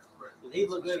 Yep. He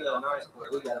looked good nice,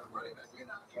 but we got him.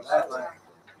 At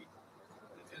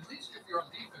least if you're on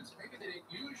defense, maybe they didn't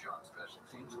use you on special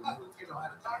teams. You know how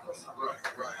to tackle something.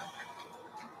 Right.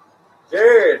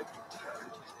 Jared.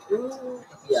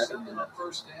 Yeah, I can do that.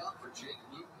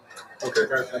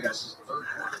 Okay, I got you.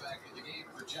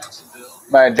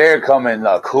 Man, they're coming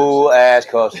a cool ass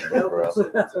customer, bro.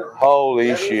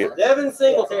 Holy shit. Devin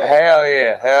Singletary. Hell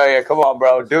yeah. Come on,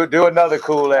 bro. Do another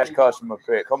cool ass customer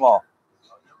pick. Come on.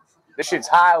 This shit's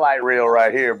highlight reel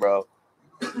right here, bro.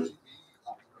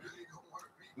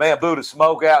 Man blew the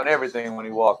smoke out and everything when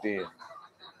he walked in.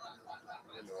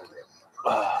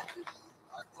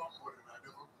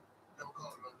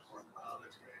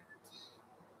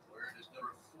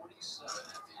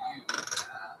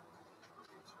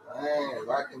 Man,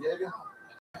 Mark Ingram.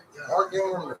 Mark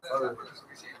Ingram.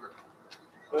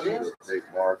 Take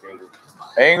Mark Ingram.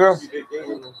 Ingram?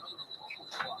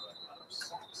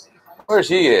 Where's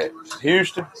he at?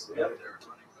 Houston?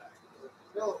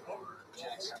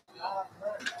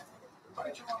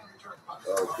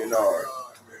 Kennard.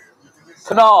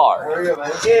 Kennard. Hurry up,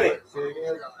 man. Get it.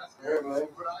 Hurry up, man.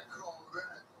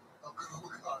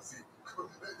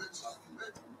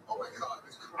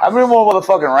 How many more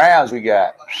motherfucking rounds we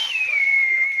got?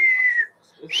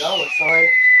 It's going, son.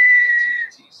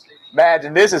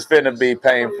 Imagine this is finna be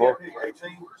painful.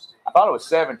 I thought it was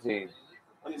 17.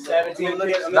 17. Look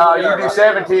at No, you do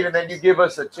 17 and then you give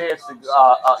us a chance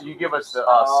to, you give us the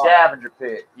scavenger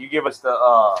pick. You give us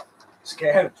the,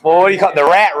 Scavenger. well, what do you call it? The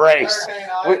rat race.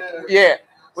 Yeah.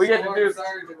 We get to do.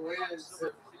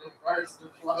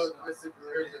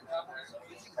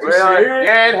 Really?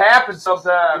 Yeah, it happens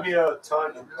sometimes. Give me a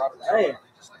ton. Damn.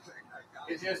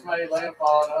 It just made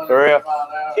landfall. For real?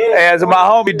 Hey, as my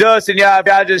homie Dustin, y'all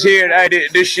just hear it. Hey,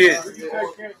 this shit.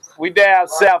 We down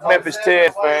South Memphis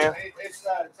 10, fam. It's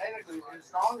technically it's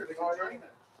stronger to go Trina.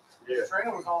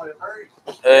 Trina was only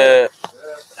a 30.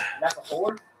 That's a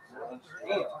 4?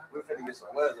 Damn. We're finna get some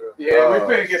weather. Yeah, we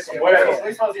finna get some weather.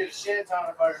 We supposed to get a shit ton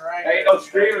of fucking rain. Ain't no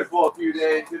streaming for a few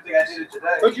days. Good thing I did it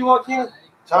today. What you want, Ken?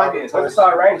 Tiny. We're gonna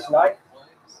start raining tonight.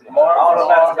 Tomorrow? I don't know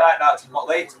about tonight, not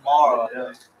late tomorrow.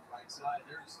 Yeah.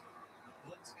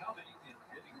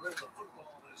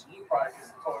 Probably get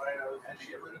some tornadoes.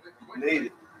 Need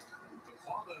it.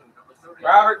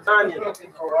 Robert Tanya.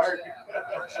 Looking for work.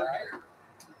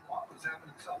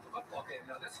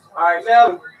 All right,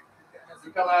 Melvin.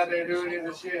 You come out there doing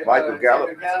this shit. Michael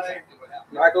Gallup.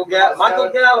 Michael Gallup.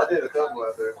 I did a couple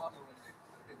out there.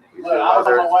 Look, I was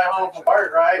on my way home from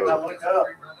work, right? And I looked up.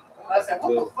 I said,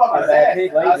 what the fuck is that?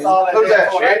 I saw that. Who's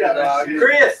that? Tornado shit.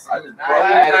 Chris. Mine's-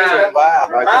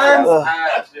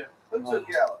 Who took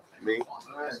Gallup? Me.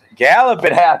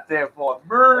 Galloping out there for a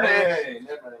murder. Hey,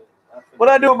 What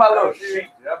I do with my little sheet?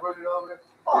 Did I bring it over there?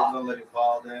 I'm gonna let it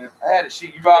fall down. I had a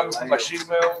sheet. You robbed me for my sheet,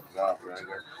 Melvin? No,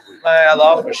 Man, I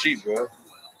lost my sheet, bro.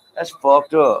 That's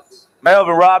fucked up.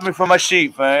 Melvin robbed me for my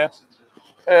sheet, fam.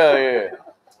 Hell yeah.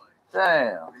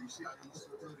 Damn.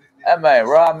 That man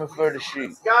robbed me for the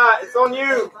sheet. Scott, it's on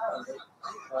you.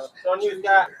 It's on you,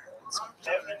 Scott.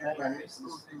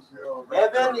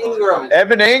 Evan Ingram.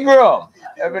 Evan Ingram.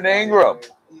 Evan Ingram.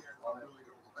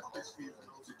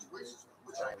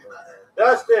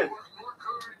 Dustin.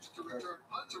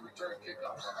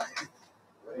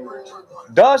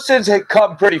 Dustin's had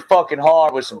come pretty fucking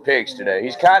hard with some picks today.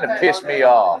 He's kind of pissed me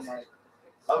off.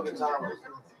 Logan Thomas.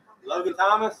 Logan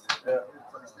Thomas.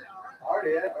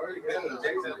 Already got it.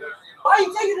 Why are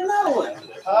you taking another one?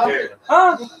 Huh?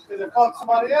 Huh? Because it fucked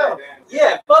somebody else.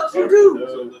 Yeah, fuck you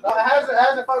do. No, it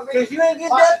hasn't fucked me. Because you ain't get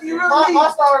that you really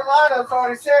My starting lineup's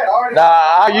already set. Nah,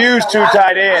 I use 2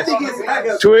 tight ends.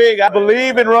 Twig, I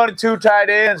believe in running 2 tight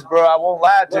ends, bro. I won't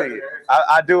lie to you.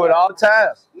 I do it all the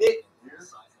time. Nick.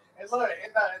 And look,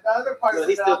 in the other part Well, of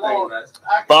he's it, still I want,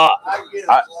 thinking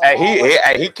I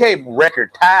get it. He came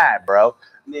record time, bro.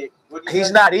 Nick. What do you He's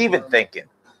say? not even thinking.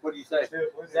 What do you say?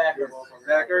 Zach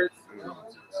Ertz.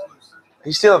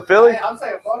 He's still in Philly? Hey, I'm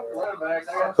saying fuck the running backs.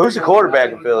 I got Who's the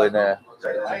quarterback in Philly now?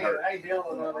 I ain't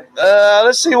dealing with it.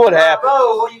 Let's see what happens.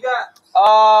 Bro, what you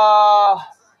got?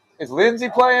 Is Lindsey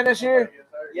playing this year?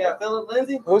 Yeah, Philip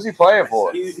Lindsay. Who's he playing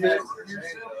for? Houston.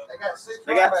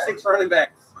 They got 6 running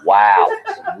backs. Wow.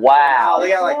 Wow. They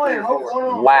got like 3 or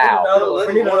 4. Wow.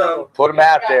 We need one of them. Put him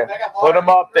out there. Put him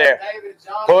up there.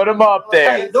 Put him up Hey,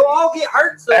 there. they'll all get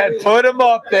hurt. So And put him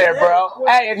up there, bro.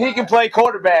 Hey, and he can play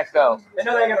quarterback, though. They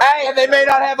know they're gonna- Hey, and they may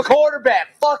not have a quarterback.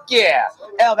 Fuck yeah.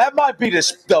 Hell, that might be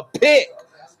the pick.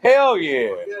 Hell yeah.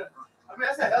 I mean,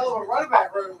 that's a hell of a running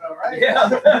back room, though, right? Yeah.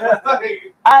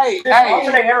 Hey,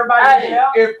 Alternate everybody. hey,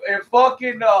 if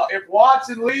fucking if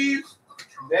Watson leaves,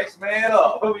 next man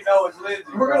up. Who we know is Lindsey.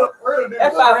 We're gonna do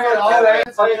That's that. not All fair. that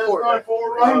That's like is run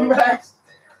 4 running backs.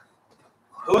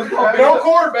 Who's gonna be No the,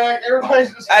 quarterback.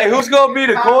 Everybody's just. hey, who's gonna be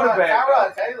the quarterback?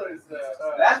 Tyrod Taylor's.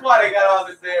 That's why they got all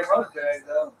this damn running backs,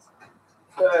 though.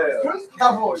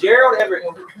 Gerald Everett.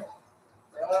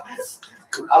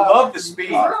 I love the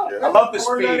speed. I love the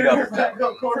speed of it.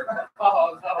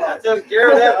 I took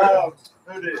Gerald Everett.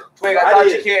 Wait, I thought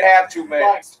you can't have two,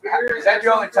 man. Is that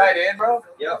your only tight end, bro?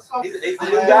 Yep. He's the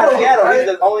new guy in Seattle. He's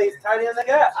the only tight end they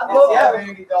got. I love that Seattle.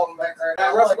 Andy Dalton back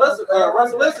there. Russell Wilson.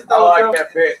 Russell Wilson. I like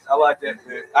that pick. I like that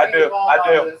pick. I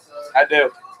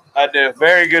do.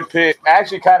 Very good pick.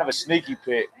 Actually, kind of a sneaky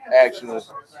pick, actually.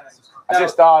 I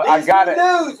just thought I got it.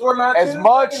 As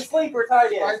much sleeper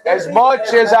tight ends. as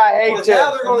much as I hate Now to,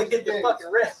 they're going to get the fucking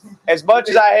rest. as much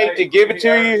as I hate to give it to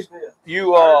you,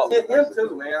 you Hit him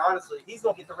too, man. Honestly, he's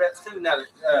going to get the reps too now that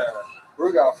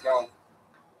Rudolph's gone.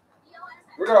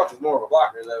 Rudolph is more of a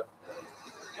blocker though.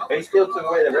 But he still took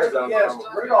away the red zone. Yes,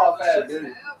 Rudolph has.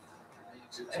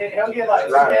 He'll get like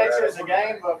 2 catches a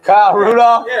game, but Kyle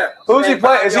Rudolph. Yeah. Who's he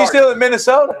playing? Is he still in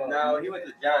Minnesota? No, he went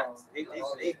to the Giants.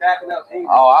 He's backing up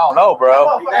Ingram. Oh, I don't know,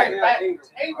 bro. He's backing up Ingram.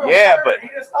 Ingram Yeah, hurt. but- He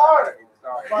just started.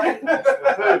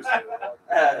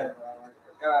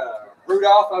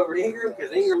 Rudolph over Ingram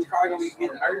because Ingram's probably gonna be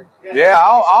getting hurt. Yeah,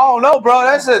 I don't know, bro.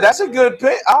 That's a good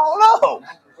pick. I don't know.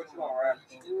 What you want, Ryan?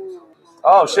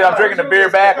 Oh shit, I'm drinking the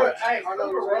beer backwards. Hey,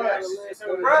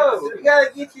 Bro, you gotta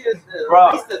get you Bro.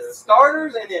 at least the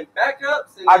starters and then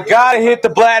backups. And I then gotta hit the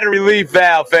bladder relief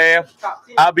valve, fam. top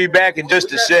 10. I'll be back in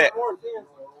just a sec.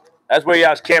 That's where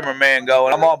y'all's cameraman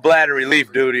going. I'm on bladder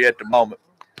relief duty at the moment.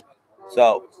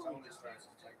 So.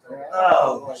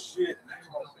 Oh shit.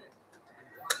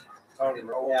 Out of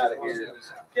here.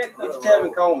 It's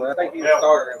Kevin Coleman. I think he's a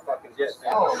starter in fucking Jets. They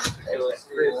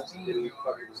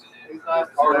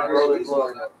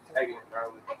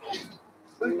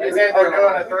said they're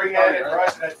doing a 3-headed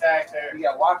rushing attack there. You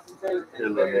got Washington.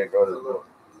 Just let that go to the door.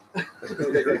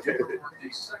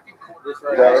 This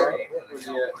right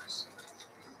here.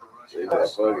 See,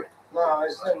 that's fucking. No,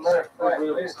 it's a matter of fact. No,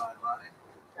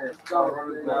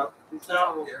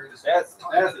 that's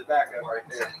the backup right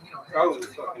there. Coleman's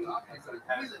fucking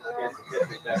fantastic against the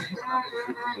Jets back.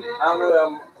 I don't know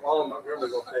how long I'm really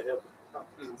gonna play him. I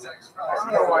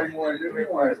don't know why you want to do it.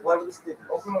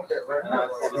 Open up that red.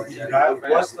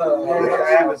 What's the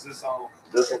app is this on?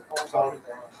 This one.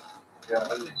 Yeah.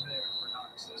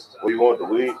 What you want, the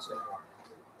weed? He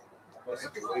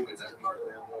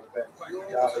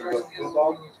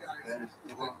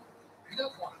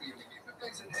doesn't want to be in the game. If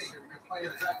they said, hey, you're playing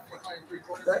attack, we're playing 3/4.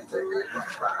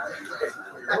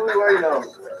 What are we waiting on?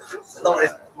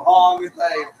 Long as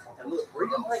they.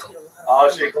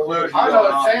 Oh shit, collusion. I know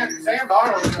Sam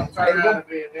Darnold's going to turn around and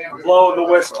be a damn good Blow the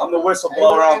whistle. I'm the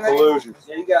whistleblower on collusion.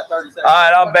 Yeah, you got 30 seconds. All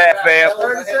right, I'm back, fam.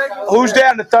 Who's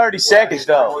down to 30 seconds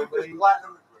though?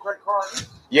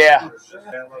 Yeah,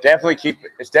 definitely keep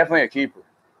it. It's definitely a keeper.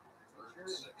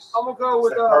 I'm gonna go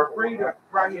with Breida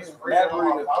right here. Matt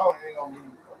Breida.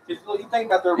 Just what you think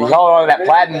about their You hold on to that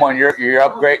platinum one. You're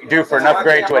upgrade due for an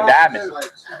upgrade to a diamond.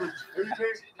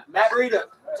 Matt Breida.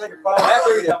 Matt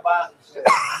Breida.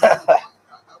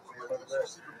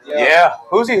 Yeah.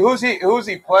 Who's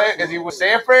he playing? Is he with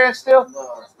San Fran still?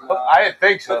 I didn't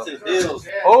think so. What's his deals?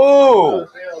 Oh,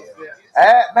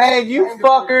 man, you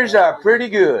fuckers are pretty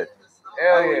good.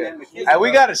 Hell yeah. Hey,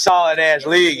 we got a solid ass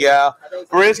league, y'all.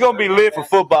 But it's gonna be lit for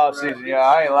football season, y'all.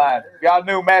 I ain't lying. Y'all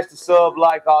knew Master Sub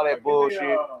like all that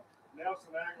bullshit.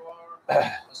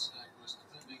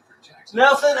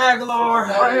 Nelson Aguilar.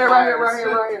 Right here.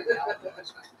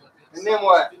 And then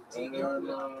what?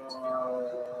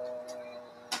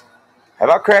 Have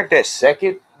I cracked that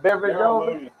second beverage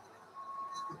over?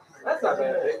 That's not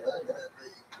bad.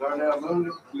 Darnell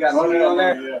Mooney. You got Mooney on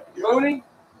there? Yeah. Mooney?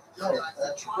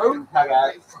 Mooney? I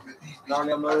got it.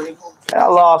 Darnell Mooney. I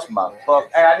lost my fuck.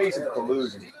 Hey, I need some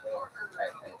collusion.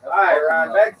 All right,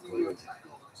 Ryan, back to you.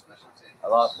 I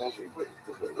lost my shit.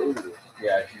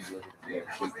 Yeah,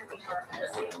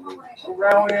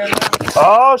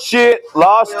 oh shit!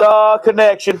 Lost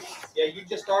connection. Yeah, you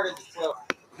just started the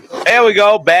 12. There we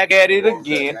go. Back at it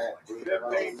again.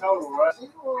 15 total, right?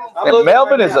 And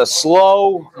Melvin is a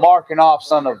slow marking off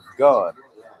son of a gun.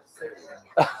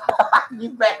 You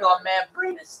back on Matt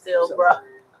Breida still, bro.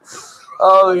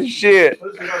 Oh shit.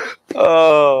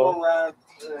 Oh.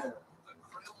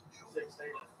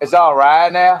 It's all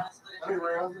right now.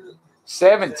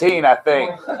 17, I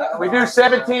think. We do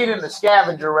 17 in the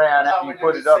scavenger round after you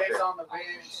put it up there.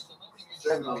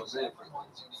 7 on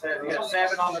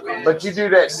the bench. But you do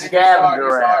that scavenger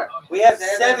round. We have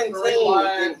 17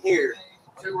 in here.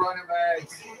 2 running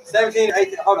backs. 17,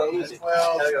 18. Hold on, let me see.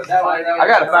 12. I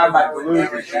gotta find my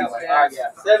collusion.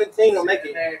 17 will make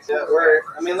it.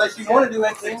 Unless you want to do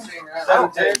 18.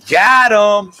 17. Got him.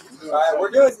 All right,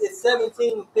 we're doing it's 17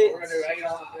 We're going picks. to do 8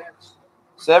 on the bench.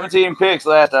 17 picks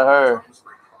last I heard.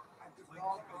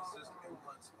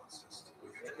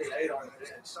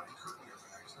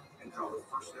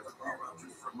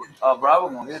 Bravo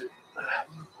gonna hit it.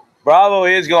 Bravo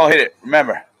is gonna hit it.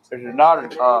 Remember, this is not a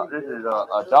this is a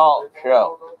adult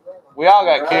show. We all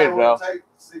got kids though.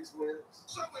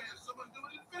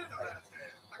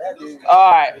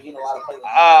 All right.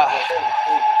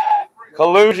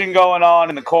 Collusion going on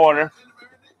in the corner.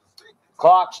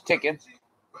 Clock's ticking.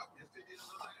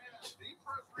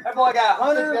 That boy got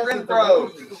 100 rim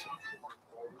throws.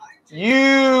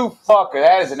 You fucker.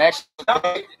 That is an excellent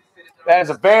pick. That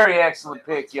is a very excellent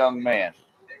pick, young man.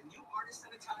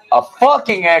 A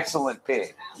fucking excellent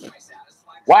pick.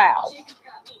 Wow.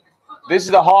 This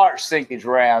is the heart sinkage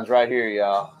rounds right here,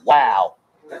 y'all. Wow.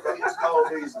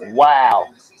 Wow.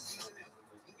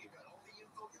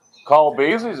 Cole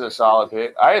Beasley's a solid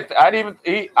pick.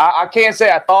 I can't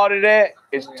say I thought of that.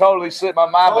 It's totally slipped my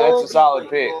mind, but that's a solid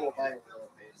pick.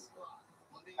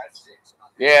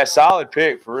 Yeah, solid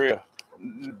pick for real.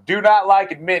 Do not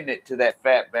like admitting it to that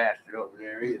fat bastard over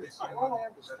there either.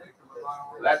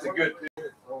 That's a good pick.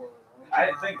 I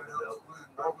didn't think of it though.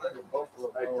 That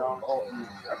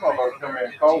motherfucker come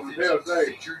in cold as hell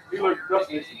today. He looked at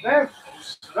Dustin and said, damn,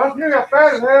 Dustin, you got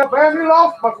fat as hell. Bam, you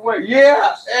lost a bunch of weight.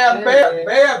 Yeah,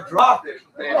 Bam dropped it.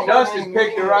 Man, Dustin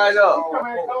picked it right up.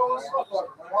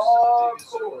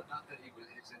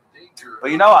 But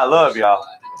you know I love y'all.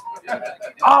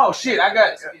 Oh shit,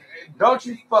 don't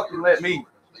you fucking let me.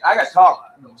 I got to talk.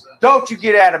 Don't you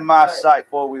get out of my sight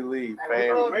before we leave,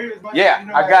 fam. Yeah,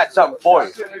 I got something for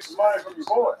you.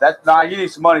 You need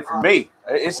some money from me.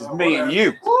 This is me and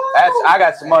you. I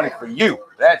got some money for you.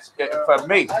 That's for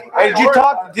me. Hey, did you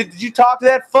talk? Did you talk to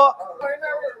that fuck?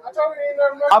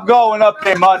 I'm going up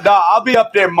there Monday. I'll be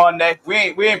up there Monday. We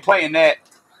ain't playing that.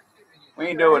 We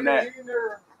ain't doing that.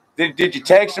 Did you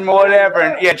text him or whatever?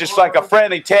 And yeah, just like a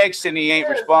friendly text, and he ain't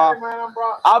respond.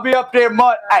 I'll be up there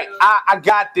Monday. Hey, I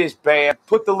got this, Bam.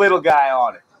 Put the little guy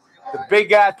on it. The big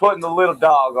guy putting the little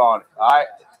dog on it. All right,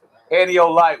 Andy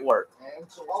light work.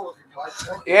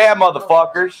 Yeah,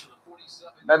 motherfuckers.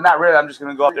 Not really. I'm just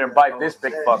gonna go up there and bite this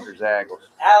big fucker's ankles.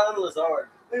 Alan Lazard.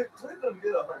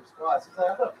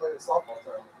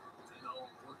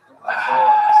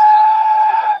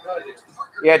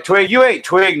 Yeah, Twig, you ain't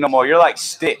Twig no more. You're like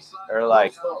Stick or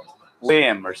like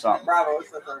Limb or something.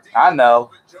 I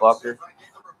know, fucker.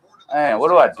 Man, what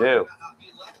do I do?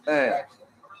 Man,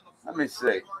 let me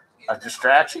see. A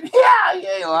distraction? Yeah, you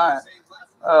ain't lying.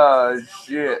 Oh,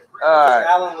 shit. All right.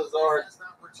 Alan Lazard.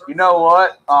 You know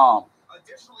what?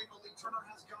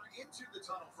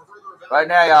 Right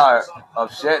now, y'all are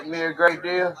upsetting me a great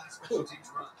deal.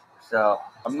 So,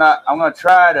 I'm going to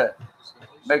try to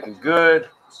make a good,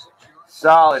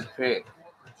 solid pick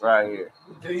right here.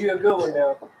 Do you a good one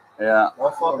now? Yeah.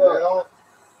 Don't fuck up.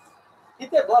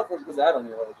 Get that block from out on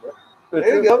your way, bro.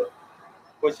 There you go.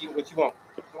 What you want?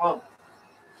 Come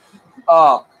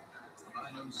on.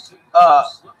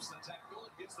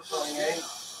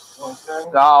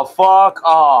 No, fuck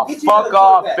off. Fuck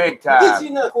off big Get you time.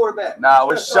 another quarterback. No,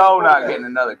 we're so not getting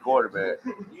another quarterback.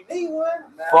 You need one?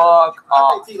 Fuck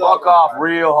off. Fuck off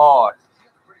real hard.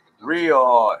 Real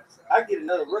hard. I get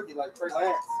another rookie like Trey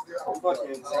Lance. Or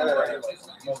fucking,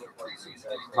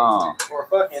 or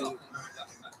fucking,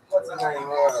 what's his name?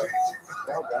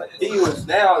 Fields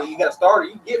now. You got a starter.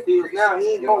 You get Fields now.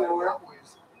 He ain't going nowhere.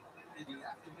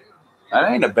 That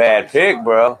ain't a bad pick,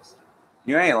 bro.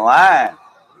 You ain't lying.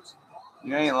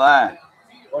 You ain't lying.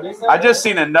 I just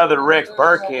seen another Rex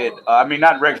Burkhead.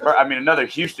 Another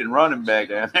Houston running back.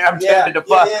 I'm tempted to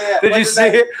fuck. Did you see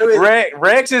it?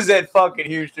 Rex is at fucking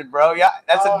Houston, bro. Yeah,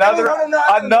 that's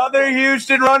another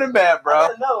Houston running back, bro.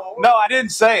 No, I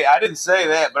didn't say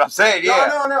that, but I'm saying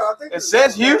yeah. No. It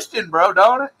says Houston, bro,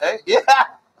 don't it? Hey, yeah.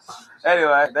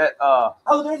 Anyway, that Oh,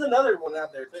 there's another one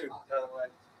out there too. By the way.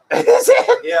 Is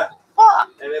it? Yeah. Fuck.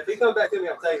 And if he comes back to me,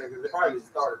 I'm taking it because it probably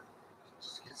started.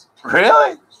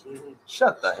 Really? Mm-hmm.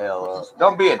 Shut the hell up.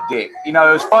 Don't be a dick. You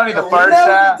know, it was funny the first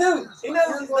time. He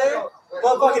knows he's there.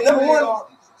 Motherfucking number one.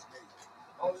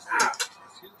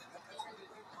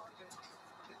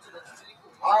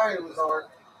 All right, it was hard.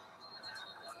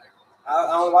 I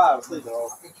don't know why I was sleeping.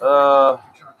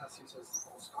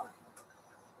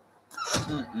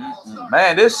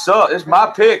 Man, this sucks. It's my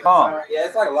pick, huh? Yeah,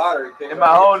 it's like a lottery pick. Am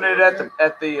I holding it at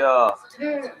the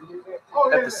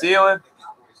ceiling?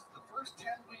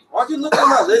 Why don't you look at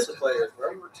my list of players,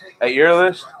 bro? At your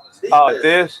list? Oh, at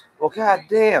this? Well,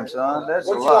 goddamn, son, that's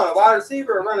what a you lot. want, a wide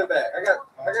receiver or running back? I got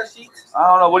sheets. I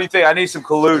don't know. What do you think? I need some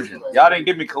collusion. Y'all didn't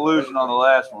give me collusion on the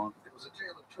last one.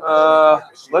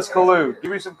 Let's collude.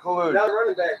 Give me some collusion. Another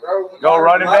running back, bro. Go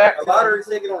running back? A lottery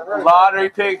ticket on running Lottery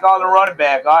pick on the running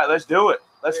back. All right, let's do it.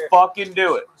 Let's fucking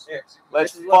do it.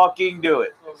 Let's fucking do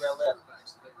it.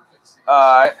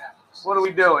 All right. What are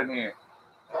we doing here?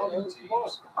 Oh,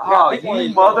 Oh, you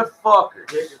motherfucker.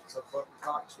 It's a fucking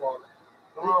cock swallow.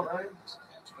 Come on, man.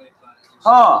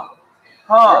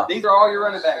 Huh. These are all your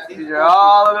running backs. These are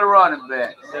all of the running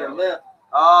backs. That are left.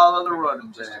 All of the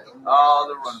running backs. All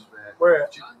the running backs. Where?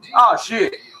 Oh,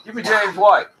 shit. Give me James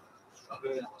White.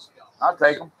 I'll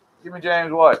take him. Give me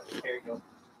James White. Here you go.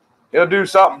 He'll do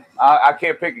something. I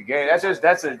can't pick a game. I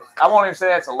won't even say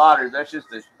that's a lottery. That's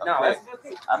just a No, pick.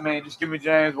 that's I mean, just give me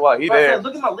James White. He Like I there. said,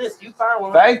 look at my list. You fire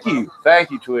one. Thank you,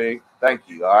 Twig. Thank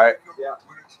you. All right. Yeah.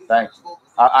 Thank you.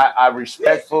 I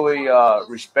respectfully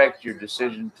respect your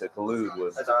decision to collude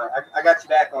with me. That's all right. I got you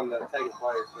back on the taking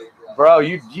players. Bro,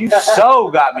 you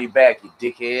so got me back, you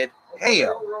dickhead. Damn.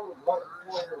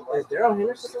 Is Daryl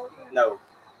Henderson? No.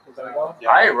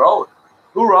 I ain't rolled it.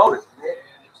 Who rolled it?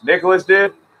 Nicholas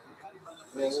did?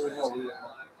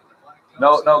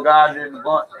 No guy did the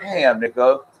blunt. Damn,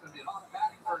 Nico.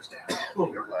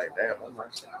 You're like, damn.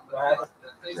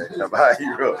 Somebody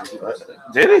you wrote.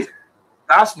 Did he?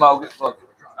 I smoke it. Fuck it.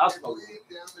 I smoke it.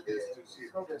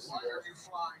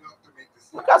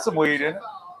 We got some weed in it.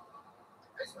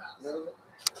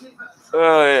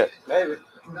 Oh, yeah. Maybe.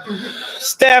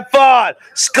 Stephon,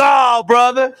 Skull,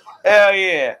 brother. Hell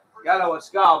yeah. Y'all know what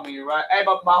Skull means, right? Hey,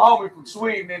 my homie from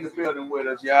Sweden in the building with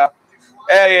us, y'all.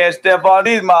 Hell yeah, Stephon.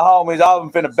 These are my homies. All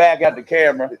of them finna back out the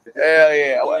camera. Hell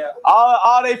yeah.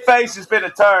 All they faces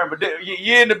finna turn, but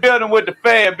you in the building with the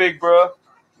fan, big bro.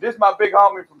 This is my big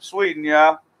homie from Sweden,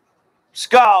 y'all.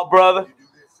 Skull, brother.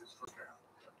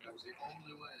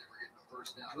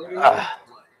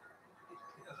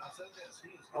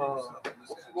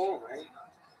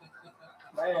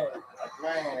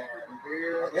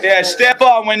 Yeah,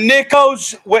 Stephon, when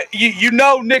Nico's, you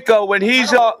know Nico, when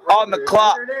he's on the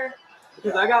clock.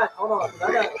 Because I got, hold on,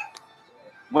 I got.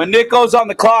 When Nico's on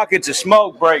the clock, it's a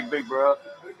smoke break, big bro.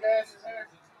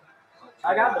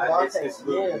 I got the Devontae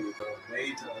Smith.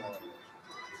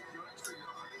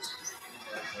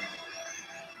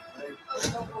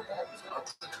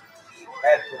 I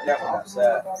had to put that one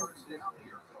outside.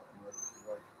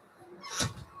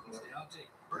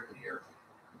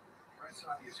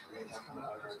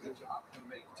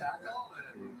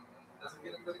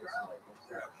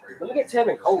 Look at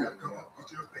Tevin Coleman.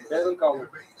 Tevin Coleman.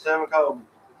 Seven Coleman.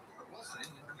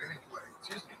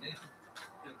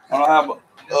 I don't know how much.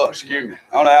 Oh, excuse me.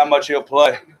 I don't know how much he'll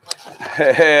play.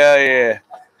 Hell yeah.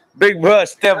 Big bro,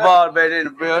 Stephon back in the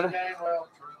building.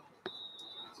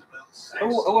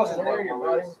 Who wasn't there, your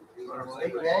buddy?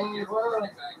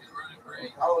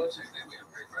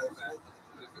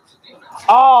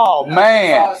 Oh,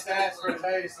 man.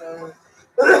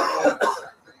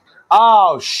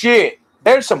 Oh, shit.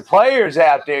 There's some players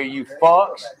out there, you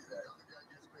fucks.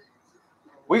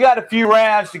 We got a few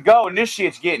rounds to go, and this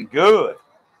shit's getting good.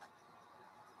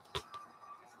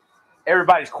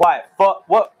 Everybody's quiet. Fuck.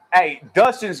 What? Hey,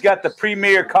 Dustin's got the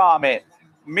premier comment.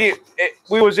 We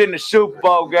was in the Super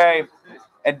Bowl game,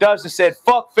 and Dustin said,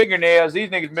 fuck fingernails. These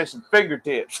niggas missing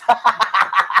fingertips. That's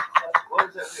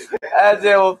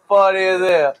it was funny as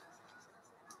hell.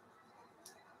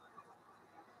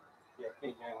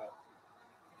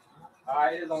 All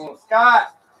right, it's on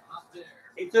Scott.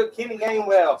 He took Kenny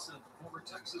Gainwell.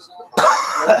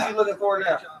 What's he looking for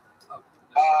now?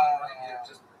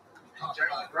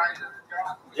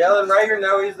 Jalen Rager?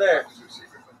 No, he's there.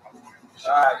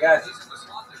 All right, guys.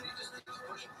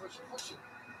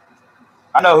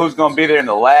 I know who's going to be there in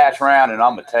the last round, and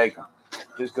I'm going to take him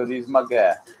just because he's my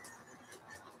guy.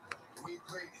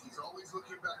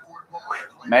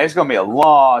 Man, it's going to be a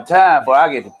long time before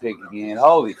I get to pick again.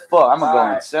 Holy fuck, I'm going to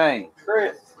go insane.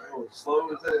 Chris. Slow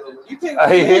as hell. You pick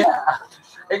Yeah.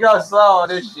 It goes slow on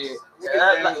this shit.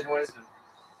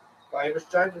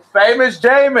 Famous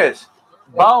Jameis.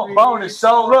 Bone is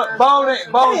so look.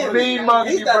 Bone mean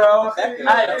monkey, bro. Hey,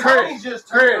 Chris,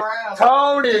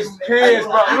 Tony's pissed,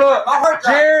 bro. Look,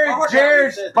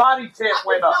 Jared's body temp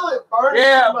went up.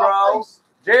 Yeah, bro.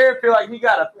 Jared feel like he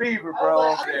got a fever,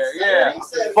 bro, over there. Yeah.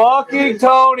 Fucking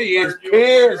Tony is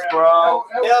pissed, bro.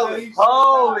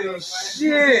 Holy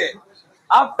shit.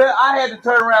 I had to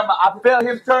turn around. I felt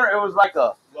him turn. It was like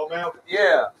a,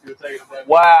 yeah.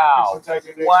 Wow.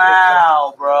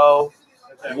 Wow, bro.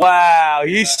 Wow.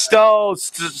 He stole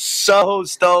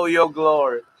your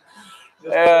glory.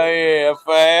 Hell yeah,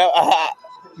 fam.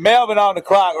 Melvin on the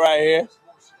clock right here.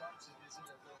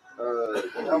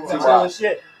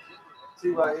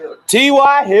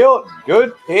 T.Y. Hilton.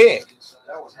 Good pick.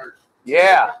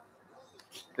 Yeah.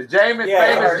 The Jameis,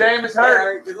 famous Jameis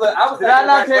hurt. Look, I was Did I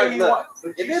not thinking tell you look,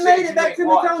 what? if it made it back to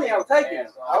me, Tony, I would take it.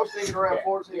 I was thinking around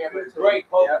 14. Great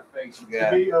poker face you To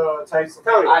got. be Taysom.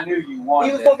 Tony, I knew you wanted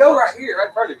he was that. gonna go right here, right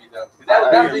in front of you though.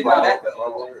 That was even my backup.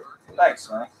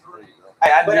 Thanks, man.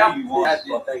 Hey, I But knew I'm- you wanted I that.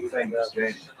 did think Famous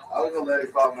Jameis. I was gonna let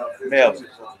it fall out. Melvin.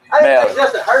 I didn't think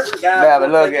Justin Herbert guy. Yeah, but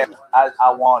look at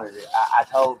I wanted it. I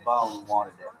told Bone we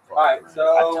wanted it. All right, so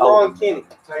I we're told on him. Kenny.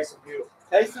 Taysom Hill.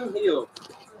 Taysom Hill.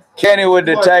 Kenny with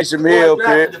the Taysom Hill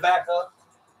pick. The backup.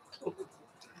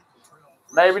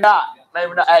 Maybe not.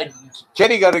 Maybe not. Hey,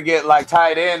 Kenny gonna get like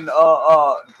tight end.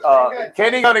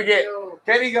 Kenny gonna get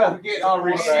on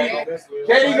receiving.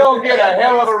 Kenny gonna get a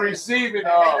hell of a receiving.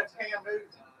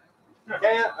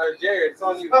 Cam or Jared, it's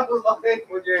on you.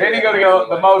 Kenny gonna go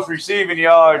the most receiving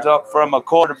yards up from a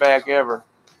quarterback ever.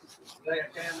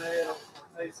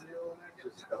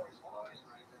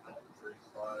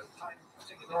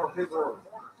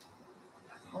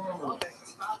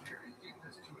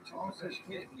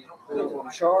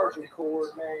 Charging cord,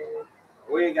 man.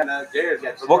 We ain't got none. Jared's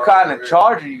got. What kind of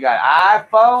charger you got?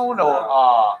 iPhone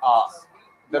or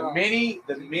the mini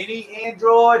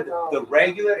Android, the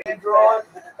regular Android,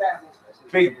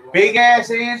 big ass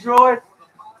Android?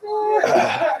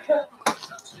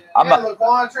 I'm a,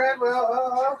 Laquan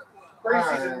Treadwell,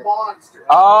 preseason monster.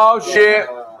 oh shit!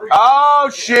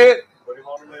 Oh shit! Put him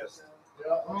on the list.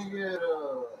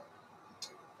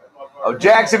 Oh,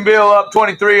 Jacksonville up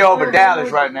 23 over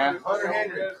Dallas right now. Hunter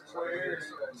Henry.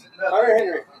 Hunter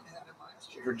Henry.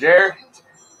 For Jared,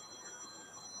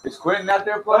 is Quentin out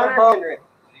there playing? Hunter Bro? Henry.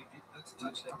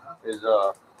 Is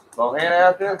Bohanna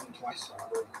out there?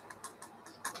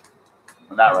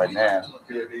 Well, not right now.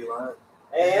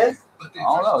 And I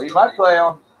don't know. He might play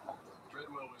on.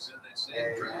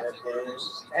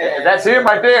 That's him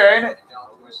right there, ain't it?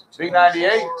 Big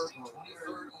 98.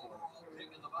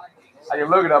 I can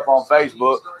look it up on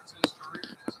Facebook.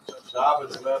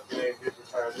 Dobbins left game, get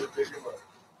retired. Just pick him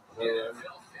up.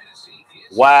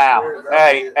 Wow.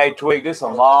 Hey, Twig, this is a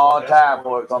long time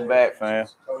before it come back, fam.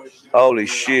 Holy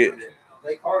shit.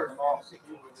 He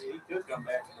could come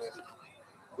back.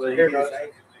 Here, bro.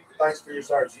 Thanks for your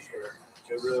service, sir.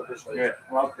 I really appreciate it.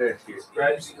 Well, there.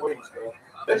 Grab you some wings, bro.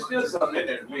 There's still something in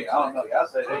there to me. I don't know. Y'all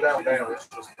say They down there. It's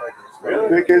just like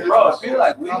Really? Bro, I feel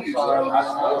like we use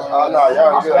Oh, no,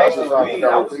 y'all good. I was just trying to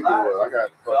know what people were. I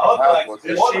got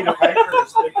this sheet of paper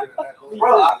is thicker than that.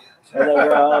 Bro,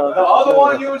 the other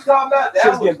one you was talking about,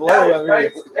 that was blurry over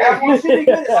here. that one should be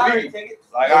good.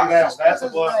 Like That's a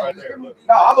blunt right there. Look.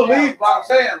 no, I believe what I'm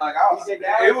saying. Like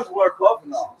it was worth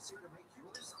puffing on.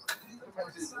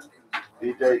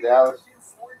 DJ Dallas.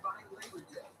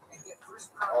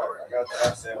 All right, I got the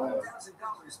asset. all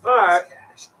right.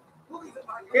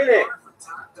 Get it.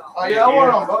 Oh, yeah, I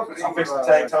want on both of these. I'm fixing to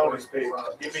take Tony's pick.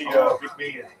 Give me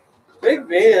Big Ben. Big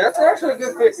Ben. That's actually a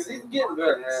good pick because he's getting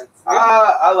better, man.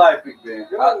 I like Big Ben.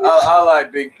 I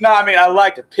like Big. No, I mean I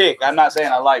like to pick. I'm not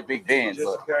saying I like Big Ben, Just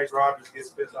but in case Rodgers gets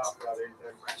pissed off about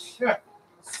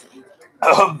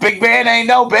anything. Big Ben ain't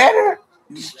no better.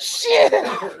 Shit.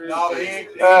 No, he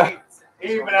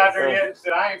ain't been out there yet and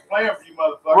said, I ain't playing for you,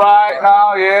 motherfucker. Right?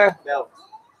 No, yeah. No.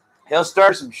 He'll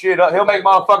stir some shit up. He'll make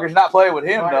motherfuckers not play with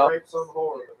him Might though. rape some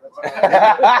whore, but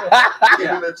that's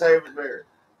Give me the Tavis Bear.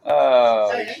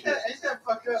 Hey, ain't that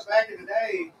fucked up back in the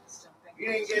day? You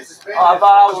didn't get suspended. Oh, I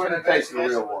thought I was gonna take the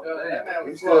real one. That man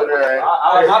was He's still there,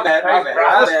 ain't My bad.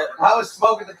 I was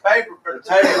smoking the paper for the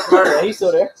Tavis murder. He's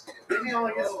still there. Didn't he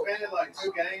only get suspended like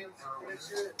 2 games for this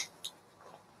shit?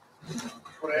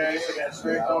 Well, they actually got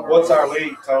strict on What's our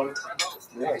league, Tony?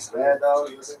 Mad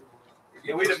Dog.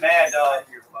 Yeah, we the mad dog.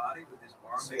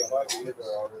 See, I might be in there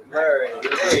already. Murray.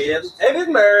 There he is. Hey, Big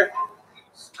Murray.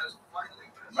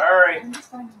 Murray.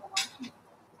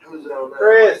 Who's on that?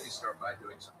 Chris.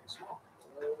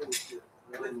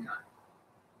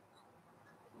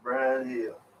 Brian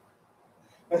Hill.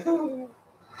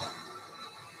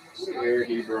 Here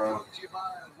he, bro.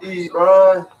 He,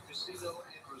 bro.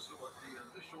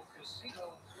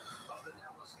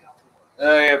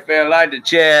 Hey, if I like to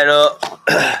chat up.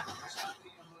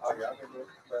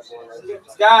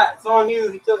 Scott, it's on you.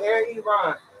 He took Eric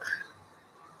Ebron.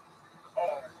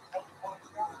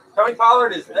 Tony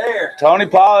Pollard is there. Tony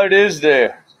Pollard is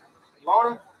there. You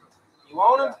want him? You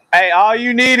want him? Hey, all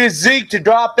you need is Zeke to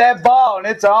drop that ball, and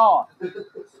it's on.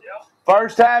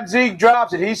 First time Zeke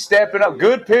drops it, he's stepping up.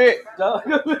 Good pick.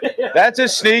 That's a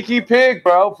sneaky pick,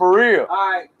 bro, for real.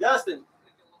 All right, Justin.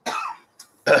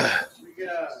 We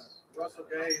got Russell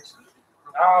Gage.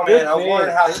 Oh, man, I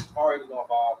wondered how far he was going to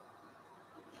fall.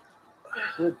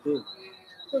 Good pick.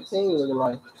 What team looking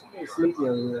like? Sneaky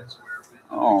over there.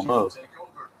 Oh, look.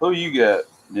 Who you got,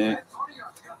 Nick?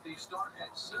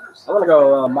 I want to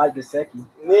go Mike Gesicki.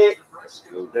 Nick,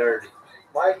 Go dirty.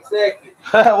 Mike Second.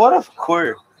 What a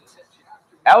queer.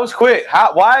 That was quick.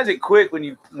 Why is it quick when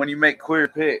you make queer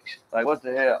picks? Like, what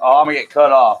the hell? Oh, I'm going to get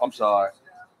cut off. I'm sorry.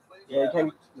 Yeah, you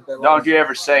can't. Don't you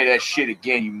ever say that shit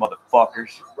again, you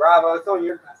motherfuckers. Bravo, it's on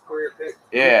your queer pick.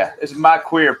 Yeah, this is my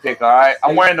queer pick, all right?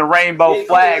 I'm wearing the rainbow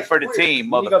flag for the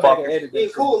team, motherfuckers. You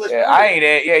ain't cool unless Yeah, I ain't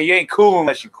it. Yeah, you ain't cool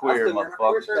unless you queer,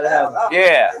 motherfucker.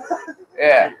 Yeah,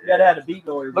 yeah. You gotta have the beat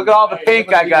noise. Look at all the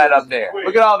pink I got up there.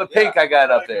 Look at all the pink I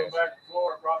got up there. I'm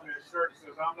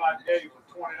not gay for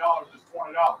 $20 is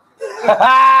 $20.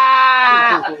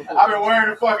 I've I've been wearing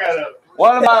the fuck out of it.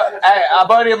 One of a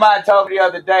buddy of mine told me the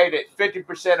other day that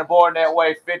 50% are born that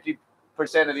way, 50%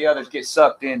 of the others get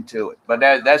sucked into it. But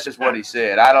that's just what he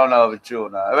said. I don't know if it's true or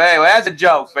not. But anyway, that's a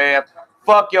joke, fam.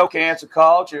 Fuck your cancel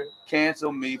culture.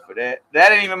 Cancel me for that.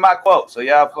 That ain't even my quote. So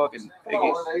y'all fucking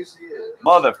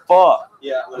motherfuck.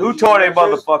 Yeah. Who tore their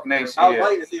motherfucking I was ACL?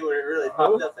 waiting to see what it really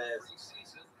popped up as.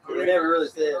 They never really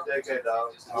said. JK,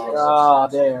 dog. Oh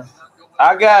damn!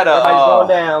 I got Everybody's going a.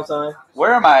 down, son.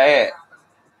 Where am I at?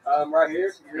 Right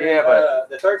here. Yeah, but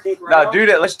the 13th round. no, do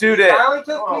that. Let's do He that. finally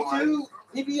took me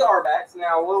 2 PPR backs.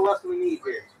 Now, what else do we need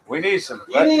here? We need some.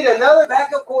 You need another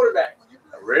backup quarterback.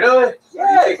 Really?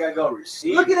 Yes. You think I go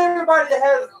receive? Look at everybody that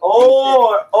has.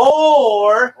 Or.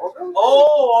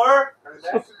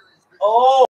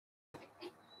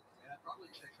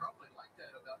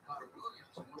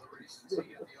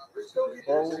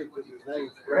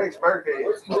 Greg's birthday.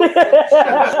 I'm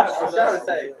trying to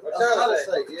say.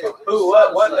 Yeah. Who?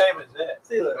 What name is that?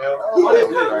 What is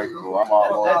it? I'm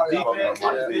all That's on. defense.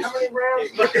 How many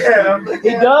rounds? Look at him. He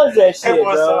does that shit, It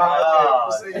was bro.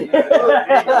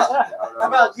 How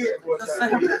about you? Just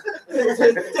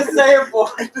say it for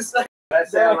it. Just say it. That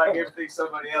sounds like everything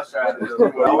somebody else tried to do.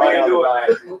 Well, we can do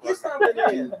it. Get something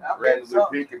in. Randomly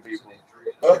picking people.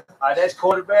 That's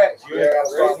quarterback.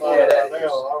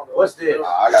 What's this?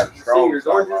 I got strong Seniors,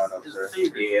 start oranges. line up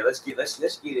there. Yeah, let's get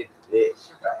it.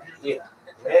 This. Yeah.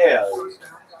 Hell.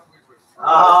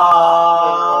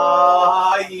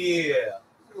 Oh yeah.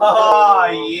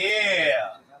 Oh yeah.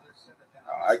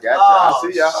 I got you. I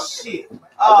see y'all. Shit.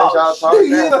 I think y'all talking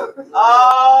now.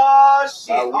 Oh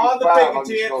shit. We All the fine. big I'm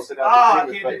just gonna sit tents. down I and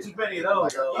see can't his do too many of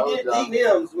those. though. You get D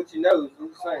Mims with your nose. I'm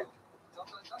just saying.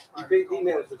 You big D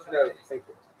Mims with your nose.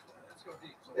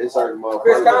 It's certain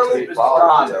Chris motherfuckers Conley? that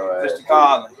follow your ass. Mr.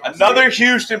 Conley. Another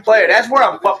Houston player. That's where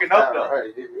I'm fucking up though.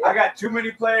 Right. I got too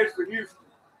many players for Houston.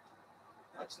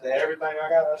 Everything I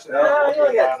got. No, you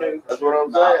only got 2. That's what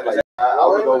I'm saying. Like, I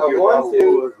was gonna get One, my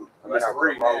two. wood. I mean, I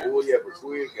bring my wood, yeah, but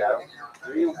Swig got him.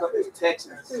 You don't come to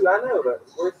Texas. 2, I know, but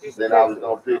where's Houston? Then I was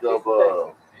gonna pick up.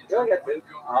 You only got 2.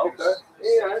 Oh, okay.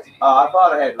 Yeah. I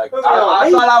thought I had like. I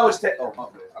thought I was. Oh, my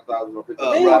bad. I thought I was gonna pick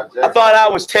up Rob I Jackson. thought I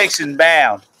was Texan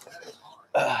bound.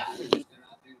 Damn,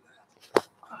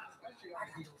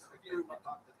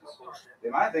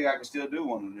 I think I can still do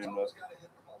one of them. Though.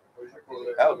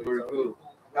 That was pretty cool.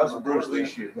 That was some Bruce Lee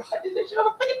shit. If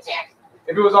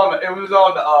it was on the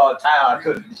tile, I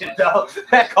couldn't. You know,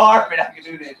 that carpet, I could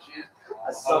do that shit. I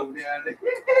soaked down there.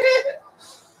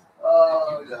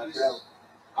 Oh, God.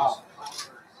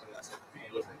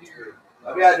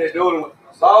 I be out there doing it.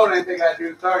 Ball didn't think I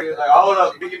do 30. It's like, hold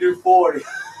up, you can do 40.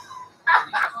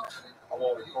 I'm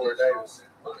on with Corey Davis.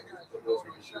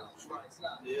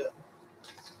 Yeah.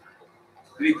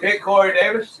 Did he pick Corey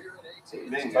Davis? Tony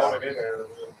been there.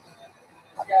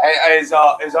 Hey, is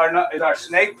our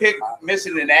snake pick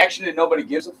missing in action and nobody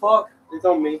gives a fuck? It's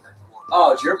on me.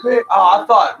 Oh, it's your pick? Oh, I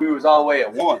thought we was all the way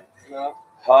at 1. No.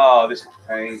 Oh, this is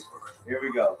pain. Here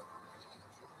we go.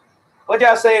 What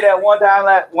y'all say that one time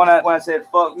when I said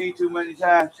fuck me too many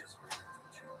times?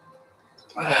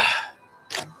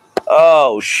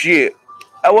 Oh shit.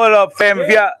 What up, fam?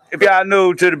 If y'all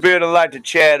new to the building, like to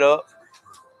chat up.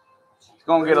 It's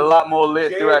gonna get a lot more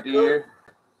lit throughout the year.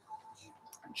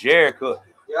 Jared Cook.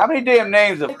 How many damn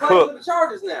names of They play Cook? with the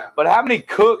Chargers now. But how many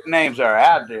Cook names are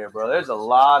out there, bro? There's a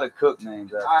lot of Cook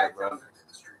names out there, bro.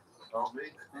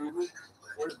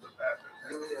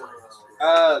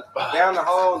 Down the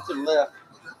hall and to the left.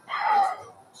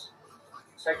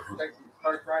 Take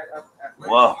first right up.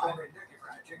 Whoa.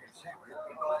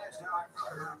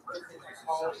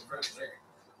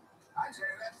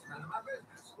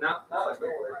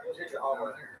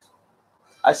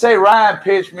 I say Ryan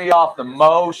pitched me off the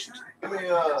most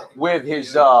with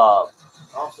his that's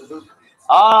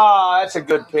a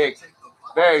good pick.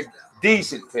 Very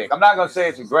decent pick. I'm not gonna say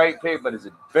it's a great pick, but it's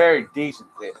a very decent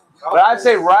pick. But I'd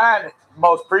say Ryan's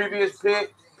most previous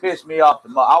pick pissed me off the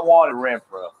most. I wanted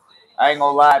Renfro. I ain't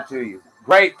gonna lie to you.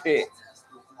 Great pick.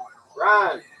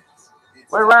 Ryan.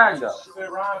 Where Ryan go?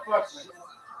 Ryan fucks me.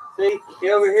 See, he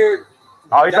over here.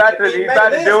 Oh, he's about to do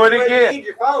it You again. need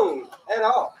your phone at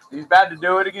all. He's about to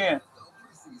do it again.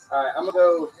 All right, I'm gonna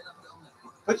go.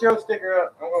 Put your own sticker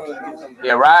up. I'm gonna get something.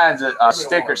 Yeah, Ryan's a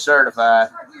sticker certified.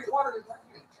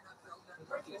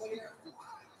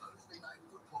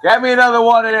 Grab me another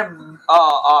one of them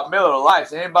Miller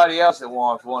Lights. Anybody else that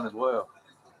wants one as well?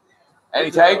 Any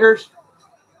takers?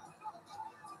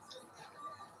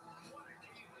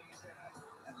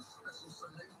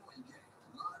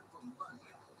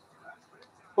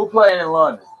 Who playing in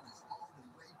London?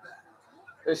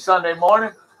 This Sunday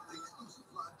morning?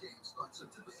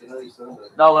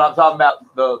 No, when I'm talking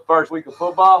about the first week of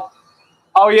football.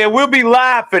 Oh, yeah, we'll be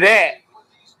live for that.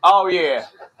 Oh, yeah.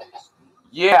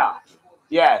 Yeah.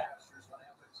 Yeah.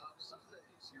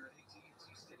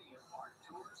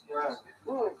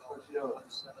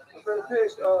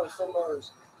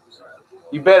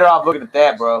 You better off looking at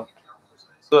that, bro.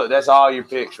 Look, that's all your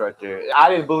picks right there. I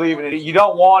didn't believe in it. You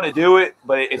don't want to do it,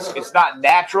 but it's not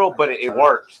natural, but it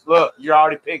works. Look, you're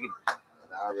already picking. I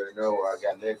already know where I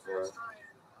got next one.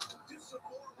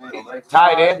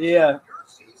 Tight end? Yeah.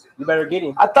 You better get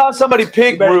him. I thought somebody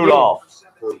picked Rudolph.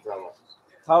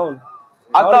 Tone.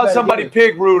 I thought somebody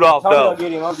picked Rudolph, though.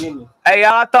 Get him. I'm getting him. Hey,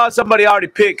 I thought somebody already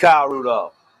picked Kyle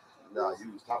Rudolph. No,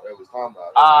 you was talking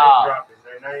about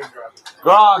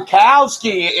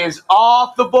Gronkowski is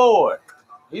off the board.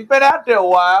 He's been out there a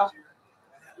while.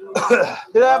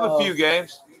 He'll have a few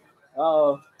games.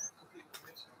 Oh.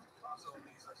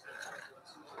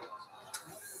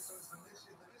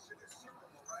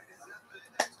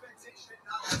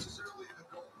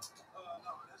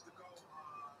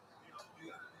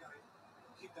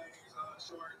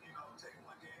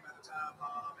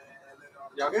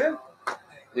 Y'all good?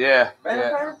 Yeah.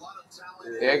 Yeah,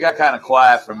 it got kind of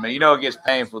quiet for me. You know it gets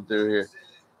painful through here.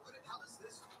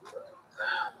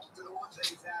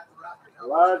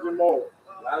 Elijah Moore.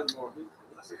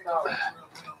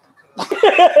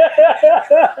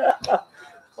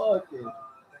 Fucking.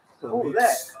 What was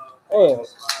that? Damn.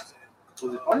 Was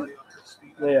it funny?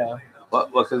 Yeah.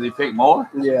 What? Because he picked more?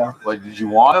 Yeah. What? Did you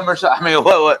want him or something? I mean,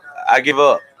 what? I give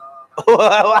up. It's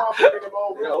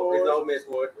Ole Miss,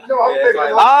 boy.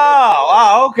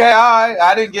 Oh, okay. All right.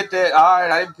 I didn't get that. All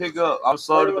right. I didn't pick up. I'm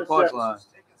slow to the punchline.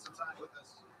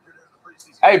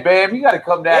 Hey, Bam, you got to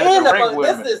come down to the ring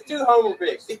with me. This is 2 homer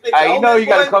picks. Hey, you know you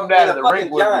got to come down to the ring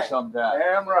with me sometime.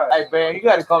 Damn right. Hey, Bam, you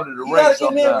got to come to the You ring gotta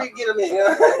get him in sometime. where you get him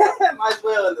in. Might as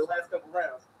well in the last couple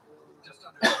rounds.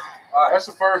 All right. That's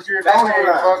the first year Tony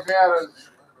fucked me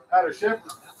out of Shepherd.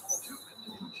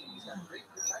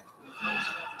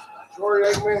 Troy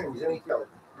Aikman, Jimmy Kelly.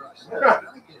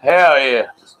 Hell yeah.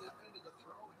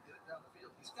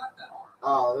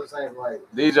 Oh, this ain't right.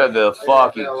 These are the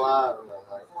fucking.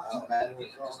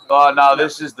 Oh, no,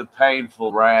 this is the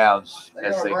painful rounds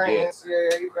as they get.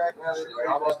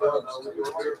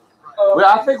 Well,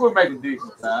 I think we're making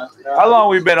decent time. How long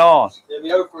we been on?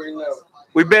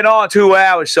 We've been on 2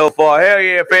 hours so far. Hell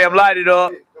yeah, fam, light it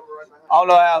up. I don't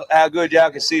know how good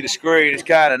y'all can see the screen. It's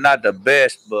kind of not the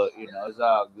best, but, you know, it's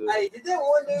all good. Hey, did that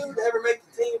one dude ever make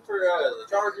the team for the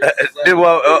Chargers?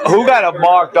 Well, who got a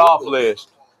marked off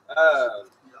list?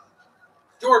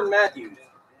 Jordan Matthews.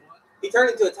 He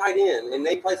turned into a tight end, and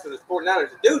they played for the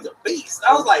 49ers. The dude's a beast.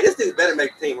 I was like, this dude better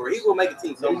make a team, or he will make a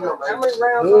team somewhere. How many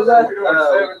rounds was that?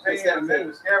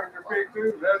 17. Scavenger pick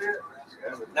too. Is that it?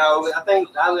 No, I think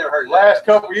I never heard of Last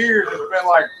couple of years, it's been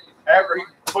like after he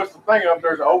puts the thing up,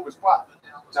 there's an open spot.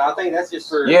 No, I think that's just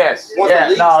for Yes. once the Yeah.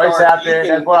 league No, it's starts, out there. you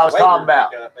That's can what I was waiver talking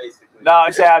about. pick up, basically. No,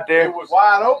 it's out there. It was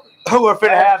wide open. We're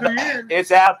finna have 2 years.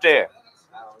 it's out there.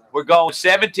 We're going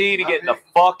 17 and getting the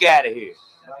fuck out of here.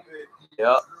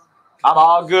 Yep. I'm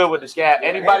all good with the scab.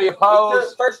 Anybody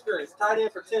opposed? First string, tight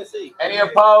end for Tennessee. Any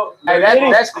opposed? Hey,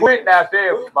 that's Quentin out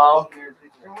there, Bo. Can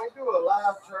we do a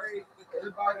live trade?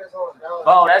 Everybody that's on Dallas.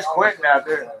 Oh, that's Quentin out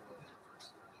there.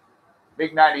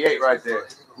 Big 98 right there.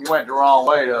 He went the wrong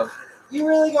way though. You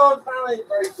really gonna finally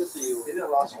break the seal? He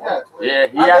done lost one. Yeah,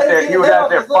 he was out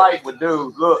there fighting with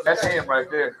dudes. Look, that's him right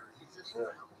there.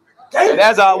 And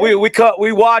that's all we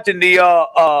watching the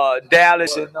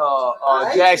Dallas and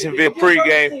Jacksonville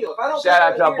pregame. Shout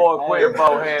out to our boy Quentin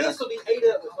Bohanna. This will be 8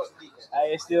 up with fucking defense.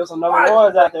 Hey, it's still some number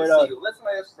ones out there, though. Let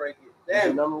somebody else break it. There's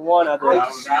Damn. number 1 out there.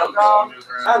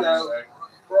 I know.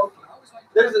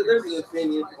 There's an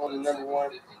opinion on the number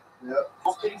 1. Yep.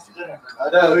 I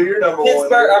know who your number one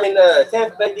Pittsburgh, is.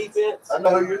 Tampa Bay defense. I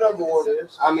know who your number one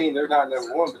is. I mean, they're not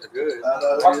number 1, but they're good.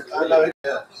 I know.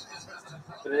 Yeah.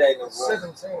 But it ain't number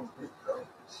 1. 17.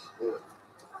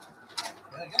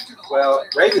 Well,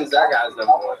 Ravens, that guy's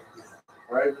number 1.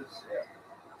 Ravens.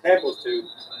 Tampa's 2.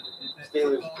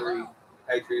 Steelers 3,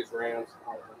 Patriots, Rams.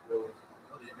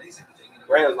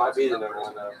 Rams might be the number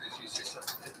one though.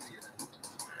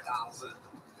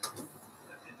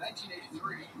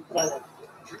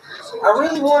 I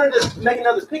really wanted to make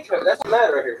another picture. That's the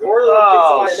matter right here. I really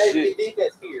want to pick somebody that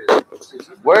defense here.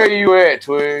 Where are you at,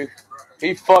 Twig?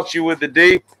 He fucks you with the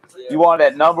D. You want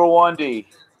that number 1 D.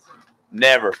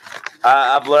 Never.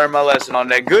 I've learned my lesson on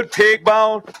that. Good pig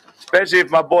bone, especially if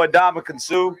my boy Dominican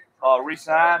Sue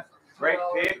re-signed. Great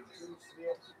pick.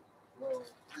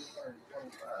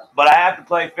 But I have to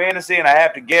play fantasy and I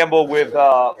have to gamble with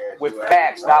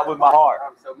packs, not with my heart.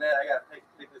 I'm so mad. I got to pick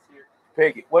this here.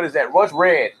 Pick it. What is that? What's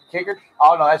red? Kicker?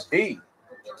 Oh, no, that's D.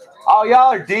 Oh,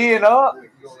 y'all are D'ing up.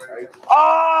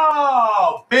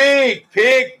 Oh, big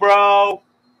pick, bro.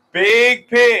 Big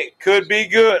pick. Could be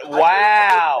good.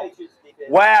 Wow.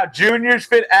 Wow. Junior's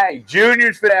fit. Hey,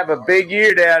 Junior's fit have a big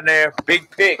year down there.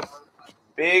 Big pick.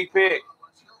 Big pick.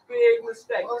 Big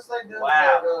mistake.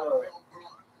 Wow.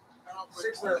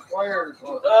 600 players.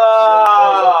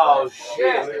 Oh,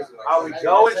 shit. Are we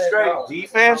going straight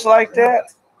defense like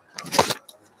that?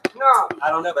 No. I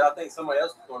don't know, but I think somebody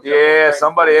else is going to. Yeah,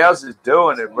 somebody else is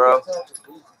doing it, bro.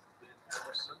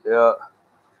 Yeah.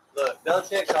 Look,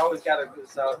 Belichick's always got a good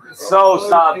solid. So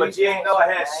solid, but you ain't know I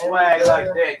had swag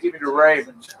like that. Give me the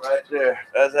Ravens right there.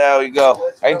 That's how we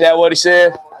go. Ain't that what he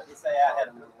said? I did say I had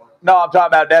another one. No, I'm talking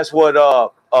about that's what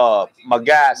my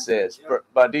guy says,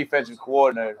 my defensive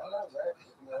coordinator.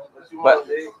 But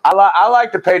I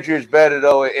like the Patriots better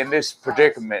though in this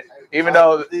predicament, even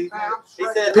though He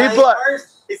said people are.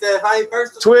 He said if I ain't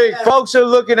first. Twig, folks are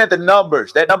looking at the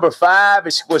numbers. That number 5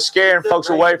 was scaring folks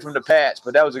away from the Pats,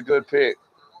 but that was a good pick.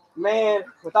 Man,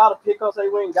 with all the pickups they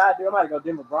went and got, dude, I might go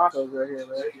Denver Broncos right here,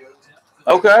 man.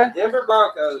 Okay. Denver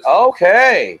Broncos.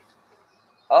 Okay.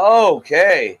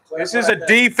 This is a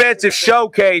defensive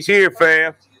showcase here,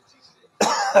 fam.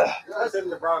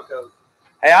 Denver Broncos.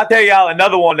 Hey, I'll tell y'all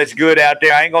another one that's good out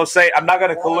there. I ain't gonna say. I'm not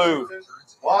gonna collude.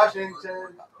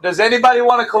 Washington. Does anybody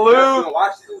want to collude?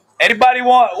 Anybody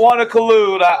want to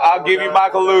collude? I'll give you my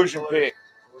collusion pick.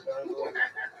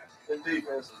 The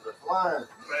defenses are flying.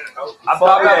 I'm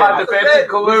talking about my defensive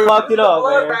collusion. Fucked it up,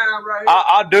 man.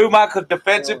 I'll do my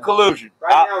defensive collusion.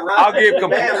 I'll give. I'm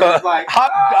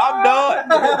done.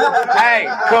 Hey,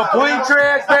 complete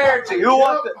transparency. Who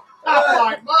wants to? I'm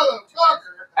like, motherfucker.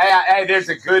 Hey, there's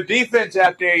a good defense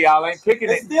out there. Y'all ain't picking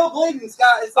It's it. still bleeding,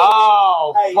 Scott. It's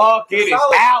Oh, hey, fuck it. It's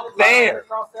out there.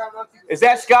 Is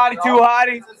that Scotty too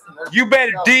hotty? You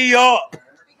better D up.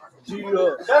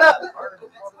 Shut up.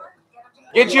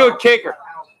 Get you a kicker.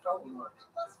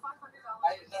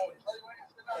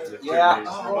 Yeah.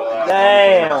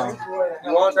 Damn.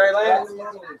 You want Trey Lance?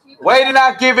 Way to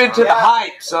not give in to the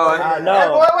hype, son. I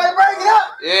know. Wait, break it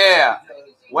up. Yeah.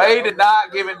 Way to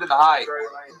not give in to the hype.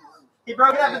 He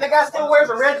broke it up, but that guy still wears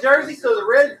a red jersey, so the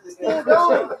red is still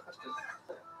going.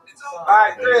 All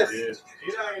right, Chris.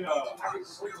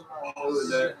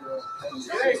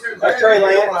 That's Trey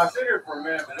Lance. I sit here for a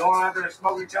minute, but going out there and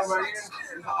smoking, come back in.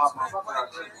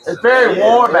 It's very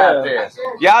warm out there.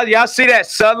 Y'all see that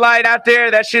sunlight out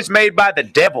there? That shit's made by the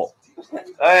devil.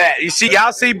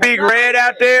 Y'all see Big Red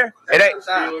out there?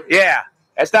 Yeah,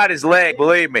 that's not his leg,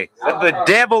 believe me. The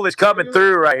devil is coming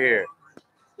through right here.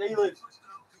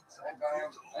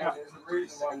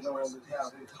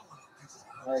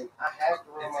 Like, I have to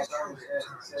run my thermostat at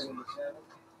 77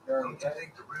 during the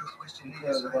day.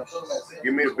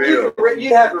 Give me the bill.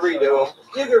 You have to redo them.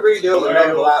 You can redo them and make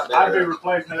them a lot I've been better.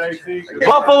 replacing that AC.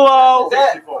 Buffalo.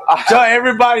 I tell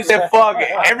everybody said fuck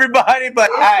it. Everybody, but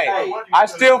hey, I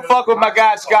still fuck with my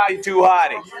guy Scotty Too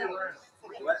Hotty.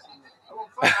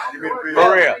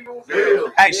 For real.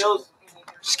 Hey,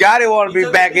 Scotty want to be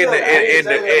back in the.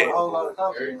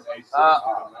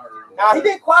 Now, he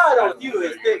been quiet on a few of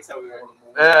his picks over there.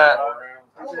 All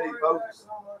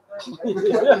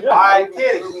right,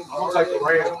 Kenny.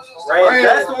 Rams.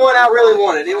 That's the one I really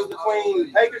wanted. It was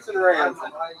between Patriots and the Rams.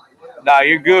 Nah,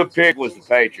 your good pick was the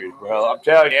Patriots, bro. I'm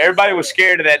telling you, everybody was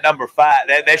scared of that number 5.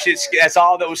 That shit. That's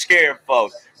all that was scaring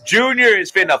folks. Junior is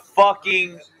finna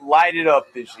fucking light it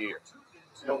up this year.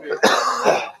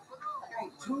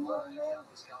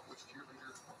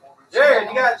 Jared,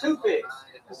 you got 2 picks.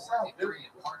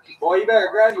 Boy, you better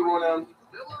grab you one of them.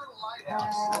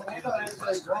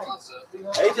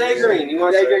 AJ Green. You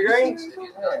want AJ Green?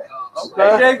 Okay.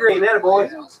 AJ Green, that boy.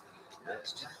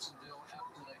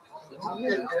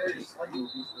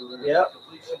 Yep.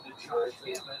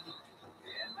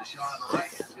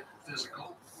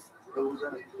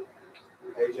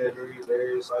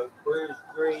 Where's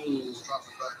Green?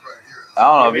 I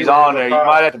don't know if he's on there. You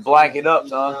might have to blank it up,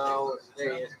 son. No,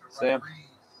 there he is. Sam.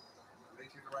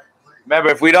 Remember,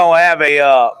 if we don't have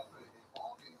a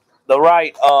the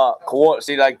right coordinate,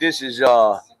 see, like this is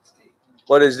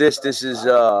what is this? This is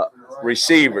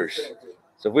receivers.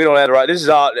 So if we don't have the right, this is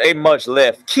all ain't much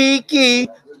left. Kiki,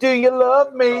 do you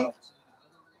love me?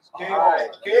 Kenny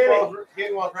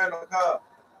wants Randall Cobb.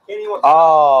 Kenny wants.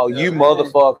 Oh, you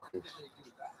motherfucker.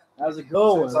 That was a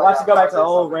good one. Watch it go back to the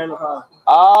old Randall Cobb.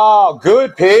 Oh,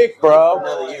 good pick, bro.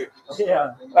 Another year.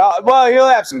 Yeah. Well, he'll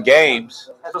have some games.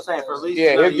 That's what I'm saying. For at least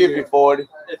Yeah, he'll give you 40.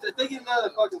 If they get another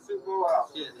fucking Super Bowl, oh,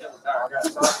 shit,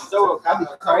 so That'd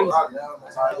be crazy.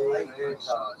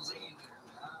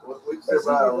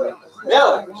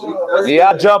 Yeah,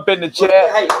 I'll jump in the chat.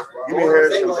 Hey, Give me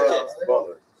Harrison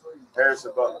Butler.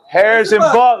 Harrison Butler. Harrison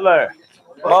Butler.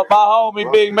 My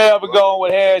homie Big Melvin going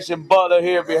with Harrison Butler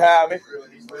here behind me.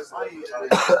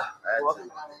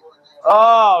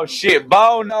 Oh, shit.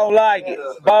 Bone don't like it.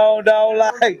 Bone don't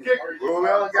like it. Well, we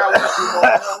only got one.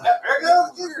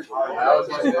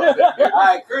 all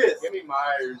right, Chris. Give me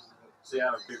Myers.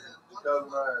 Seattle kicker.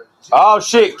 Oh,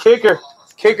 shit. Kicker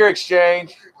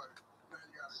exchange.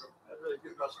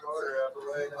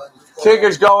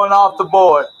 Kicker's going off the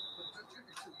board.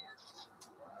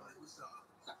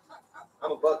 I'm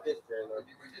gonna buck this train, though.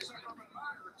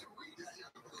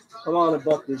 Come on and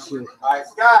buck this shit. All right,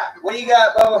 Scott, what you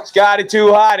got, Bo? Scotty too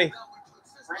hotty.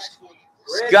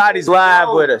 Scotty's live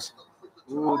with us.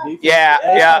 Ooh,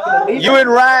 Yeah. You and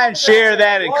Ryan share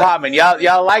that in common.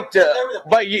 Y'all like to,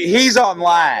 but he's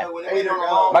online.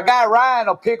 My guy Ryan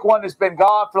will pick one that's been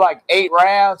gone for like 8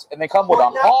 rounds and then come with a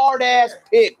hard ass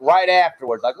pick right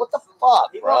afterwards. Like, what the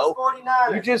fuck, bro?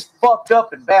 You just fucked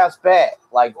up and bounced back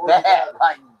like that.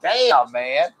 Like, damn,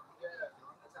 man.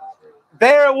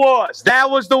 There it was. That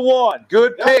was the one.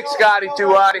 Good pick, Scotty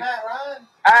Tuhati.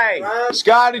 Hey,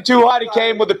 Scotty Tuhati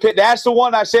came with the pick. That's the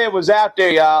one I said was out there,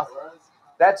 y'all.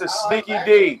 That's a sneaky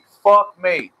D. Fuck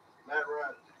me.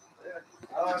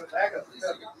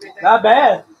 Not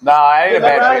bad. Nah, it ain't a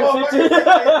bad pick.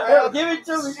 Give it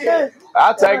to me, shit.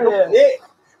 I'll take him. Nick.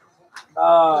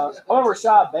 I'm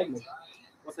Rashad Bateman.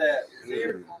 What's that?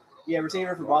 Yeah,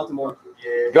 receiver for Baltimore.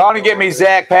 Go on and get me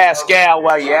Zach Pascal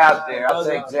while you're out there. I'll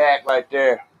take Zach right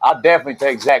there. I'll definitely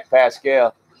take Zach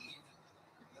Pascal.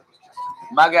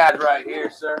 My guy's right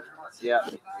here, sir.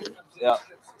 Yep.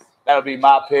 That'll be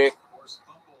my pick.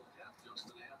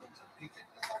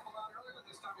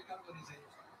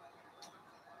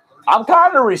 I'm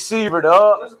kind of receivered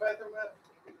up.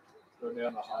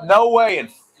 No way in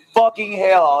fucking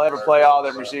hell I'll ever play all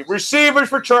them receivers. Receivers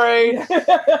for trade.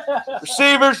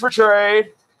 Receivers for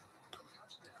trade.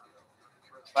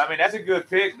 I mean, that's a good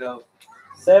pick, though.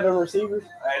 7 receivers.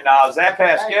 Hey, no, Zach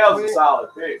Pascal's a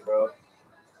solid pick, bro.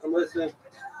 I'm listening.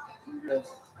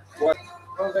 What?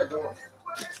 Close that door.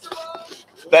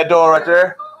 That door right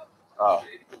there? Oh.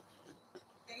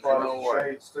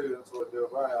 Shades too. That's what they do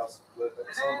at my house.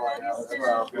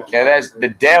 Yeah, that's the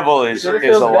devil is Did it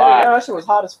feel good? alive. That shit was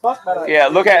hot as fuck. Yeah,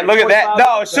 look at that.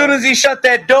 No, as soon as he shut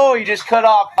that door, he just cut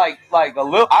off like a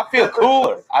little. I feel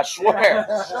cooler. I swear.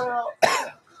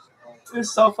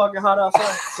 It's so fucking hot outside.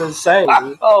 It's insane,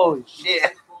 dude. Oh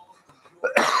shit.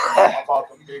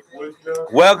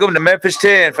 Welcome to Memphis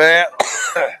 10, fam.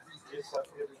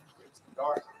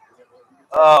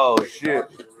 Oh shit.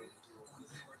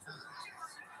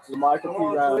 Michael P.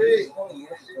 Riley.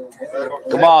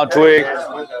 Come on, Twig.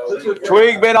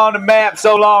 Twig been on the map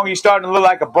so long he's starting to look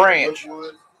like a branch.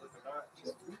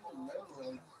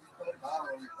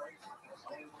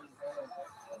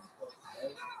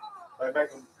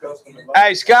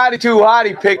 Hey, Scotty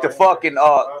Tuhati picked the fucking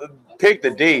picked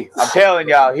the D. I'm telling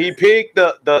y'all, he picked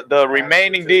the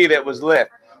remaining D that was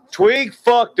left. Twig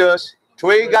fucked us.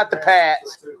 Twig got the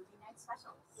Pats.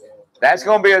 That's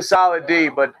gonna be a solid D,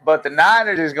 but the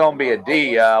Niners is gonna be a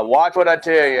D. Watch what I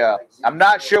tell you. I'm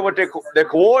not sure what their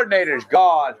coordinator's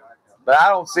gone, but I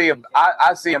don't see him.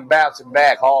 I see him bouncing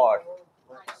back hard.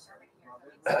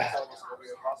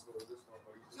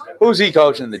 Who's he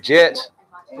coaching? The Jets?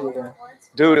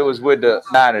 Dude, it was with the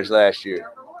Niners last year.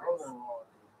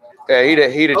 Yeah, he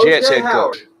the Jets head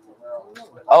coach.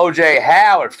 O.J.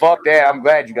 Howard. Fuck that. I'm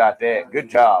glad you got that. Good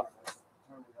job.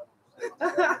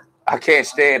 I can't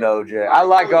stand O.J. I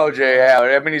like O.J.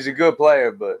 Howard. I mean, he's a good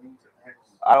player, but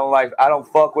I don't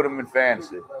fuck with him in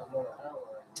fantasy.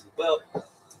 Well, I'll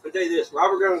tell you this.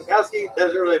 Robert Gronkowski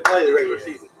doesn't really play the regular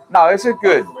season. No, it's a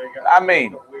good. I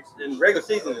mean, and regular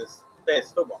season is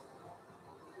fantasy football.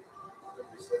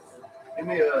 Give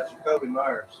me Jacoby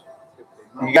Myers.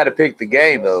 you got to pick the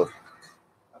game, though.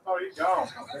 I thought he's gone.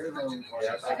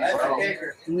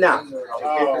 No.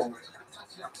 Oh.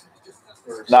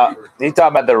 No, he's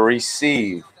talking about the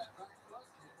receive.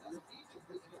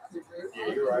 Yeah,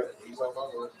 you're right.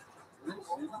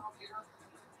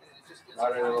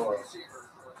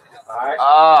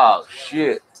 Oh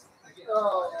shit.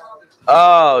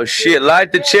 Oh shit.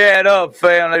 Light the chat up,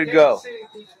 fam. Let's go.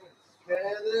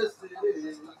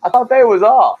 I thought they was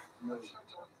off.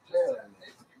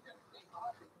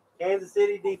 Kansas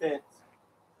City defense.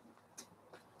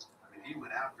 He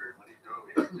went after it when he drove.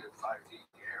 He did 5 feet in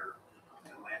the air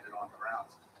and landed on the ground.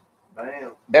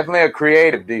 Damn. Definitely a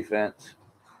creative defense.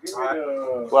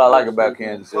 What I like about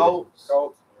Kansas City.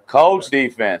 Colts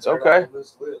defense. Okay.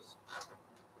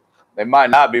 They might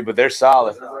not be, but they're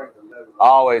solid.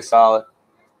 Always solid.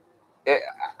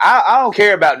 I don't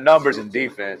care about numbers in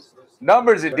defense.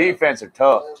 Numbers in defense are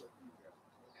tough.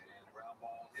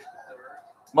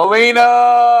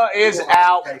 Molina is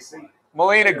out.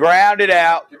 Molina grounded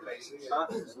out.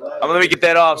 Let me get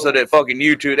that off so that fucking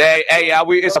YouTube. Hey,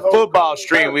 it's a football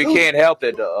stream. We can't help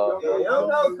it.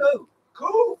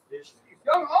 Cool.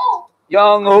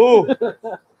 Young who?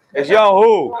 It's young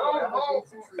who?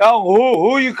 Young who?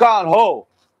 Who you calling ho?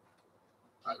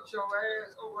 Get your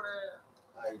ass over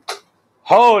there.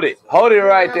 Hold it. Hold it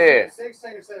right there.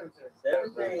 16 or 17.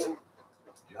 17.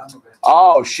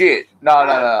 Oh shit.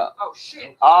 No. Oh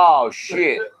shit. Oh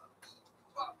shit.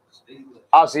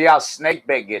 Oh, see how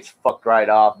snakebait gets fucked right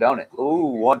off, don't it? Ooh,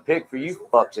 one pick for you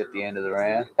fucks at the end of the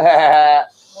round.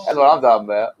 That's what I'm talking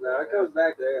about. No, it goes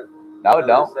back there. No, it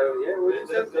don't. So,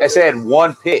 yeah, It said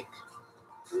one pick.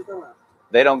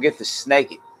 They don't get to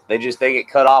snake it. They get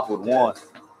cut off with one.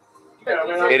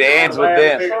 It ends with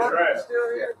them.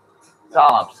 That's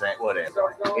all I'm saying.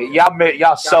 Whatever.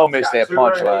 Y'all so missed that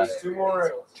punchline.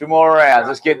 2 more rounds.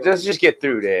 Let's just get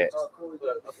through that.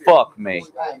 Fuck me.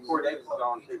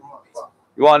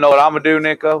 You want to know what I'm gonna do,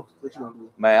 Nico?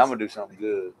 Man, I'm gonna do something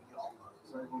good.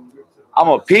 I'm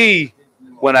gonna pee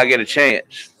when I get a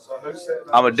chance.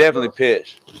 I'm gonna definitely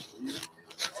piss.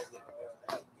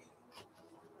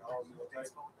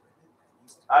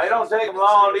 It don't take him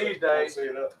long these days.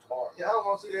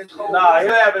 Nah,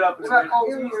 he'll have it up.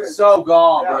 So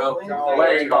gone, bro.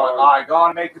 Where you going? All right, go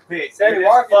on and make the pick.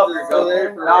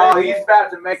 No, he's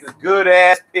about to make a good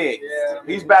ass pick.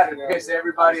 He's about to piss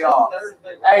everybody off.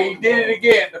 Hey, he did it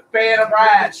again. The Phantom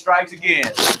Ryan strikes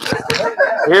again.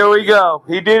 Here we go.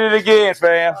 He did it again,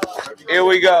 fam. Here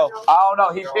we go. I don't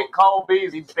know. He picked Cole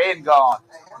Beasley. He's been gone.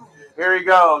 Here he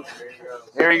goes.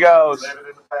 Here he goes.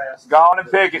 Go on and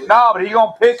pick it. No, but he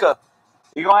gonna pick her.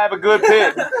 He gonna have a good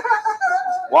pick.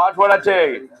 Watch what I tell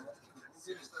you.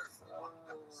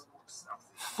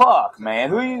 Fuck, man.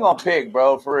 Who you gonna pick,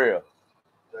 bro? For real.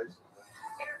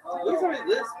 Look at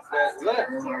this.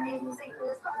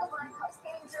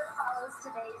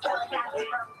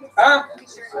 Huh?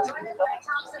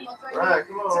 Right,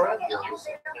 come on, right?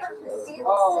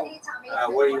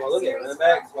 What do you want to look at? Running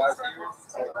backs, wide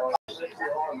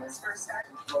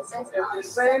Is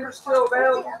Sanders still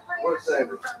down? What's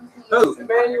Sanders? Who?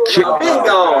 Emmanuel. Been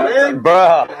gone, man.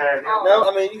 Bruh. No,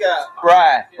 I mean you got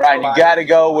Ryan, you gotta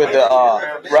go with the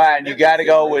Ryan, you gotta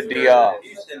go with the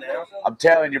I'm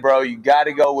telling you, bro, you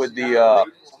gotta go with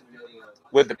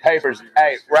the papers.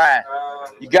 Hey, Ryan,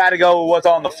 you gotta go with what's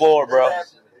on the floor, bro.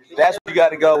 That's what you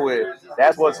gotta go with.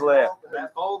 That's what's left.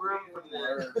 That Fulgham from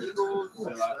the Eagles,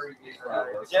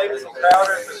 Jameson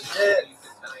Crowder from the Jets.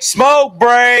 Smoke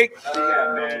break.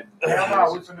 Lynn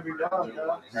Bowden Jr.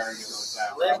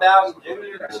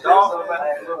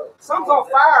 Something's on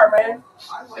fire, man.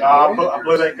 I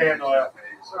blew that candle out.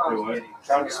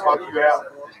 Trying to smoke you out.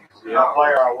 Yeah,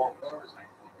 player I want.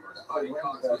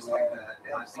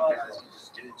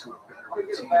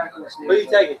 Who you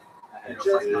taking?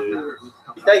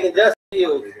 You taking Justin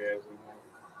Fields?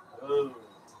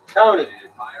 Tony.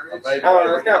 That's kind of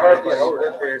hard to get over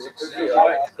that.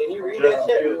 Can you read that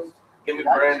shit? Give me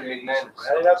Brandon McManus. I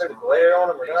didn't know if there's a glare on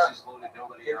him or not. It's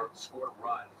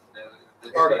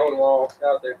hard to hold them all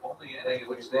out there.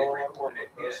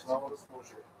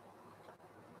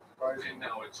 And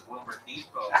now it's Wilbur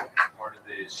Depot, part of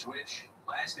the switch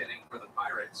last inning for the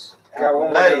Pirates. Got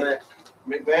one more Hey. on there.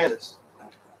 McManus.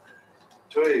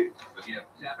 Tweet. But you have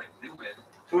Tappan Newman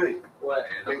Tweet. What?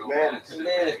 and McManus.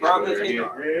 McManus, Broncos.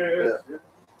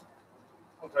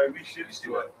 Okay, we should He's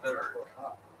to a third.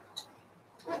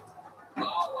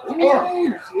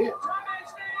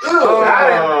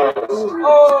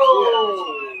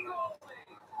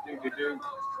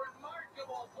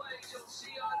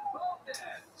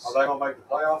 Are they gonna make the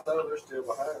playoffs though? They're still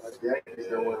behind. The Yankees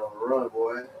done went on a run,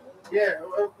 boy. Yeah,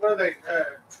 what are they?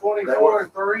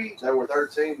 24-3. They were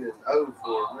 13-0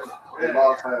 for a minute. They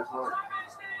lost last night.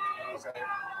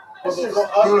 Up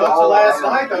to last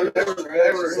night, though, they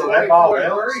were So that ball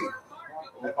 24-3.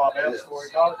 That ball else before he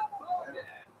caught it.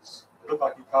 looked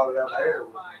like he caught it out there.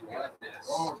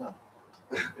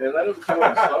 Yeah, let him show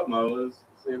him slow mo. Let's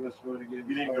see what's going to get.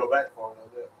 You didn't go back far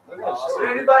enough. Would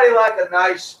anybody like a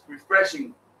nice,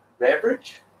 refreshing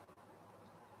beverage?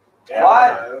 Yeah,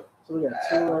 What? So we got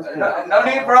two right there. No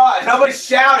need for all. Nobody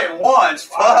shout at once.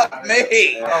 Fuck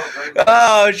me.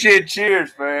 Oh shit!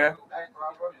 Cheers, man.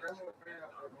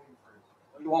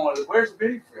 You want? Where's the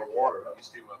beef? Water.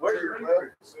 Where's your beef?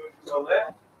 Go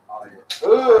there.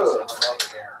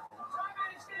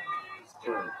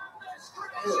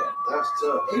 That's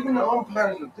tough. Even the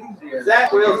umpires enthusiasm.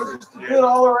 Zach Wilson. Good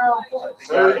all around play.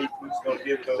 So he's going to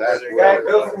give it over there. Zach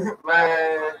Wilson.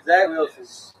 Man. Zach Wilson.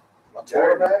 My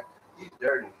quarterback, he's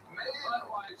dirty.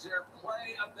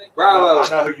 Bravo. I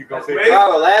know who you're going to pick.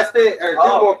 Bravo. Last pick or two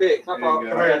Oh. more picks. My There you fault. go.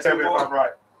 Come here and tell me if I'm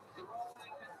right.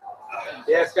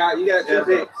 Yeah, Scott, you got two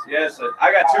picks. Yes, sir.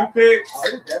 I got 2 picks. Oh,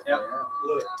 you're definitely out.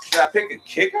 Look, should I pick a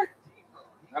kicker?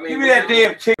 I mean, Give me that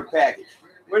damn kicker package.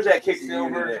 Where's that kicker?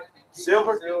 Silver.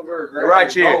 Silver? Silver.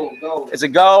 Right here. Gold. It's a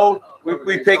gold.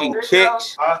 We picking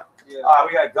kicks. Huh? Yeah.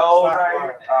 We got gold right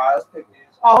here. Let's pick it.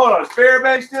 Oh, hold on. Is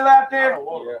Fairbanks still out there? Yeah,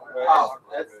 Oh.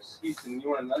 that's Houston. You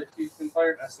want another Houston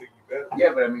player? That's who you better.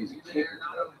 Yeah, but I mean, he's a kicker.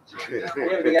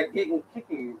 Yeah, they got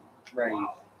kicking range.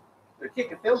 They're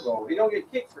kicking field goal. You don't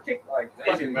get kicked for kick like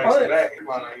fucking Next to punts. that, come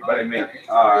on. But I mean,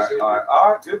 all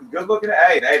right. Good looking.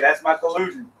 Hey, that's my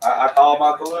collusion. I call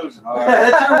my collusion. All right.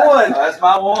 That's your one. That's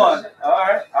my one. All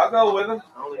right, I'll go with him.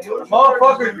 The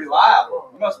motherfucker's reliable.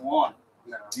 You must want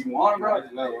him. You want him, bro?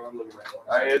 No, I'm looking at it.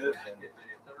 All right, is it?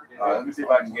 All right, let me see if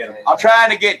I can get him. I'm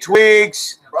trying to get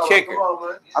Twigs kicker. Come on,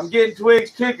 man. I'm getting Twigs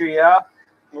kicker, yeah.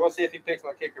 We'll see if he picks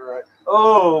my kicker right.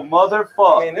 Oh, I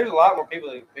motherfucker. mean, there's a lot more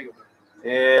people that can pick him.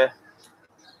 Yeah.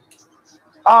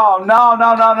 Oh no.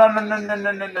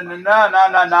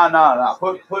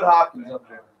 Put Hopkins up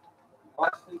there.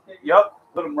 Washington kicker. Yep.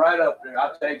 Put him right up there.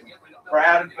 I'll take him.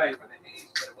 Proud and faithful.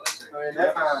 I mean,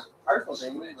 that's my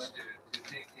personal thing. But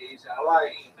I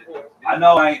like. I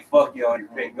know I ain't fuck you on your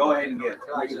pick. Go ahead and get it.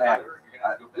 Make it happen.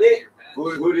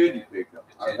 Who did you pick up?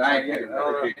 I ain't picking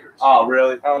another kicker. Oh,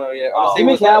 really? I don't know yet. Oh. Give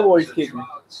me Cowboys kicking.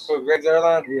 So Greg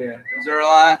Zerline. Yeah.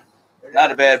 Zerline?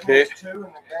 Not a bad pick.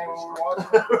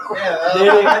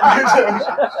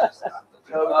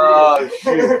 Oh,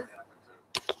 shoot.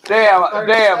 Damn.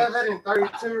 37 and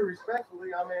 32, respectfully.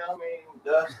 I mean,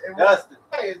 Dustin.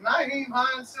 Hey, is Naheem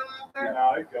Hines still out there?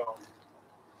 No, he's gone.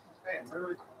 Man,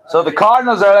 really? So the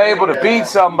Cardinals are able to beat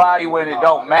somebody when it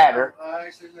don't matter. I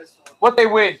actually missed one. What they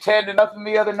win, 10-0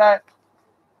 the other night?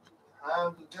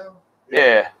 Hines was gone.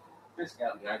 Yeah. Chris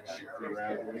got me.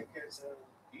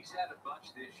 He's had a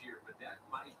bunch this year, but that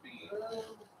might be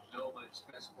Nolan's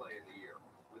best play of the year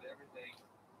with everything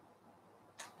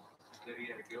that he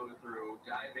had to go through,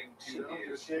 diving to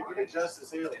his Get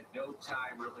Justice Hill. and no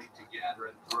time really to gather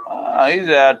and throw. He's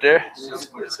out there.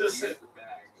 Somewhere to get the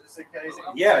bag. Just in case.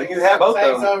 Yeah, you can have both of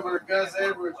Takes them. over Gus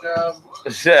Edwards'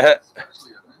 job.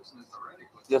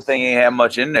 Good thing he ain't have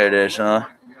much in there, son.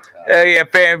 Yeah,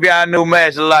 fam, if y'all knew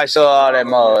Match the Light saw all that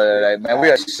mother, man. We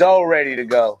are so ready to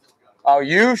go. Oh,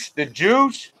 the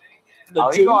juice?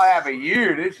 He's gonna have a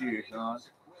year this year, son.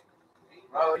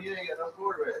 Oh, you ain't got no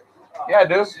quarterback. Yeah, I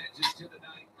do.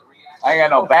 I ain't got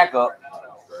no backup.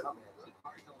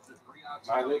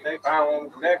 They found one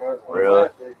for that one. Really?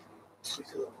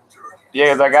 Yeah,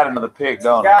 because I got another pick,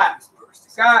 don't I?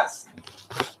 Scott.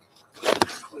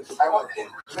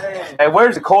 Hey,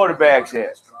 where's the quarterbacks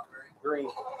at? Green.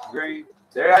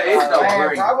 There is no Man,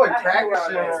 green. probably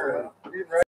practicing or getting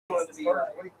ready for the first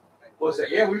week. What's that?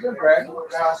 Yeah, we've been practicing.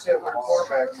 Now I said with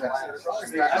quarterbacks.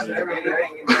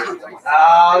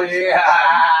 Oh,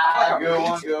 yeah. Good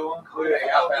one.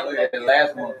 Look at that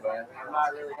last one, man.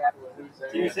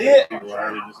 Can you see it? People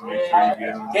early just make sure you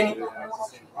get them. Can you?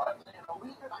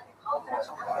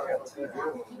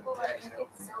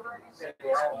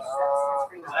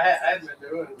 I hadn't been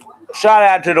doing it. Shout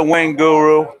out to the Wing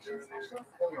Guru.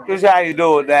 This is how you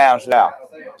do it down south.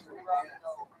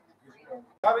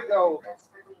 Probably go.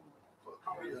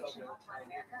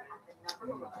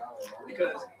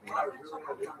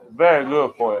 Very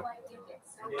good for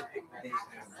you.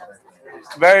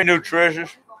 Very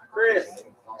nutritious. Chris.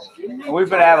 We've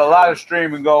been having a lot of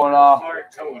streaming going on.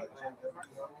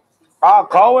 Oh,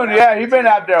 Cohen, yeah, he's been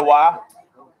out there a while.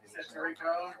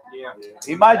 Yeah.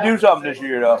 He might do something this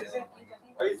year, though.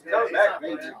 He's coming back.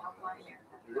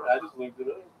 I just looked it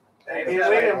up.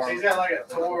 He's got like a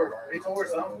tour. He tore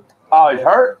something. Oh, he's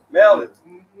hurt? Melvin.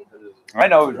 I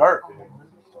know he's hurt.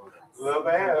 A little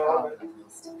bad.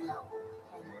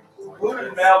 Who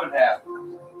does Melvin have?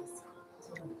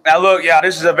 Now, look, y'all,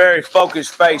 this is a very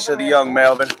focused face of the young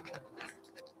Melvin.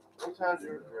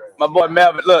 My boy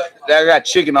Melvin, look, I got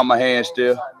chicken on my hands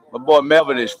still. My boy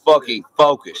Melvin is fucking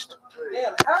focused.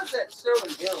 Damn, how's that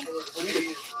Sterling Gilman?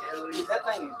 That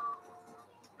thing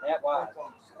that wide.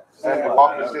 Sammy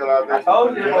Walker still out there. I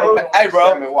told you. Hey,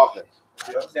 bro. Sammy Walker.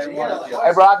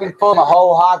 Hey, bro, I can film a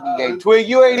whole hockey game. Twig,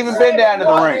 you ain't even been down to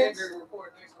the rink.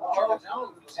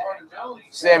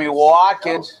 Sammy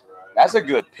Watkins. That's a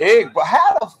good pick, but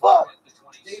how the fuck?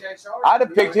 I'd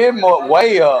have picked him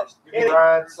way up.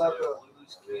 Brian Sucker.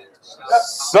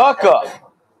 Sucker.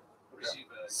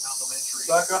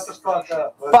 Suck up the fuck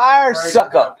up. Fire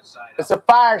sucker. It's a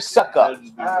fire sucker. And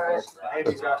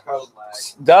he got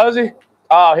COVID. Does he?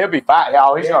 Oh, he'll be fine.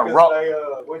 Oh, he's gonna roast.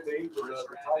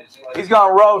 He's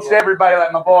gonna roast everybody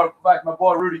like my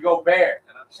boy Rudy Gobert.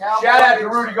 Shout out to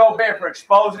Rudy Gobert for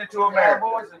exposing it to America.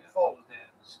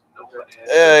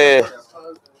 Yeah.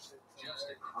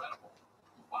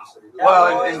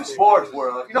 Well, in the sports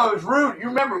world, you know, it was Rudy. You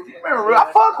remember Rudy?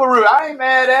 I fuck with Rudy. I ain't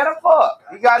mad at him. Fuck.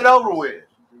 He got it over with.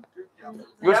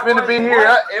 It was finna be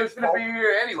here. It was finna be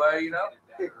here anyway, you know.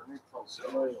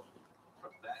 What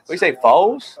you say,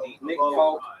 Foles? Nick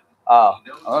Foles. Oh,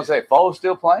 I'm gonna say Foles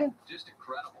still playing.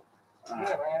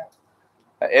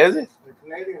 Is it?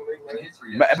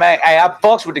 Man, hey, I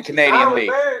fucks with the Canadian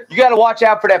League. You gotta watch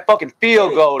out for that fucking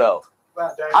field goal though.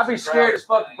 I'd be scared as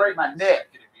fuck to break my neck.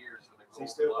 He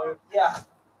still playing? Yeah.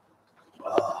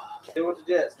 They went to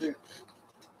Jets too.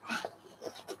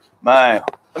 Man,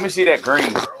 let me see that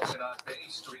green.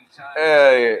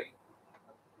 Yeah.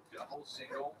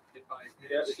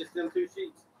 Yeah, it's just them two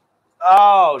sheets.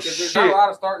 Oh There's not a shit. lot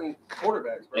of starting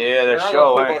quarterbacks, bro. Yeah, they're There's not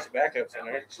showing. a bunch of backups in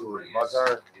there. My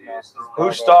turn.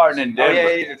 Who's starting in Oh, yeah,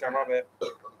 Denver? your turn, my bad.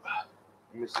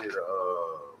 Let me see the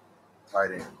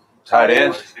tight end. Tight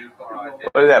end.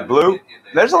 What is that, blue?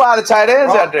 There's a lot of tight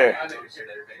ends out there.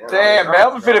 Damn,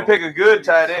 Melvin finna pick a good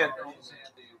tight end.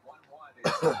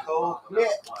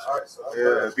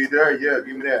 Yeah, be there. Yeah,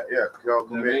 give me that. Yeah, Cole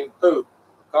Kmet. Who?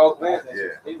 Cole Kmet?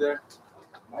 Yeah. He's there.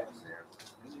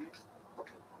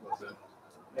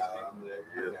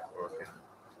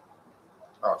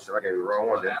 Oh shit, I gave you the wrong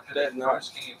one then. After that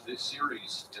first game of this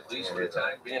series, at least for the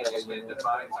time being, has been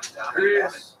defined by Tommy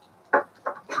Chris.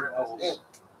 Triples.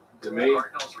 To me,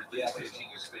 Cardinals' relief pitching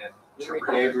has been terrific.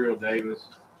 Gabriel Davis.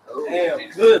 Damn,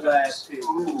 good last pick.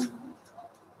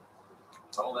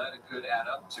 All that it could add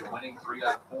up to winning 3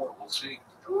 out of 4. We'll see.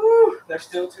 Woo, there's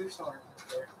still two starters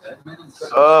there.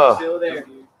 Still there,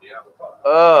 dude. Yeah.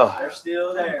 They're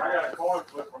still there. I got a coin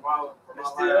flip for my They're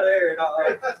still there. Not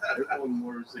like There's one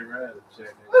more receiver at the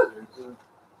check next to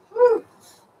too.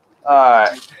 All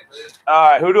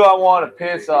right. Who do I want to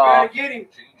piss you off? better get him.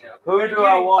 Who do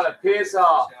I want to piss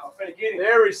off? You better get him.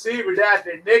 Their receivers out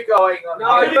there. Nico ain't gonna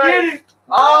No, get you it. get him.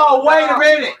 Oh, wait a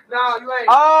minute. No, you ain't.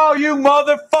 Oh, you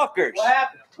motherfuckers. What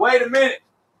happened? Wait a minute.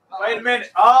 Wait a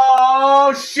minute.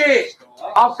 Oh, shit.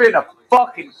 I'm finna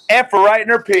fucking F her right in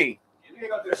her pee. You ain't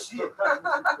gonna do shit.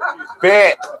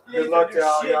 Bet. Good luck,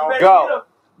 y'all. Go.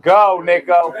 Go,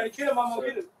 Nico. You better get him. I'm gonna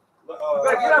get him. You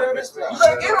better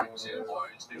get him.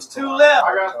 It's 2 left.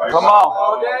 Come on.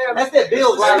 Oh, damn. That's that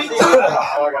Bills wide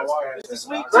receiver. It's the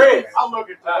sweet Chris. I'll look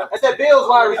at that. That's that Bills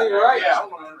wide receiver, right? Yeah.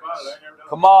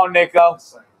 Come on, Nico.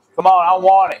 Come on, I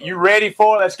want it. You ready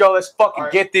for it? Let's go. Let's fucking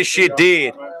get this shit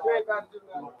did. All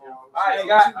right,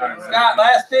 Scott,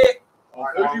 last pick.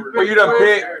 Well, you done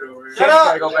picked. Shut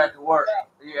up. Go back to work.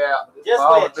 Yeah. Just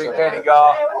Oh, wait. big Kenny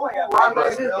golf.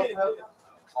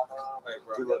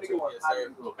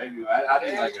 Maybe I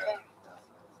did like a.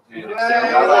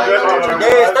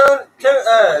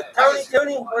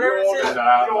 Tony, whatever it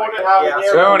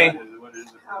is. Tony.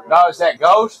 No, is that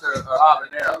Ghost or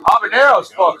Habanero?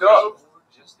 Habanero's fucked up.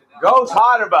 Ghost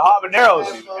hotter, but Habanero's.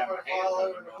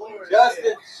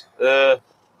 Justin.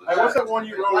 Hey, what's that one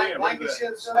you wrote in? What's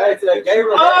that? Hey,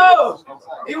 Gabriel. Oh,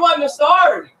 he wasn't a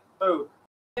starter. Who?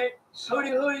 Who do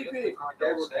you pick?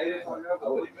 Gabriel Davis.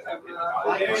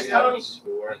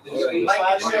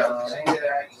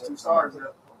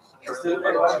 They're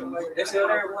still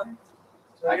there.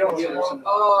 I don't get one. I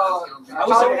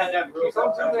wish I had that.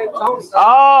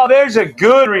 Oh, there's a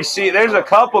good receiver. There's a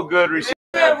couple good receivers.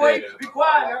 Wait, be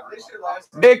quiet.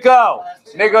 Nico.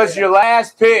 Nico's your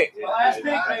last pick. Last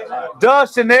pick, baby.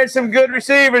 Dustin, there's some good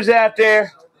receivers out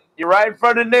there. You're right in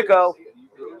front of Nico.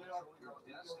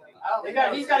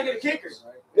 He's got to get a kicker.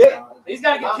 Yeah. He's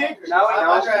got to get a kicker.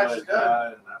 My draft is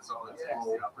done.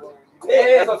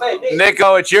 Yeah, that's what I'm saying.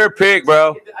 Nico, it's your pick,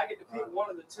 bro. I get to pick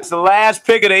one of the two. It's the last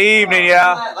pick of the evening,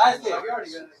 y'all. Last pick. We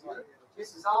already got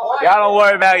this. Is all Y'all don't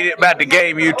worry about the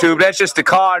game, YouTube. That's just the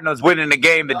Cardinals winning the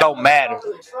game that don't matter.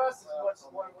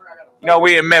 You know,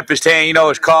 we in Memphis town. You know,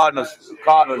 it's Cardinals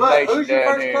Look, Nation who's your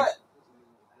down first here. cut?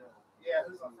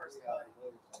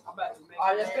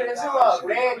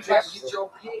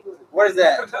 What is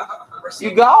that?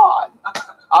 You gone.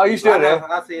 Oh, you still there?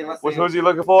 I see him. Which who's he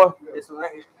looking for? This one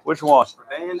right here. Which one?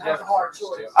 Van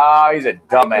Oh, he's a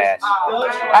dumbass.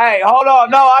 Hey, hold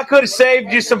on. No, I could have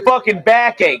saved you some fucking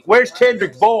backache. Where's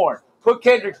Kendrick Bourne? Put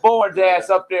Kendrick Bourne's ass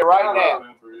up there right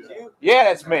now. Yeah,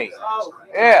 that's me.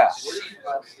 Yeah.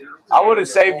 I would have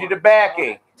saved you the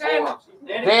backache. Damn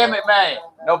it, man.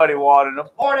 Nobody wanted him.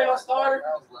 Morning, I started.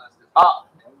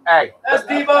 Hey. That's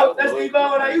Debo. That's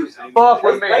Debo and I used to. Fuck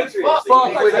with me.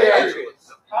 Fuck with him.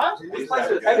 Huh?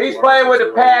 He's playing with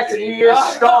the Pats and he is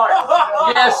starting.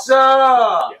 Yes,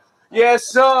 sir. Yes,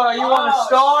 sir. You want to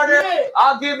start it?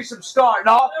 I'll give you some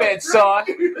starting offense, son.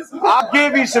 I'll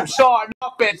give you some starting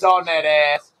offense on that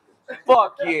ass.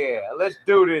 Fuck yeah. Let's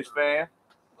do this, man.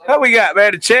 What we got,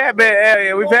 man? The chat, man.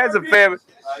 Yeah, we've had some family.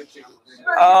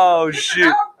 Oh,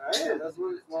 shit.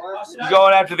 You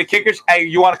going after the kickers? Hey,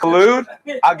 you want to collude?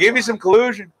 I'll give you some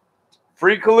collusion.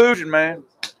 Free collusion, man.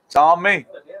 It's on me.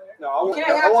 No,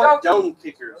 I want dome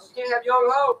kickers. You can't have Young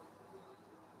Hope.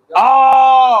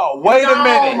 Oh, wait a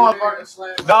minute.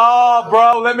 No,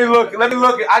 bro. Let me look.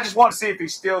 I just want to see if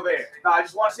he's still there. No, I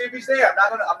just want to see if he's there.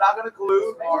 I'm not gonna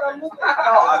collude.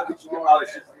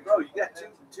 Bro, you got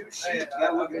two sheets. You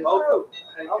gotta look at both of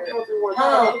them. Look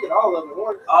at all of them.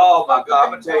 Oh my God,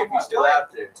 I'm gonna tell you if he's still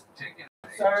out there.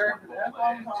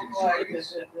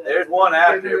 There's one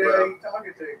out there, bro.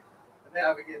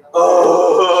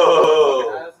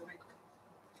 Oh.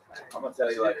 I'm gonna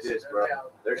tell you like this, bro.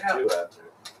 There's two out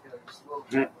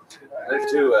there.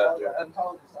 There's two out there.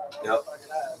 Yep.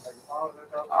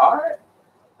 All right.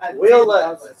 Will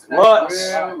Lutz.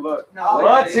 Lutsy.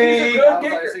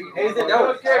 He's a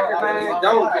dome kicker, man.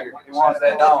 Dome kicker. He wants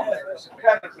that dome.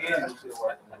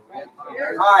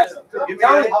 All right.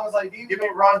 Give me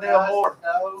Rondell Moore.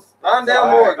 Rondell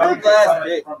Moore. Good last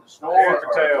pick.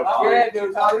 Yeah,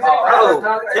 dude.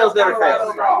 Oh, tails never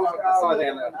fails.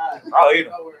 I'll eat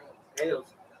them.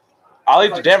 I'll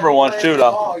eat the Denver ones too,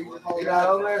 though.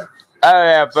 Oh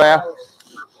yeah, fam.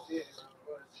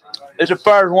 It's the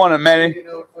first one of many.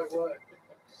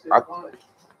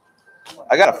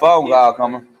 I got a phone call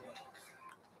coming.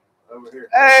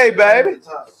 Hey, baby.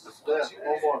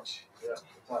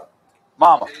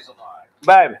 Mama.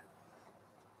 Baby.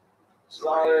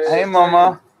 Hey,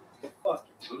 mama.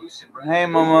 Hey,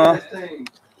 mama.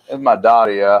 It's my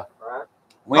daughter, yeah.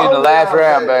 We in the last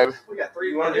round, baby. We got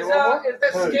 3 1. Is that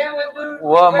Scanlon dude?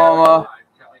 What, mama?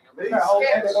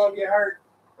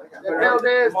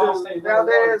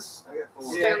 Valdez.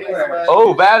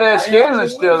 Oh, Valdez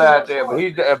Scanlon's still out there, but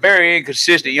he's a very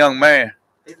inconsistent young man.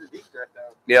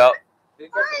 Yep.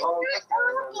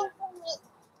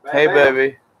 Hey,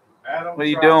 baby. What are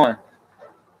you doing?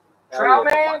 Trout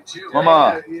man?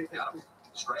 Mama.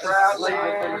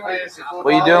 What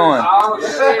are you doing?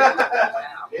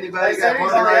 Anybody got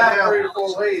money right now?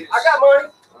 I got money.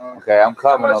 Okay, I'm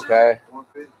coming, okay?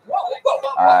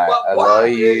 Alright, I love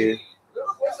you.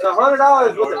 It's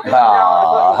 $100.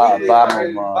 Nah,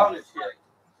 bye, mama. Bonus check.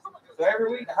 So every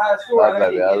week, the highest score. Bye,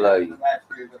 baby, I love you.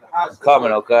 I'm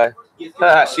coming, okay?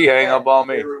 She hang up on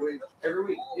me. Every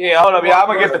week. Yeah, hold up, y'all. I'm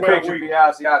gonna get the picture of you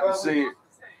guys so y'all can see it.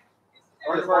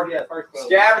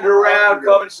 Scavenger round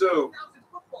coming soon.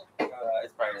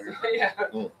 It's probably Yeah.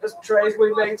 This trades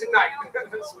we made tonight.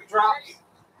 We dropped.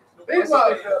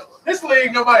 This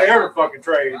league, nobody ever fucking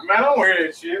trades, man. I don't hear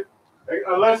that shit.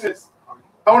 Unless it's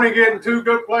Tony getting 2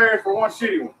 good players for 1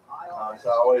 shitty one. It's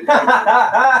always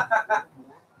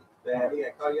Damn, he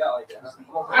call you out like that.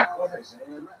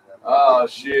 Oh,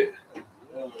 shit.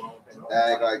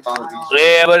 like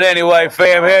Yeah, but anyway,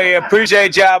 fam, hell yeah,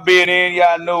 appreciate y'all being in.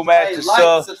 Y'all know, man, Hey, to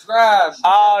like, subscribe.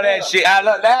 all that shit. I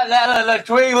look,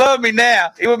 Twig love me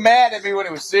now. He was mad at me when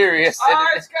he was serious. All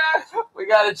right, Scott. We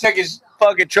gotta check his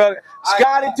fucking truck.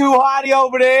 Scotty Too Hottie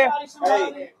over there.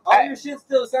 Hey, all your shit's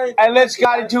still the same. Hey, let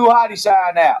Scotty Too Hottie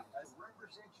sign out.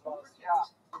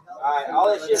 All right, all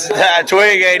that shit.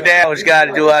 Twig ain't down with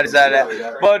Scotty Too Hottie sign out.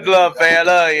 Much love, fam.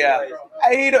 Love ya.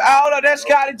 Hey, hold on, that's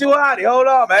Scotty Too Hottie. Hold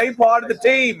on, man. He part of the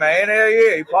team, man. Hell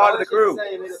yeah, he part of the crew.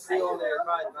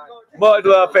 Much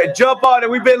love, fam. Jump on it.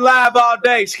 We've been live all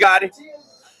day, Scotty.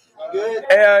 Good.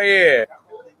 Hell yeah.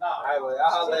 All right,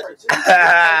 I'll let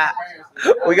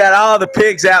you. We got all the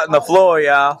pigs out in the floor,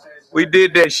 y'all. We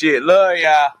did that shit. Love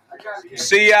y'all.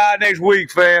 See y'all next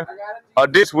week, fam. Or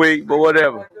this week, but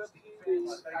whatever.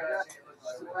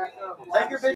 Take your